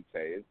garden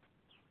phase,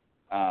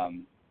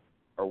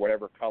 or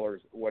whatever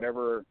colors,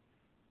 whatever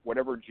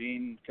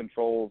gene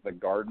controls the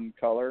garden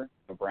color,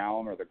 the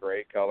brown or the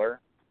gray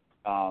color.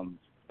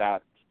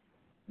 That's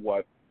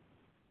what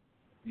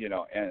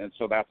and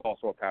so that's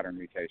also a pattern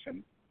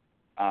mutation.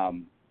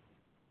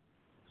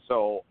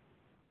 So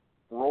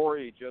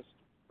Rory just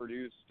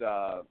produced,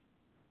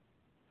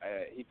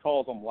 he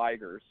calls them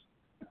ligers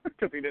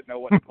because he didn't know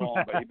what to call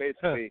them, but he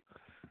basically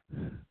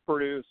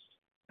produced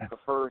the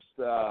first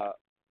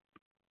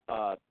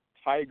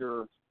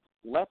tiger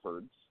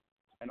leopards,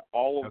 and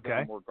all of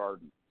them were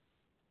garden.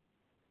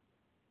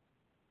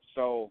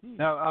 So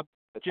now,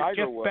 the tiger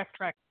just was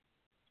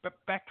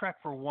backtrack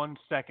for 1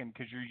 second,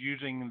 because you're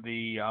using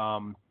the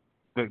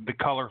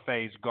color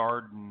phase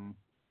garden.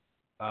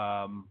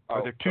 Are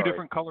there two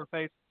different color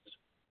phases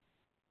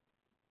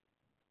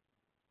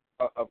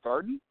of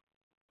garden?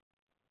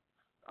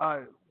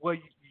 Well,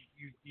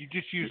 you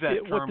just use that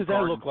term. What does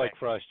that look like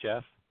for us,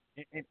 Jeff?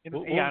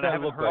 What does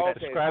that look like?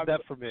 Describe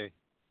that for me.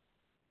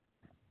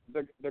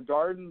 The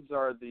gardens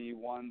are the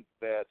ones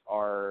that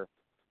are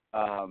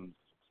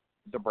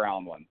the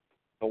brown ones,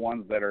 the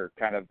ones that are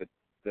kind of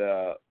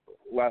the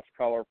less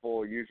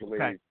colorful, usually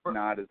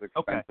not as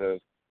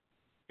expensive.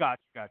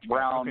 Gotcha.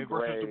 Brown,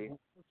 versus gray.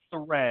 the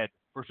red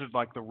versus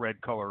like the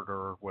red colored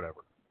or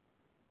whatever.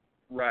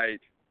 Right.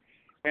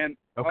 And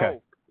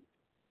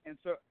and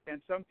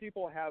some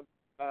people have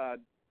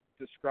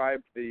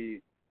described the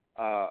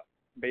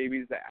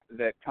babies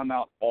that come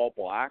out all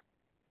black.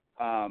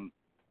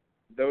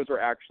 Those are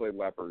actually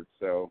leopards.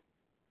 So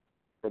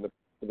for the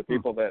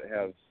people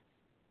that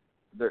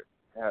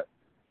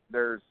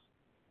there's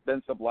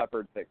been some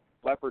leopards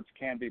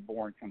can be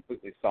born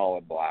completely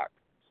solid black,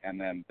 and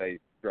then they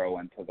grow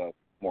into the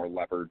more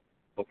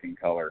leopard-looking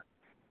color.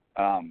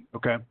 And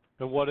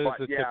what does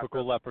the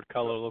typical leopard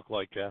color look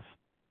like, Jeff?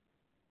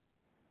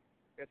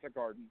 It's a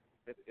garden.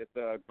 It's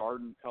a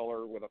garden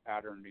color with a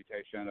pattern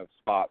mutation of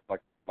spots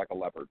like a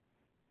leopard.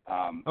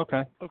 And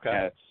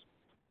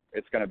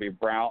it's going to be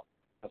brown.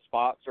 The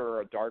spots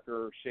are a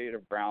darker shade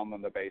of brown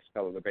than the base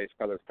color. The base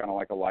color is kind of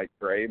like a light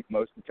gray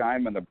most of the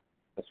time, and the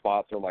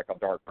spots are like a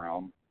dark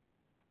brown.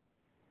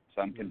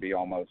 Some can be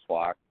almost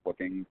black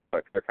looking,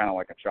 but they're kind of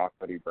like a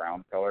chocolatey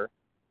brown color.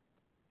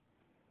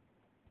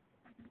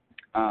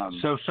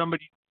 So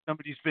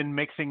somebody's been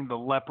mixing the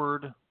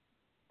leopard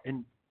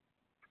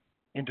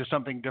into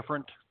something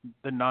different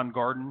than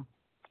non-garden?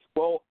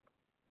 Well,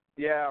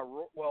 yeah.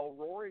 Well,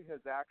 Rory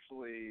has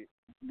actually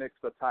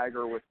mixed the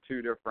tiger with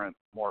two different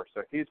more.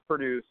 So he's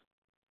produced,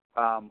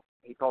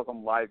 he calls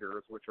them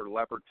ligers, which are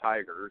leopard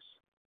tigers.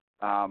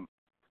 I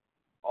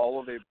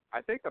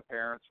think the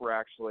parents were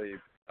actually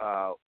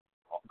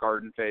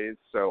garden phase,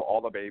 so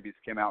all the babies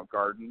came out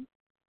garden.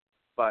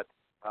 But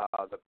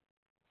the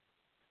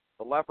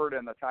leopard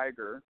and the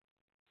tiger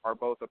are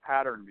both a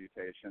pattern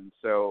mutation,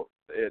 so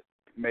it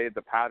made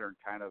the pattern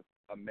kind of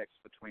a mix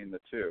between the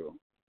two.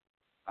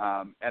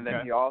 And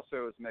then he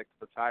also has mixed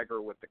the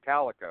tiger with the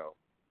calico.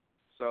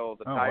 So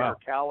the tiger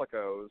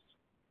calicos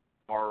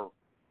are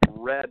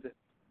red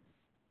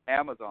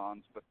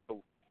Amazons, but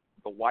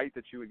the white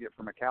that you would get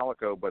from a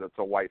calico, but it's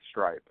a white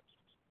stripe.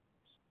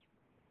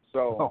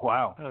 So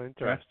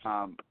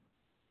interesting.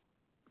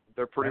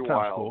 They're pretty Cool.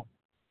 wild.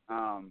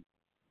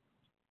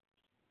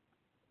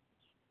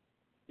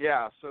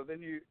 So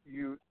then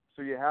you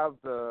have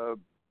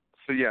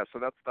so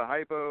that's the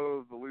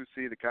hypo, the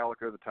Lucy, the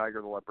calico, the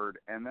tiger, the leopard,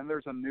 and then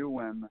there's a new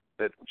one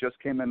that just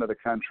came into the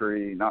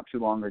country not too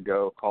long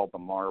ago called the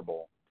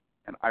marble,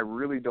 and I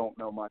really don't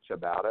know much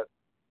about it.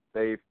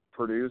 They've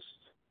produced,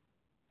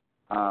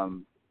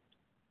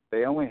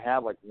 they only had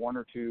like one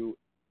or two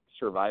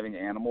surviving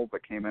animals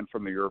that came in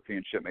from the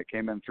European shipment. It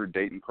came in through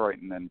Dayton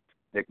Croydon and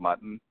Nick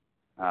Mutton.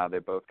 They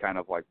both kind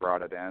of like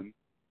brought it in,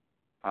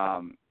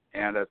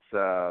 and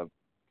it's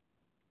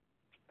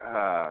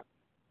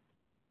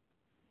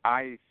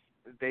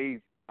they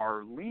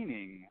are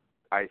leaning,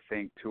 I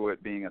think, to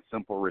it being a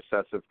simple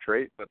recessive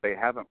trait, but they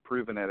haven't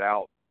proven it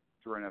out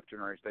through enough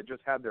generations. They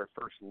just had their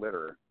first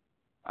litter,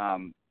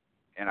 and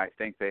I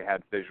think they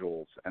had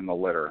visuals in the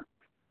litter.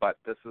 But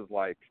this is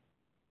like,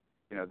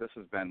 this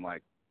has been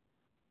like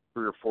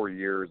 3 or 4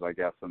 years, I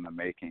guess, in the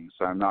making.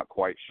 So I'm not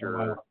quite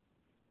sure.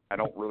 I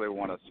don't really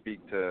want to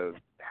speak to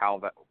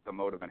how the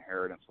mode of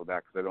inheritance with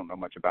that because I don't know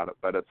much about it.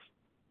 But it's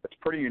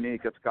pretty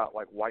unique. It's got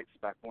like white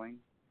speckling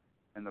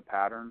in the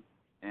pattern,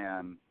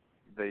 and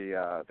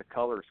the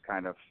color's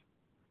kind of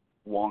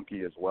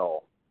wonky as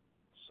well.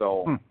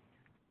 So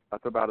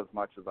that's about as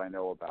much as I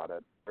know about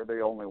it. They're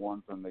the only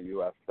ones in the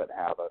U.S. that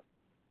have it,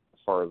 as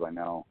far as I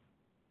know.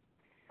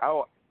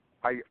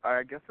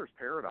 I guess there's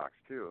Paradox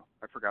too.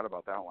 I forgot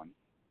about that one.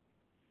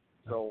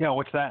 So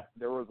what's that?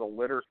 There was a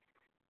litter.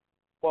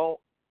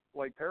 Well,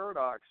 like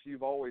Paradox,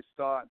 you've always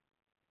thought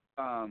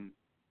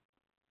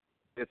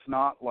it's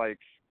not like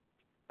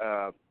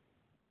a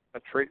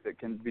trait that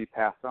can be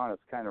passed on.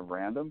 It's kind of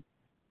random.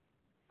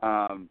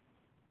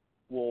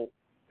 Well,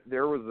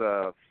 there was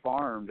a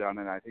farm down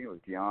in, I think it was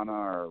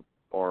Guyana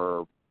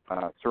or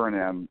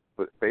Suriname,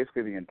 but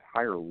basically the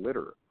entire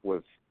litter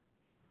was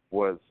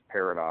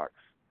Paradox.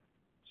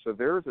 So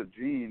there's a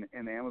gene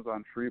in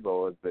Amazon tree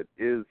boas that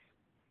is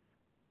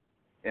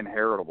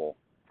inheritable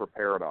for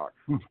Paradox.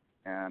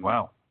 And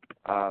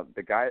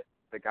the guy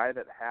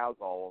that has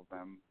all of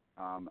them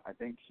I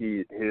think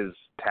his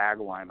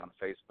tagline on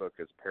Facebook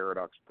is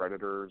Paradox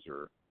Predators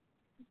or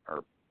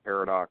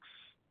Paradox.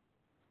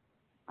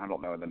 I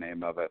don't know the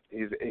name of it.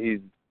 His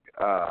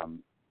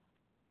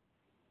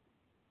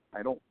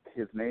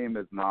name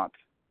is not.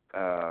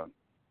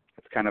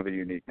 It's kind of a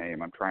unique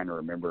name. I'm trying to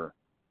remember.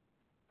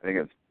 I think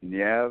it's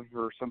Niev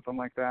or something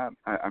like that.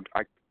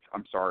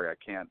 I'm sorry, I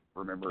can't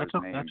remember his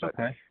name. That's but,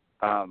 okay.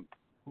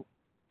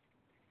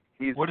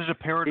 What does a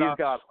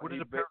paradox?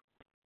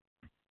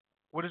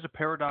 What does a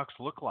paradox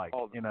look like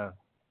in an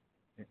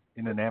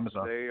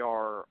Amazon? They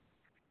are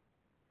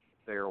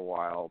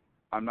wild.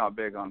 I'm not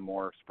big on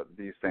morphs, but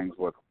these things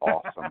look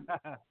awesome.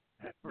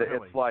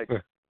 Really? It's like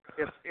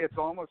it's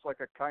almost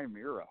like a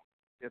chimera.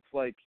 It's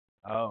like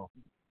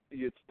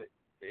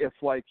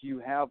it's like you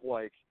have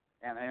like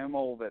an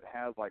animal that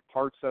has like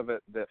parts of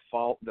it that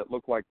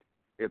look like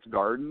it's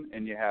garden,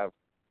 and you have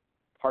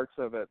parts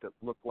of it that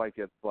look like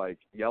it's like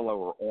yellow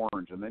or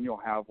orange, and then you'll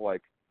have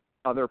like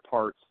other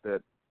parts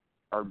that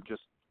are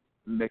just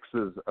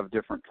mixes of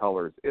different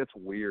colors. It's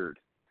weird,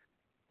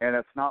 and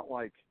it's not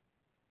like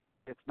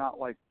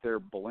they're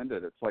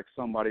blended. It's like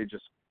somebody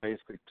just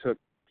basically took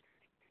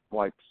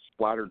like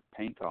splattered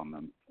paint on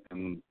them,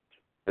 and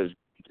it's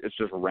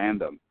just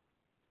random.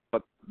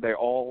 But they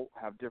all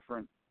have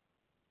different.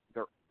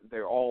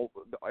 They're all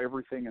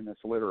everything in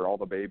this litter. All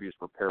the babies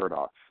were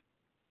paradox.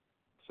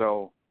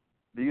 So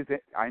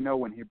I know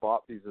when he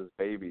bought these as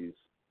babies,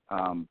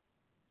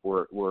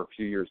 were a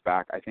few years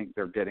back. I think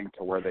they're getting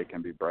to where they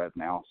can be bred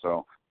now.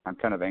 So I'm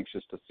kind of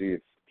anxious to see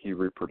if he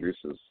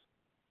reproduces.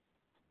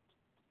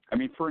 I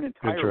mean, for an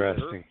entire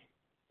litter to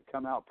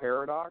come out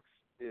paradox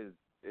is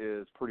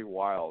pretty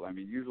wild. I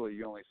mean, usually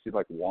you only see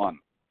like one,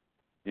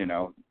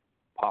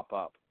 pop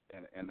up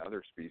in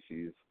other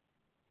species,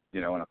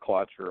 in a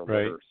clutch or a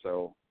litter.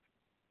 So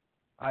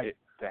to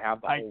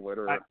have the whole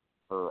litter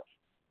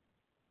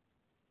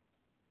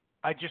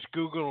I just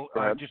Googled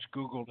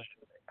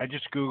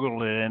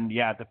it, and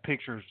yeah, the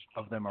pictures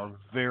of them are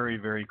very,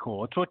 very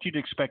cool. It's what you'd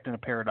expect in a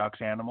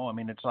paradox animal. I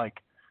mean, it's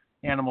like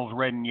animal's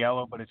red and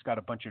yellow, but it's got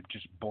a bunch of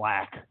just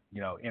black,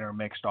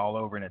 intermixed all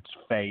over in its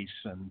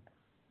face and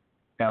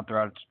down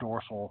throughout its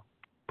dorsal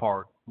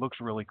part.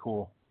 Looks really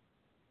cool.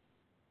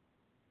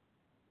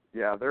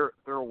 Yeah,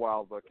 they're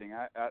wild looking.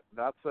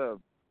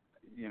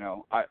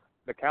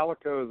 The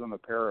calicos and the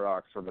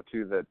paradox are the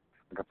two that,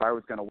 like, if I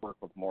was going to work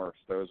with morphs,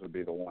 those would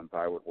be the ones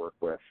I would work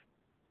with.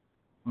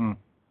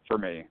 For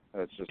me,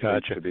 it's just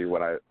seems to be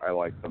what I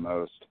like the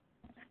most.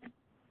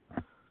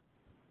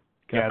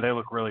 Yeah, they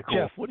look really cool.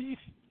 Jeff, what do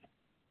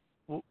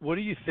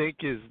you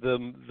think is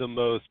the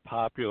most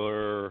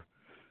popular?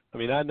 I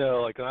mean, I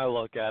know, like, when I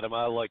look at them,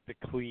 I like the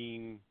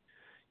clean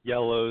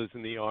yellows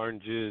and the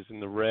oranges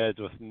and the reds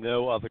with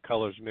no other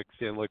colors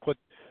mixed in. Like, with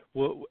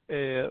your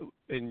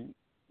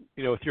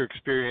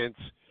experience,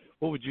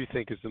 what would you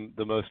think is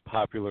the most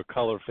popular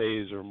color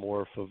phase or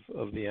morph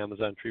of the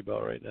Amazon tree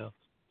boa right now?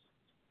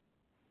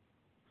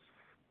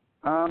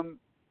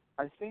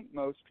 I think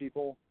most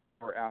people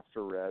are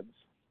after reds.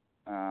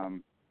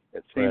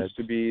 It seems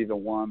to be the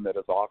one that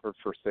is offered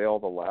for sale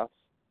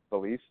the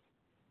least.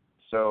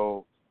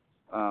 So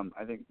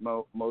I think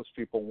most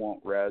people want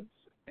reds,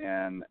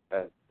 and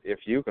if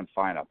you can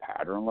find a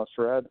patternless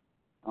red,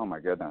 oh my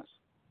goodness,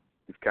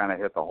 you've kind of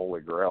hit the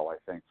holy grail, I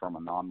think, from a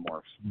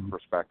non-morphs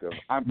perspective.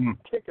 I'm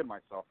kicking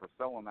myself for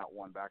selling that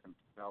one back in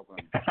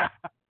 2000,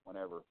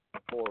 whenever,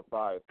 4 or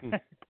 5,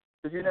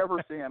 because you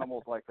never see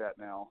animals like that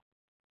now.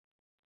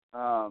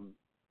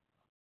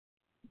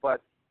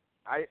 But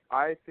I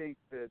think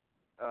that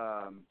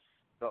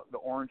the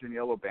orange and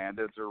yellow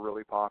bandeds are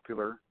really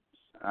popular.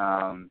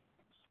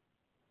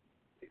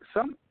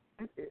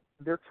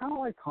 They're kind of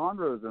like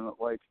chondros in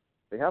that, like,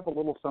 they have a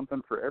little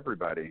something for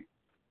everybody.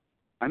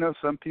 I know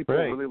some people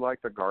really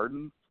like the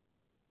gardens,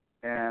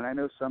 and I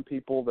know some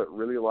people that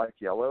really like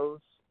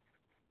yellows.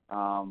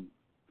 There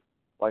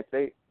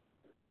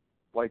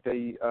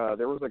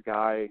was a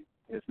guy,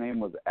 his name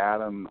was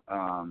Adam.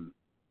 I'm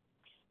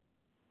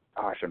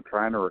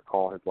trying to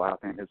recall his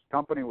last name. His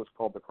company was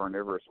called the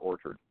Carnivorous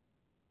Orchard,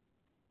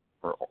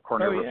 or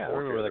Carnivorous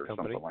Orchard, or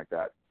something like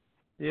that.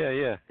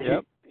 Yeah.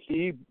 Yep.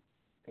 He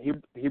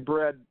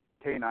bred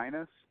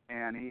caninus,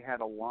 and he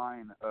had a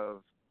line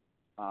of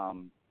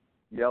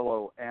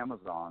yellow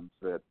Amazons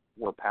that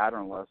were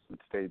patternless and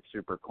stayed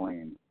super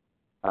clean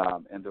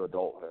into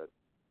adulthood.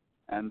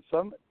 And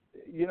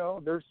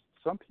there's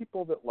some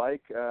people that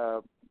like,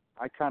 I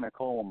kind of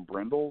call them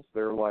brindles.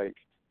 They're like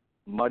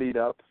muddied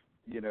up,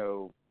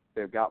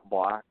 they've got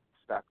black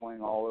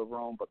speckling all over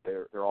them, but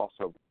they're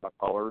also a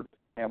colored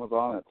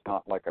Amazon. It's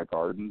not like a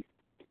garden.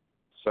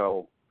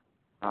 So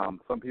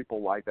some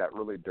people like that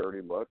really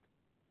dirty look.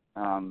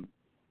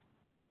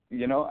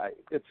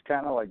 It's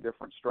kind of like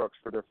different strokes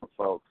for different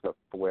folks. That's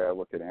the way I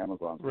look at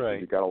Amazons. Right.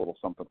 You got a little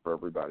something for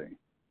everybody.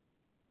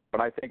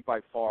 But I think by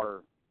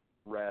far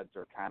reds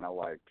are kind of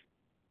like,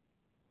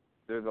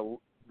 they're the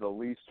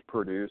least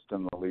produced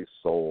and the least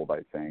sold, I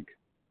think,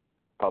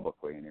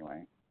 publicly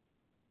anyway.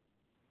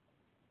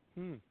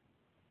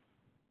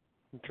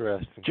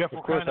 Interesting. Jeff,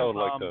 of course, I would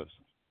like those.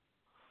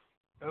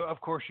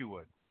 Of course you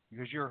would,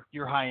 because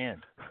you're high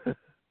end.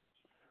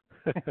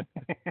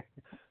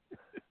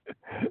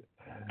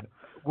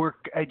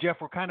 Hey Jeff,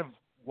 we're kind of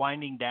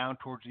winding down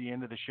towards the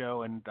end of the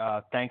show, and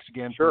thanks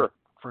again for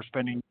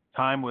spending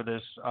time with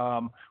us.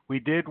 We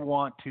did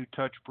want to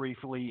touch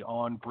briefly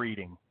on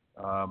breeding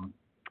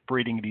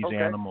these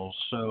animals.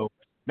 So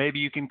maybe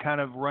you can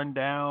kind of run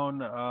down,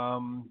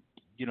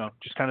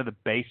 just kind of the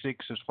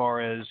basics as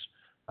far as,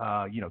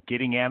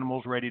 getting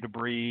animals ready to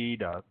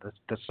breed,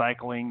 the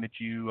cycling that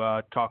you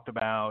talked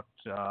about,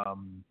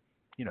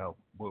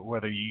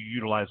 whether you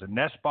utilize a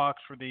nest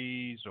box for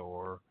these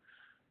or,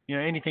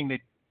 anything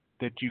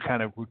that you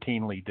kind of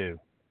routinely do.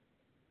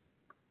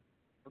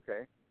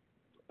 Okay.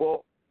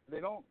 Well,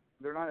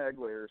 they're not egg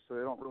layers, so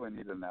they don't really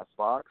need a nest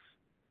box,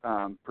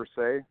 per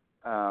se.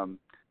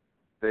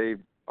 They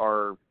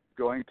are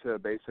going to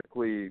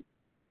basically,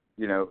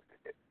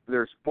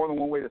 there's more than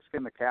one way to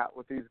skin the cat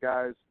with these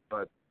guys,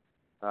 but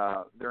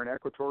they're an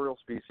equatorial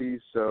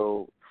species,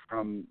 so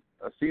from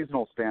a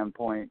seasonal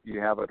standpoint, you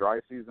have a dry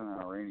season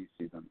and a rainy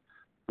season.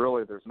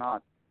 Really, they're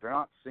not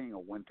seeing a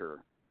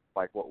winter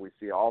like what we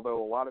see,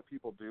 although a lot of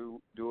people do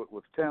it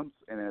with temps,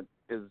 and it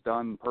is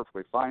done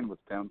perfectly fine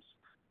with temps.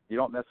 You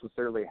don't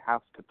necessarily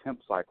have to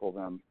temp cycle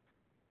them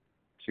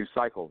to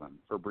cycle them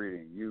for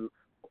breeding. You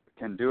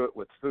can do it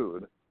with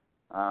food.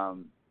 A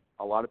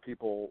lot of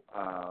people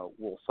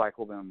will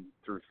cycle them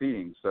through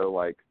feeding. So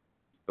like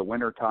the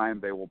winter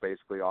time, they will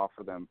basically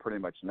offer them pretty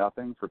much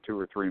nothing for 2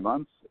 or 3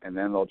 months, and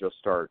then they'll just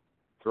start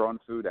throwing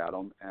food at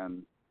them,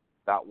 and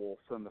that will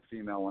send the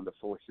female into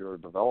follicular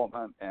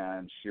development,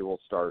 and she will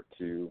start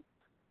to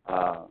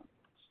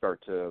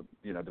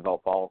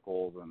develop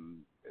follicles,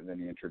 and then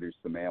you introduce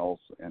the males,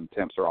 and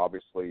temps are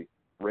obviously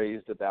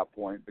raised at that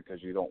point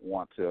because you don't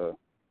want to,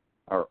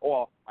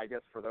 I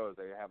guess for those,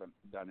 they haven't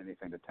done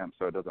anything to temp,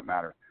 so it doesn't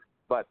matter.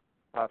 But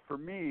for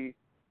me,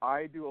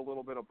 I do a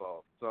little bit of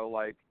both. So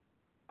like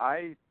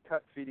I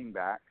cut feeding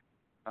back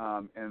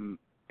in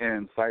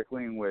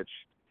cycling, which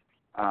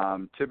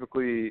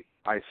typically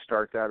I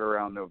start that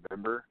around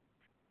November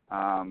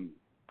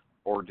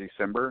or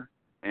December,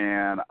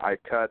 and I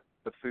cut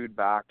the food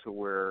back to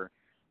where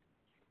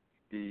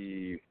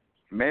the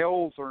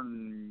males are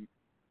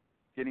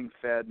getting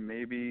fed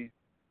maybe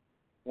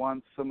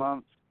once a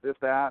month, if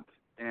that,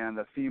 and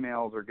the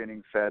females are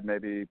getting fed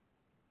maybe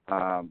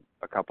a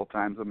couple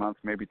times a month,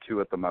 maybe 2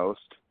 at the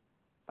most.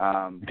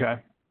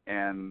 Okay.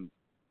 And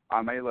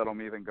I may let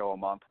them even go a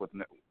month with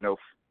no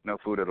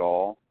food at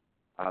all.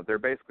 They're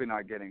basically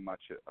not getting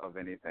much of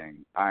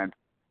anything. I'm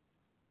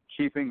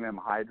keeping them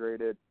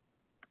hydrated.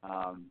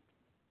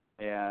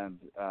 And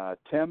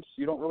temps,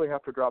 you don't really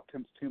have to drop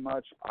temps too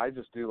much. I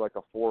just do like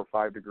a 4 or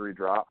 5 degree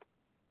drop,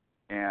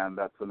 and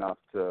that's enough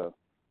to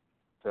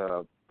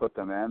put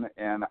them in.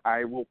 And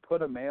I will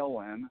put a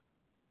male in,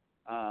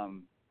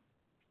 and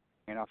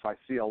if I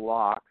see a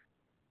lock,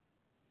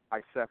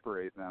 I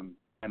separate them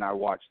and I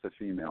watch the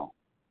female.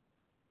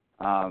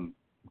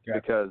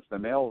 Because the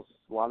males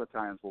a lot of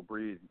times will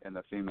breed and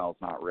the female's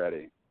not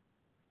ready.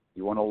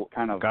 You want to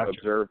kind of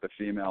observe the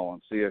female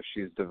and see if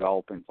she's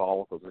developing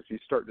follicles. If you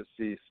start to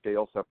see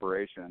scale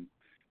separation,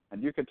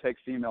 and you can take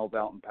females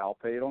out and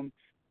palpate them,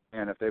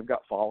 and if they've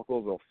got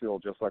follicles, they'll feel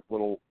just like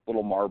little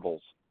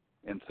marbles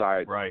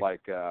inside. Right.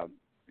 Like,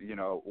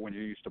 when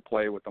you used to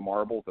play with the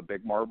marbles, the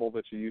big marble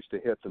that you used to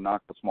hit to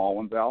knock the small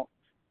ones out,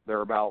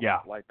 they're about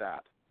like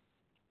that.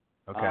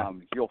 Okay.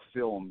 You'll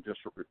feel them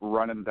just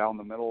running down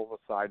the middle of the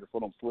side, just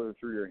let them slither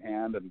through your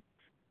hand, and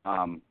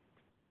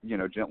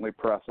gently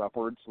press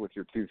upwards with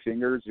your 2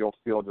 fingers. You'll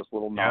feel just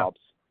little knobs,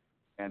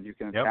 and you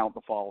can count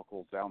the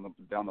follicles down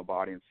the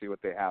body and see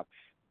what they have.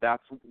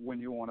 That's when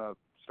you want to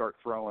start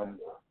throwing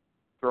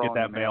get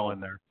that the male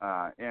in there.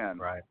 In.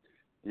 Right.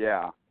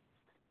 Yeah.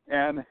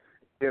 And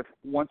if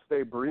once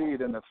they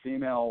breed and the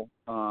female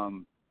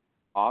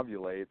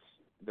ovulates,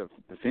 the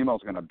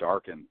female's going to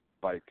darken.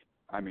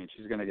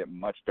 She's going to get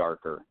much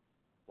darker.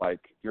 Like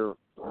you're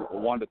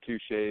 1 to 2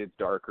 shades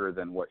darker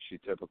than what she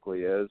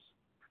typically is.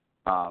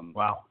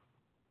 Wow.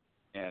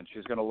 And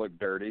she's going to look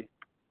dirty,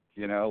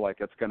 it's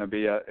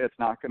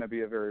not going to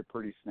be a very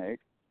pretty snake.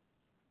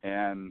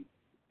 And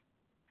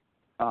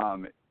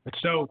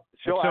it's so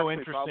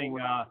interesting.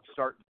 I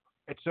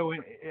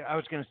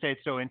was going to say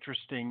it's so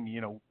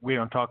interesting. We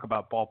don't talk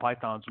about ball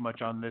pythons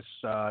much on this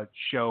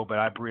show, but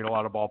I breed a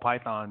lot of ball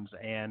pythons,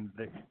 and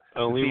the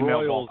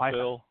female Royals, ball python.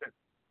 Bill.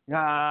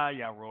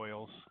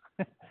 Royals.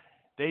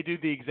 They do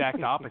the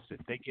exact opposite.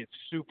 They get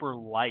super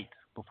light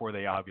before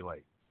they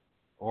ovulate,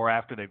 or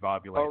after they've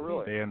ovulated. Oh,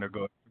 really? They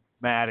undergo a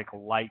dramatic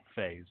light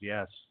phase.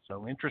 Yes.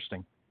 So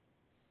interesting.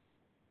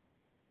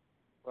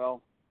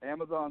 Well,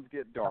 Amazons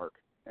get dark,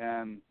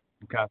 and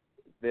okay.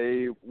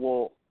 They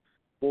will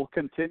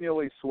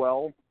continually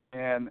swell,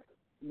 and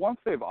once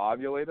they've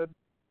ovulated,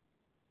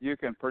 you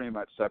can pretty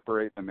much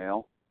separate the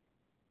male.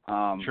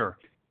 Sure.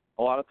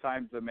 A lot of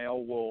times the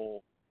male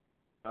will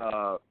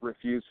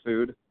refuse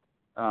food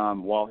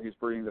while he's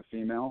breeding the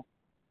female.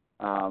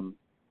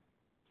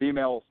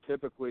 Females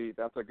typically,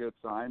 that's a good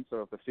sign.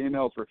 So if the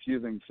female's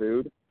refusing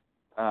food,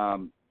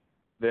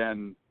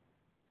 then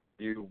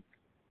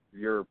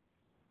you're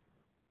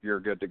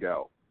good to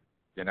go.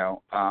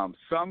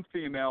 Some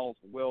females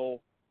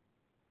will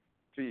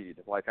feed.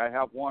 Like I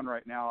have one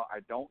right now. I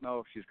don't know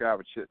if she's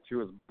gravid. She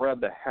was bred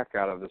the heck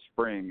out of the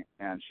spring,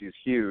 and she's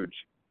huge,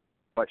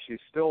 but she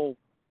still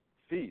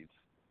feeds.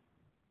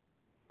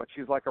 But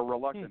she's like a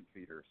reluctant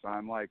feeder. So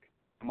I'm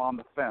on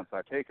the fence.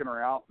 I've taken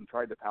her out and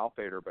tried to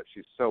palpate her, but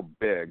she's so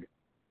big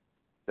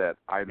that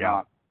I'm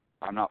not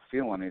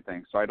feeling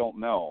anything. So I don't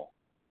know.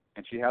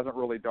 And she hasn't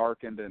really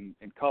darkened in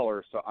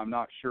color, so I'm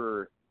not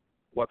sure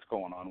what's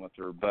going on with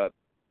her. But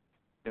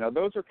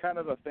those are kind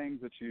of the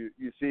things that you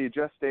see.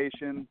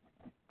 Gestation,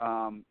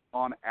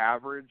 on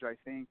average, I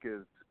think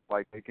is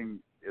like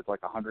it's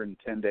like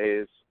 110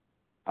 days,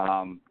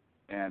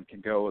 and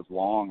can go as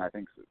long. I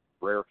think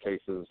rare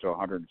cases to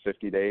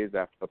 150 days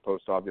after the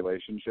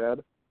post-ovulation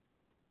shed.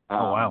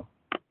 Oh wow!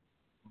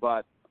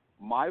 But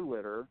my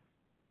litter,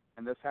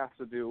 and this has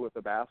to do with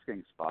the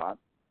basking spot.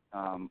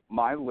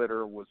 My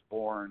litter was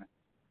born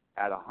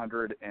at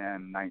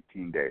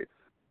 119 days.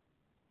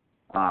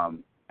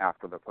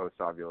 After the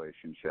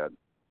post-ovulation shed.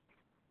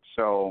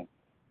 So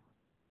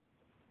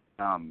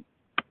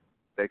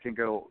they can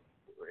go,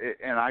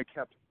 and I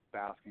kept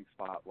basking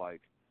spot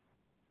like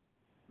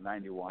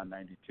 91,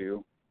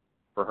 92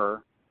 for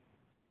her.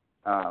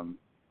 And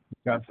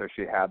so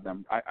she had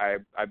them. I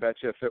bet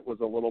you if it was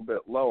a little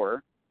bit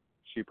lower,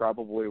 she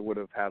probably would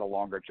have had a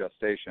longer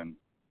gestation.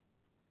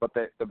 But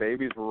the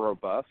babies were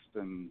robust,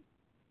 and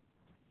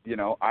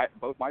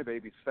both my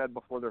babies fed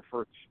before their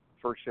first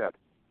shed.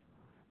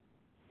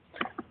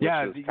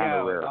 Yeah,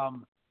 rare.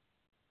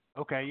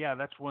 Okay, yeah,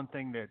 that's one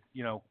thing that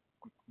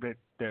that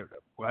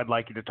I'd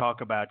like you to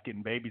talk about,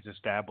 getting babies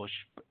established.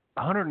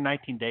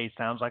 119 days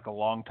sounds like a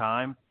long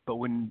time, but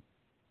when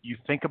you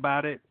think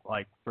about it,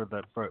 like for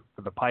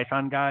the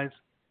python guys,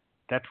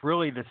 that's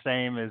really the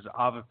same as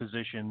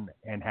oviposition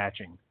and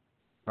hatching,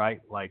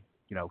 right? Like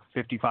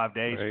 55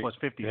 days plus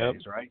 50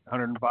 days, right?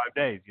 105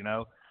 days,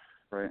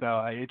 Right.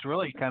 So it's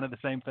really kind of the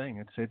same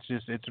thing.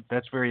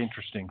 That's very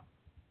interesting.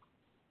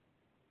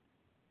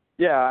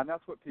 Yeah, and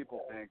that's what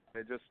people think.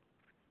 They just,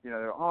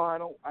 I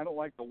don't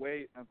like the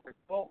weight. And it's like,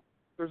 well,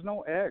 there's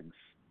no eggs,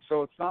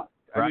 so it's not.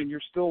 Right. I mean,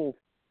 you're still,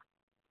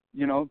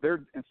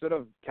 they're instead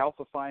of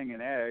calcifying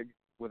an egg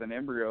with an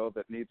embryo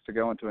that needs to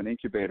go into an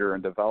incubator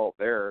and develop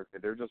there,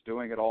 they're just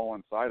doing it all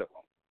inside of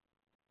them.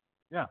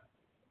 Yeah.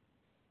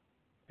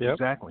 Yep.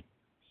 Exactly.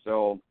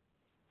 So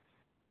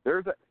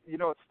there's a,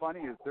 what's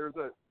funny is there's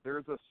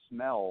a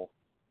smell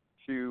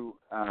to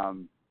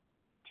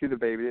the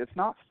baby. It's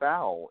not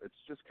foul. It's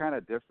just kind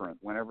of different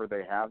whenever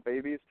they have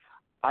babies.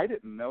 I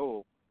didn't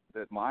know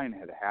that mine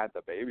had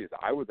the babies.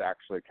 I was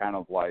actually kind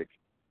of like,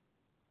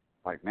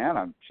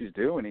 man, she's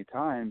due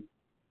anytime.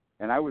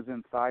 And I was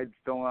inside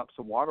filling up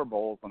some water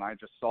bowls, and I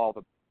just saw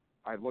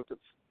I looked at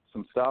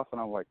some stuff,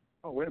 and I'm like,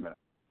 oh, wait a minute,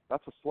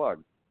 that's a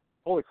slug.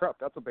 Holy crap,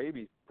 that's a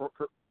baby,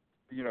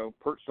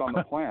 perched on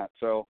the plant.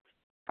 So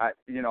I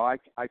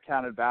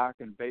counted back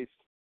and based,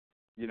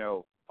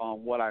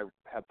 on what I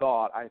had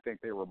thought. I think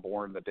they were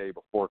born the day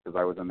before because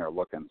I was in there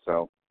looking.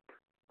 So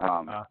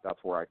that's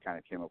where I kind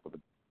of came up with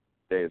the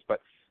days. But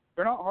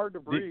they're not hard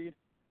to breed.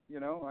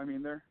 I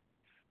mean, they're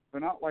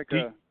not like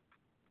you're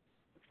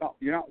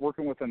not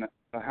working with a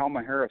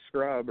Halmahera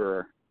scrub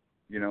or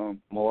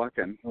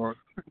Moluccan or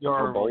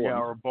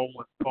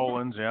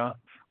Bolins, yeah.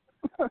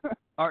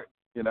 Are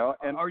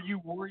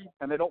you worried?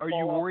 And they don't. Are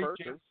you worried?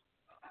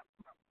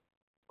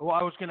 Well,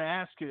 I was going to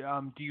ask you,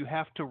 do you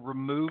have to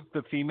remove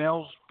the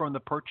females from the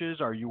perches?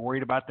 Are you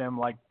worried about them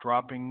like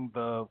dropping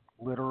the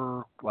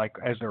litter like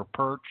as they're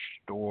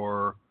perched,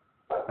 or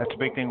that's a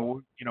big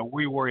thing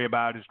we worry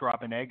about is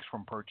dropping eggs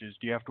from perches.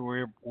 Do you have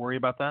to worry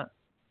about that?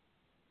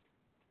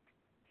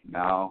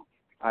 No,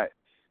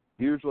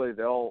 usually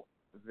the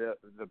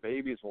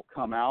babies will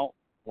come out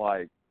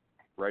like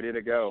ready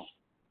to go.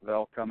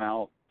 They'll come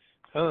out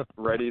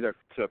ready to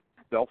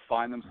they'll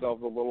find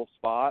themselves a little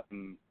spot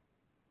and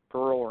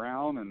curl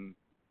around,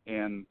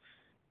 and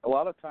a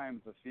lot of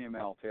times the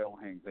female tail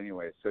hangs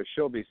anyway, so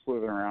she'll be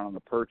slithering around on the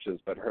perches,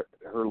 but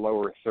her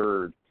lower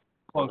third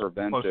of her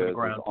benches is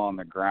on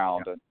the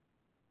ground. Yeah. And,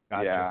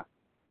 Gotcha.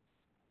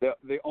 Yeah.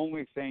 The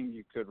only thing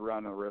you could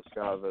run a risk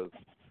of is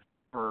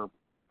her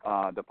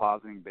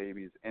depositing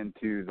babies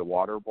into the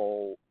water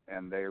bowl,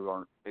 and they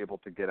weren't able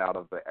to get out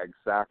of the egg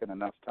sac in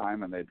enough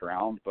time, and they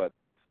drowned. But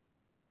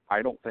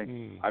I don't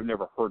think I've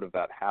never heard of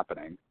that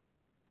happening.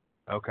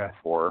 Okay.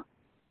 Before.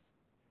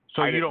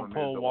 So you don't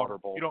pull the water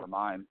bowl for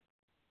mine.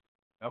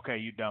 Okay,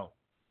 you don't.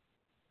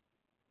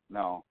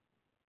 No.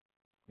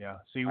 Yeah.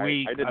 See,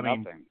 I did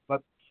nothing.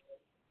 But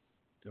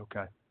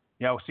okay.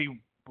 Yeah. Well, see,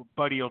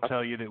 Buddy will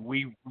tell you that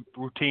we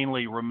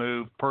routinely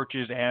remove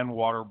perches and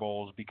water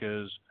bowls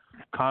because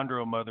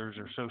chondro mothers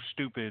are so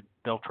stupid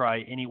they'll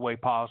try any way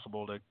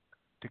possible to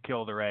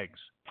kill their eggs.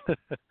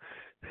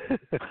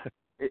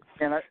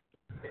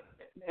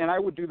 And I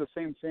would do the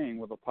same thing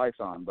with a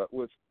python, but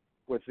with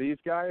these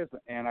guys,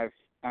 and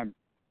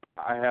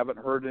I haven't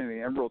heard any of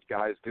the emerald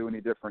guys do any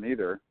different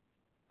either.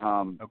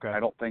 Okay. I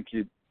don't think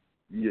you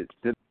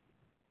did.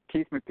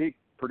 Keith McPeak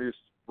produced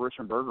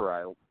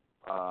Richenbergeri,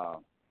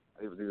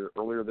 it was either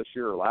earlier this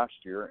year or last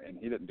year, and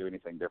he didn't do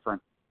anything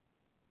different.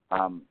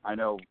 I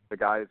know the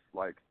guys,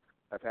 like,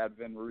 I've had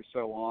Vin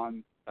Russo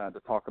on to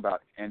talk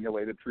about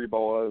annulated tree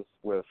boas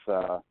with,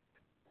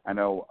 I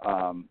know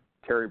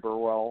Terry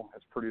Burwell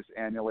has produced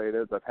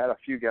annulatids. I've had a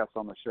few guests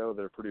on the show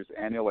that have produced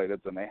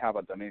annulatids, and they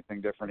haven't done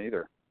anything different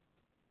either.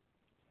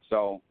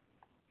 So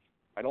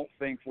I don't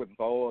think with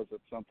boas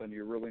it's something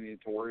you really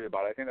need to worry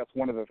about. I think that's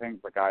one of the things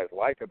the guys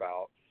like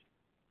about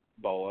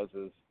boas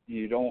is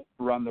you don't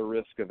run the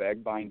risk of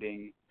egg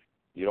binding.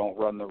 You don't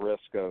run the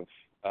risk of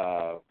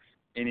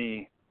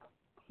any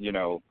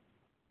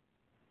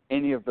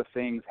of the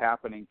things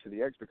happening to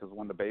the eggs, because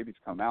when the babies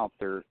come out,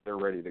 they're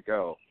ready to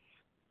go.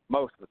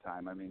 Most of the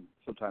time. I mean,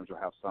 sometimes you'll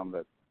have some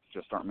that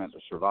just aren't meant to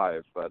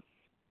survive, but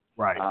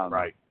right.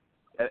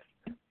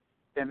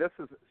 And this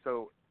is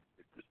so.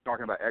 Just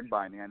talking about egg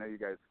binding, I know you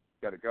guys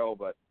got to go,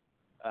 but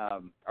I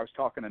was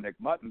talking to Nick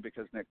Mutton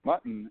because Nick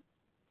Mutton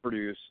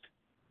produced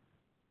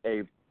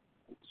a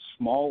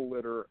small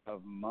litter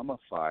of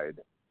mummified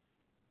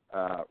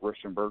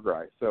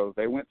Richenbergeri. So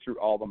they went through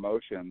all the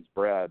motions,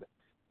 bred,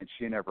 and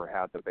she never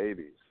had the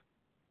babies.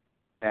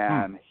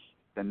 And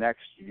the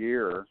next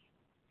year,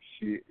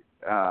 she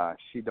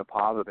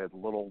deposited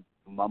little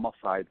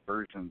mummified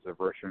versions of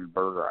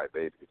Richenbergeri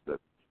babies that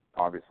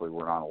obviously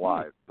were not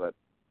alive. But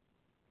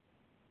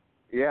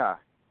yeah,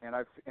 and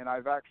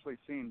I've actually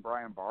seen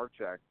Brian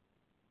Barczyk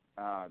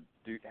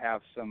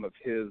have some of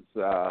his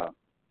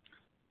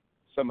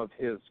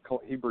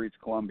he breeds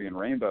Colombian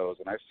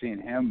rainbows, and I've seen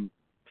him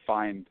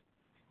find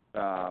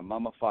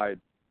mummified,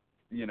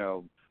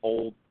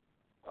 old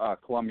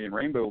Colombian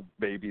rainbow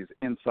babies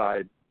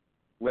inside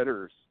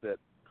litters that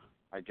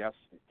I guess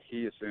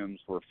he assumes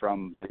were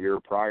from the year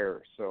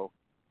prior. So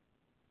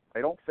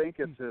I don't think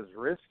it's as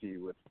risky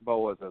with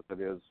boas as it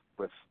is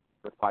with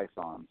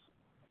pythons.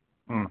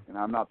 And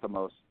I'm not the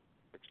most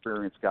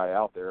experienced guy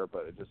out there,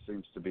 but it just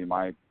seems to be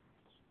my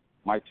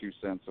 2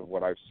 cents of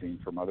what I've seen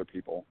from other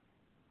people.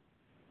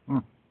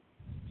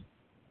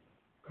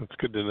 That's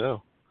good to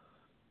know.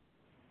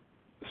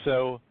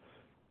 So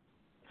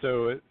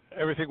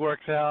everything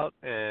works out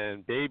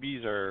and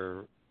babies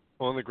are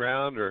on the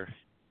ground or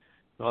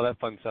all that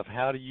fun stuff.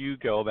 How do you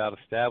go about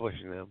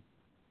establishing them?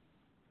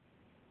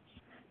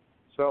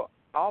 So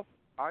I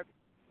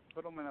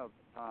put them in a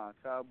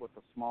tub with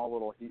a small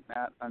little heat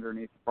mat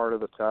underneath part of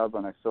the tub,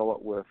 and I fill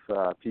it with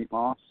peat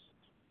moss,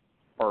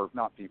 or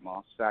not peat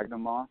moss,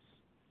 sphagnum moss.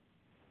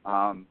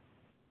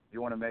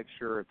 You want to make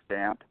sure it's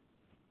damp.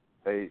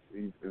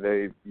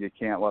 You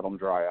can't let them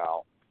dry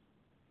out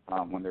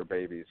when they're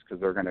babies,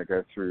 because they're going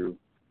to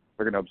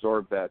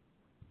absorb that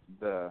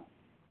their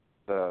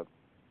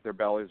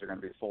bellies are going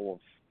to be full of,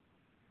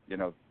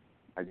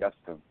 I guess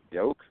the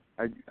yolk,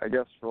 I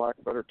guess for lack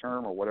of a better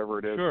term, or whatever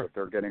it is that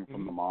they're getting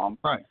from the mom.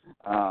 Right.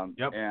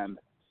 And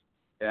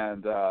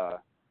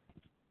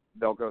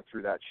they'll go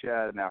through that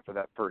shed, and after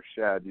that first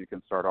shed, you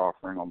can start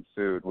offering them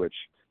food, which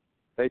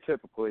they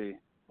typically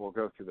will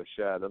go through the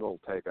shed. It'll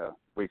take a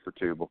week or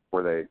two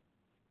before they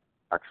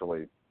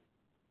actually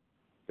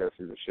go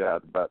through the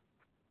shed. But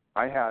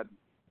I had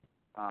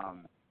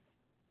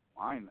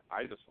mine.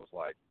 I just was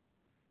like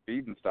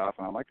feeding stuff,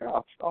 and I'm like,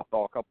 I'll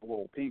throw a couple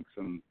little pinks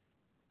and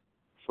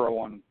throw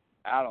one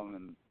at them,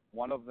 and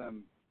one of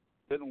them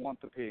didn't want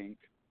the pink,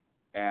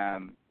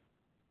 and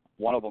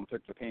one of them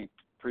took the pink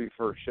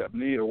pre-first shed.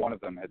 Neither one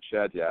of them had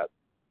shed yet,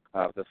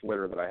 this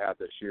litter that I had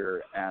this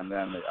year, and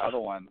then the other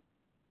one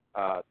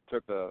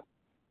took the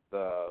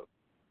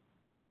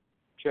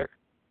chick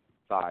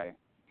thigh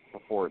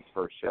before its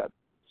first shed.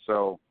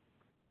 So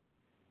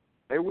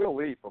they will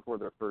eat before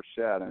their first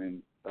shed. I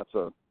mean, that's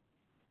a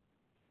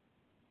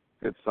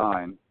good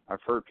sign.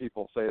 I've heard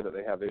people say that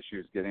they have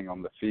issues getting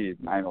them to feed,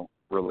 and I don't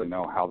really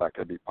know how that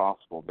could be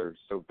possible. They're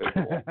so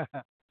visual.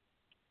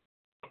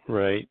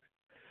 Right.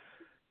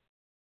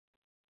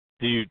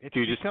 Do you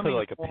just put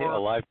like a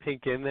live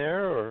pink in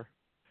there, or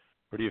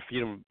do you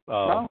feed them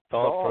thawed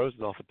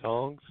frozen off of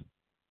tongs?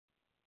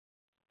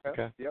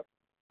 Okay. Yep.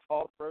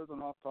 Thawed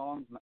frozen off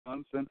tongs,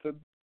 unscented.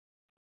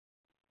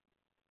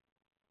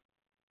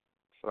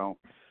 So.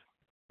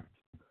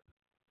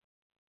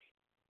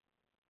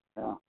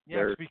 Yeah,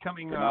 it's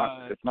becoming.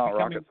 It's not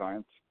rocket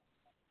science.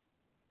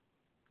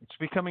 It's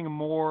becoming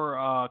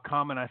more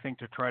common, I think,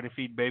 to try to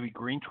feed baby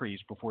green trees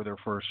before their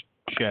first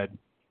shed.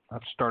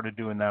 I've started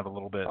doing that a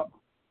little bit.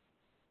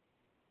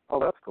 Oh,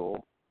 that's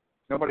cool.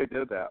 Nobody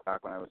did that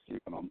back when I was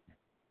keeping them.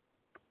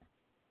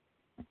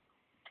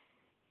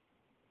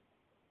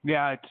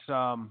 Yeah, it's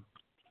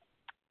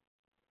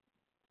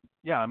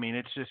yeah, I mean,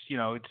 it's just,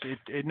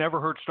 it never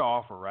hurts to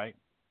offer, right?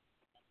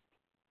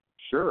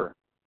 Sure.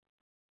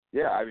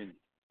 Yeah, I mean,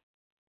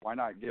 why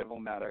not give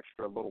them that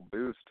extra little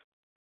boost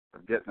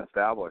of getting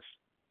established?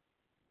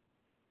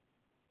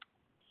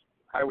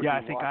 I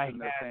think I had.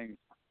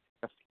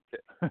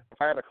 If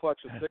I had a clutch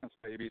of sickness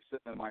babies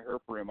sitting in my herp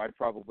room, I'd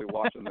probably be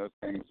watching those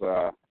things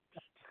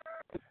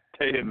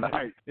day and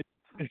night.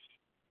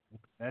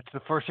 That's the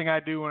first thing I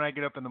do when I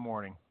get up in the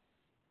morning.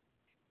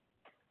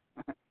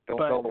 Don't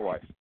tell the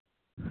wife.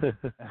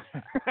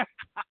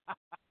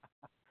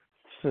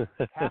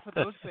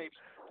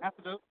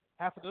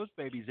 half of those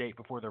babies ate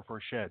before their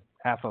first shed.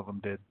 Half of them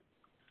did.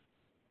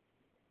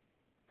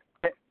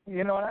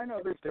 You know, and I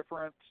know there's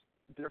different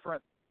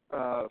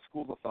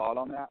schools of thought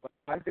on that, but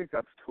I think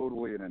that's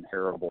totally an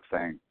inheritable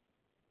thing.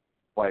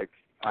 Like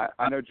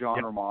I know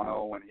John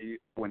Romano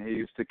when he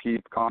used to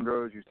keep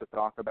chondros used to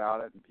talk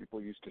about it, and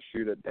people used to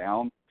shoot it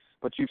down.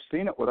 But you've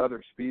seen it with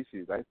other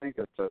species. I think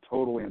it's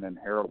totally an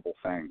inheritable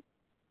thing.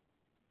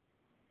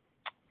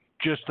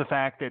 Just the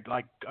fact that,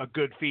 like, a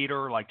good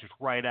feeder, like just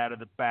right out of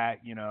the bat,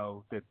 you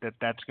know,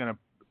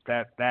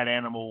 that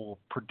animal will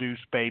produce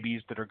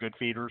babies that are good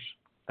feeders,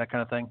 that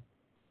kind of thing.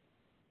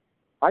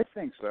 I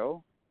think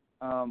so.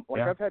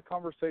 I've had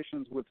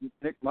conversations with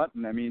Nick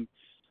Mutton. I mean,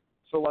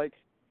 so like,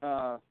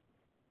 so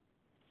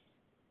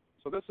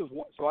this is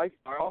one. So I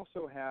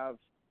also have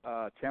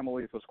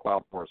Tamaulipas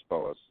cloudforest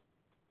boas.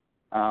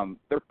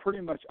 They're pretty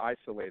much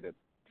isolated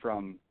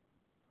from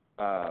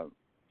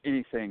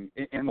anything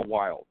in the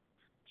wild.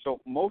 So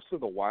most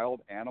of the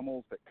wild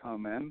animals that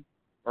come in,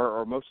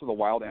 or most of the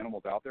wild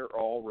animals out there, are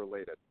all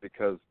related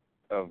because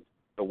of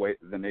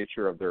the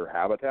nature of their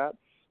habitat.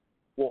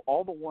 Well,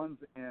 all the ones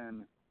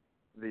in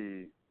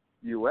the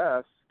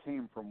U.S.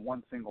 came from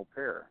one single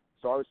pair.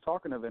 So I was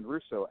talking to Vin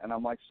Russo, and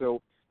I'm like,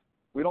 so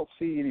we don't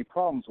see any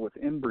problems with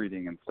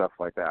inbreeding and stuff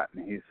like that.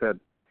 And he said,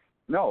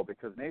 no,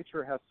 because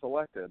nature has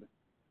selected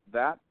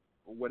that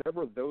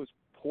whatever those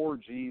poor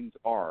genes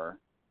are,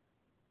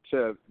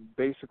 to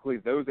basically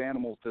those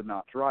animals did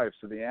not thrive.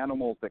 So the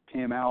animals that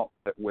came out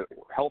that were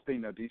healthy,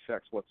 no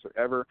defects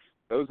whatsoever,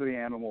 those are the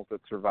animals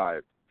that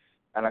survived.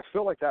 And I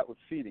feel like that was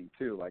feeding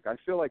too. Like I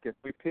feel like if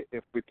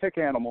we pick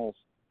animals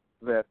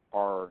that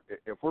are,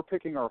 if we're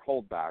picking our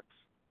holdbacks,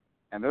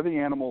 and they're the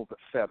animals that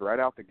fed right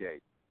out the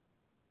gate,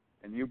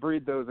 and you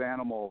breed those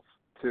animals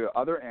to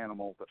other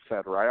animals that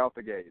fed right out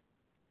the gate,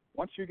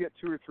 once you get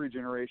 2 or 3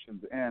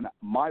 generations in,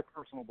 my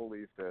personal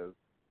belief is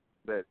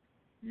that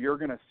you're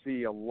going to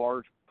see a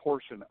large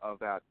portion of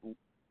that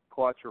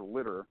clutch or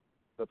litter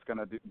that's going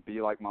to be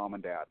like mom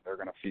and dad. They're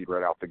going to feed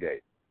right out the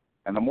gate.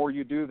 And the more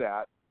you do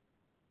that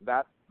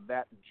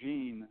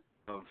gene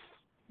of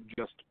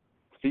just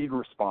feed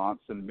response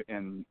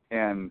and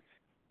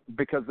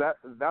because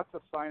that's a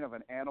sign of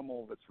an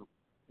animal that's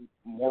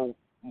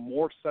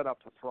more set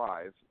up to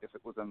thrive if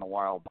it was in the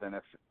wild than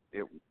if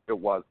it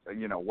was,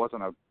 you know,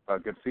 wasn't a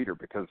good feeder,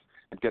 because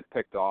it'd get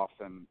picked off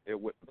and it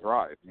wouldn't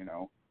thrive, you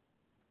know.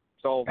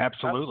 So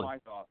absolutely,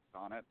 that's my thoughts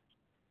on it.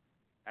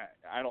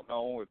 I don't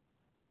know.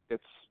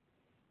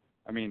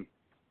 I mean,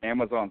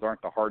 Amazons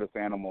aren't the hardest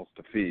animals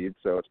to feed,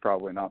 so it's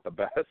probably not the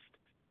best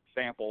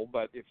sample.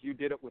 But if you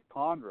did it with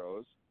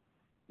chondros,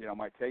 you know, it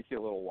might take you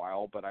a little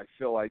while, but I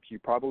feel like you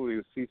probably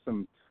would see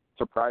some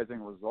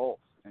surprising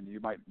results, and you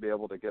might be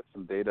able to get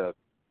some data. It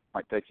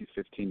might take you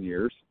 15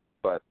 years,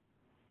 but,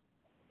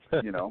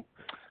 you know,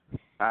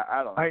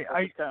 I don't know.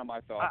 That's kind of my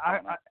thoughts on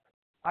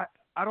it.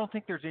 I don't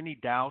think there's any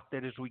doubt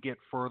that as we get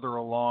further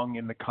along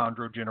in the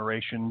chondro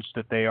generations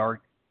that they are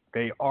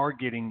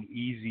getting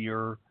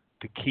easier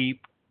to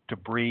keep, to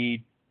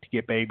breed, to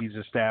get babies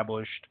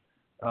established.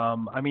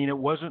 I mean, it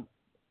wasn't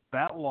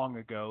that long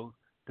ago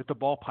that the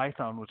ball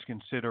python was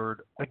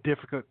considered a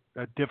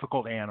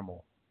difficult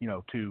animal, you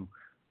know, to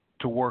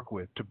work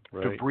with, to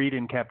breed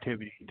in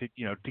captivity,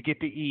 to get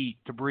to eat,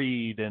 to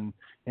breed, and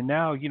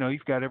now, you know,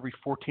 you've got every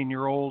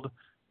 14-year-old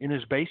in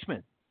his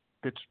basement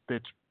that's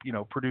you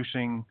know,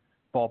 producing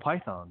ball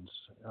pythons.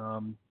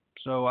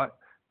 So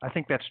I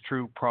think that's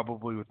true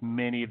probably with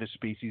many of the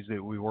species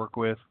that we work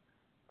with.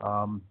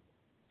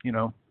 You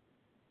know,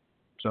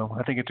 so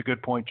I think it's a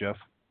good point, Jeff.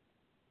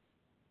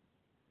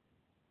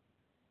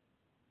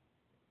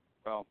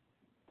 Well,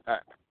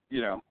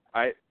 you know,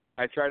 I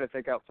try to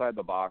think outside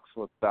the box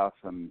with stuff,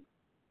 and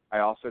I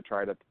also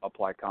try to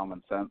apply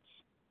common sense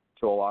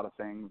to a lot of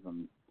things.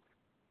 And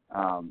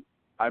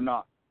I'm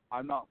not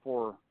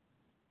for,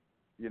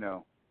 you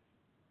know,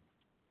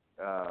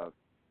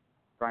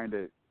 trying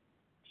to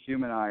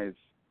humanize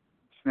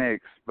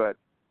snakes, but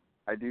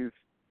I do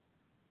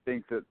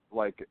think that,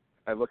 like,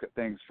 I look at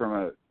things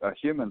from a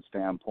human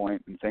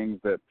standpoint, and things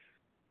that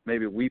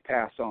maybe we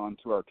pass on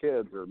to our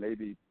kids, or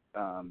maybe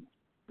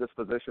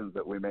dispositions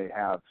that we may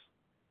have.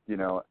 You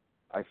know,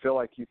 I feel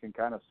like you can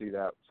kind of see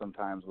that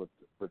sometimes with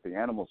the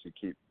animals you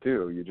keep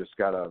too. You just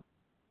got to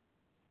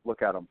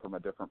look at them from a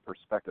different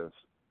perspective.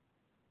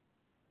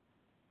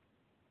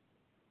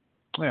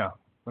 Yeah,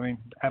 I mean,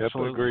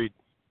 absolutely. Yep, agreed.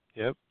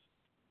 Yep.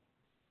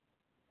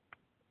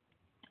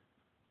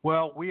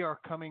 Well, we are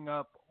coming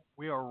up.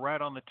 We are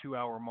right on the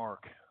 2-hour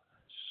mark.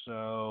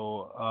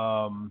 So,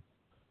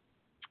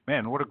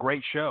 man, what a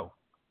great show.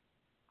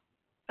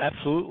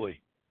 Absolutely.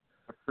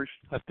 I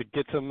have to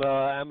get some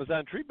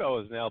Amazon tree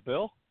boas now,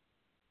 Bill.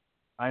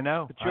 I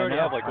know. But you already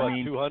have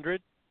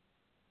 200?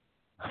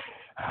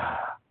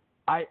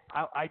 I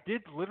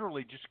did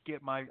literally just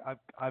get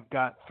I've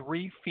got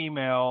 3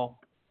 female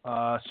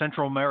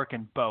Central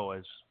American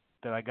boas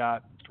that I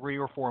got 3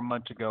 or 4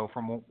 months ago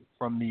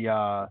from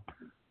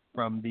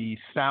the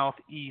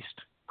southeast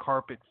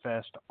Carpet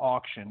Fest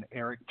auction.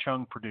 Eric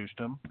Chung produced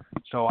them.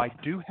 So I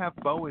do have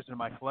boas in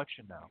my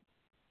collection now.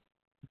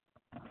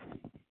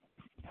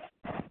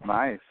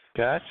 Nice.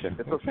 Gotcha.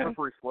 It's a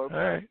slippery slope. All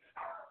right.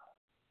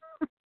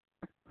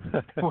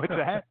 What's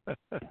that?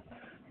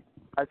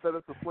 I said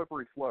it's a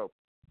slippery slope.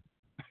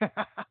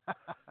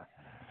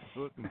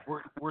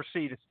 we're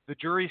seeing. The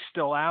jury's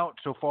still out.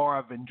 So far,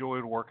 I've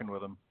enjoyed working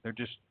with them. They're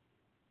just,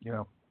 they're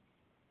just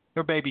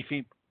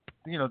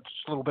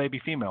little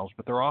baby females,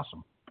 but they're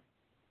awesome.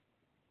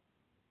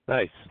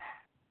 Nice.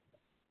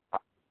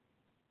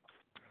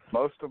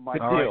 Most of my Good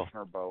collection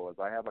deal. are boas.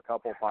 I have a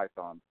couple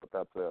pythons, but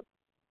that's it.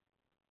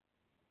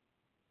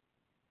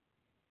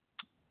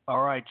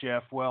 All right,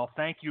 Jeff. Well,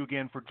 thank you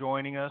again for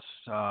joining us.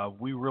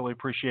 We really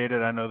appreciate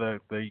it. I know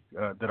that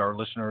that our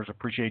listeners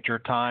appreciate your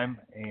time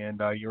and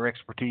your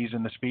expertise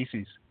in the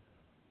species.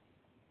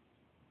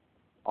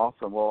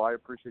 Awesome. Well, I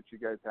appreciate you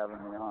guys having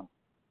me on.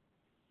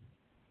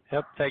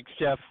 Yep. Thanks,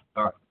 Jeff.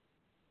 All right.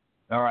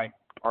 All right.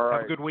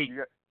 Have a good week.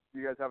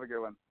 You guys have a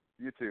good one.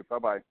 You too.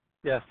 Bye-bye.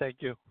 Yes, thank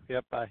you.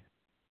 Yep, bye.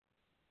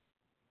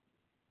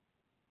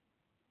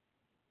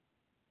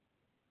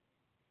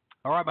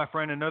 All right, my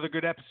friend, another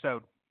good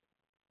episode.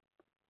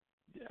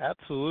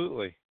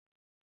 Absolutely.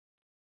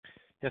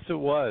 Yes, it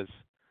was.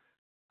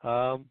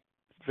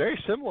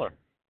 Very similar.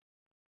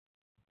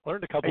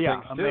 Learned a couple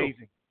things too.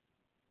 Amazing.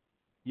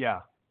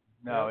 Yeah.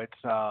 No, Yep.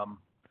 it's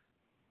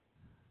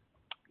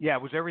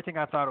it was everything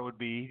I thought it would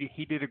be.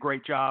 He did a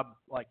great job,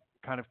 like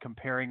kind of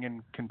comparing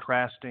and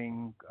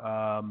contrasting,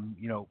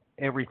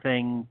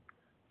 everything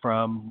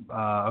from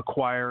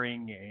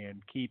acquiring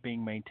and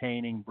keeping,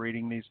 maintaining,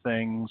 breeding these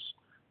things.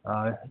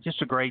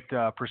 Just a great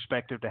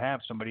perspective to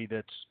have, somebody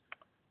that's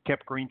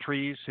kept green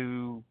trees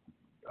who,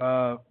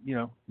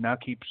 now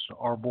keeps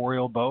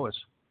arboreal boas.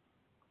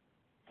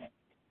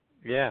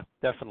 Yeah,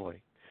 definitely.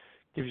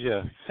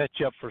 Sets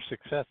you up for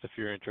success if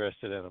you're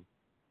interested in them.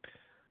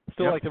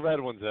 Still like the red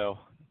ones though.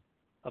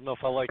 I don't know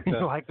if I like the.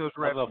 like those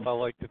red ones. I don't know if I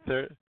like the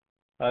third.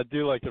 I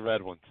do like the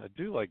red ones. I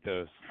do like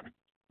those.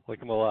 Like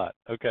them a lot.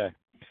 Okay,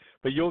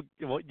 but you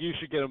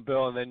should get them,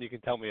 Bill, and then you can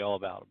tell me all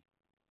about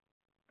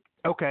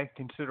them. Okay,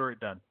 consider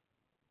it done.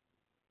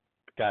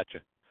 Gotcha.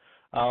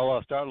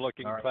 I'll start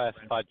looking All right,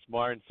 classified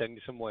tomorrow and send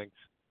you some links.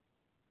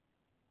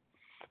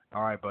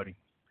 All right, buddy.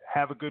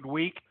 Have a good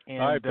week, and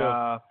all right,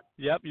 Bill.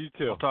 Yep, you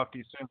too. I'll talk to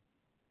you soon.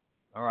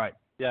 All right.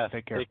 Yes.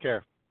 Take care. Take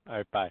care. All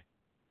right. Bye.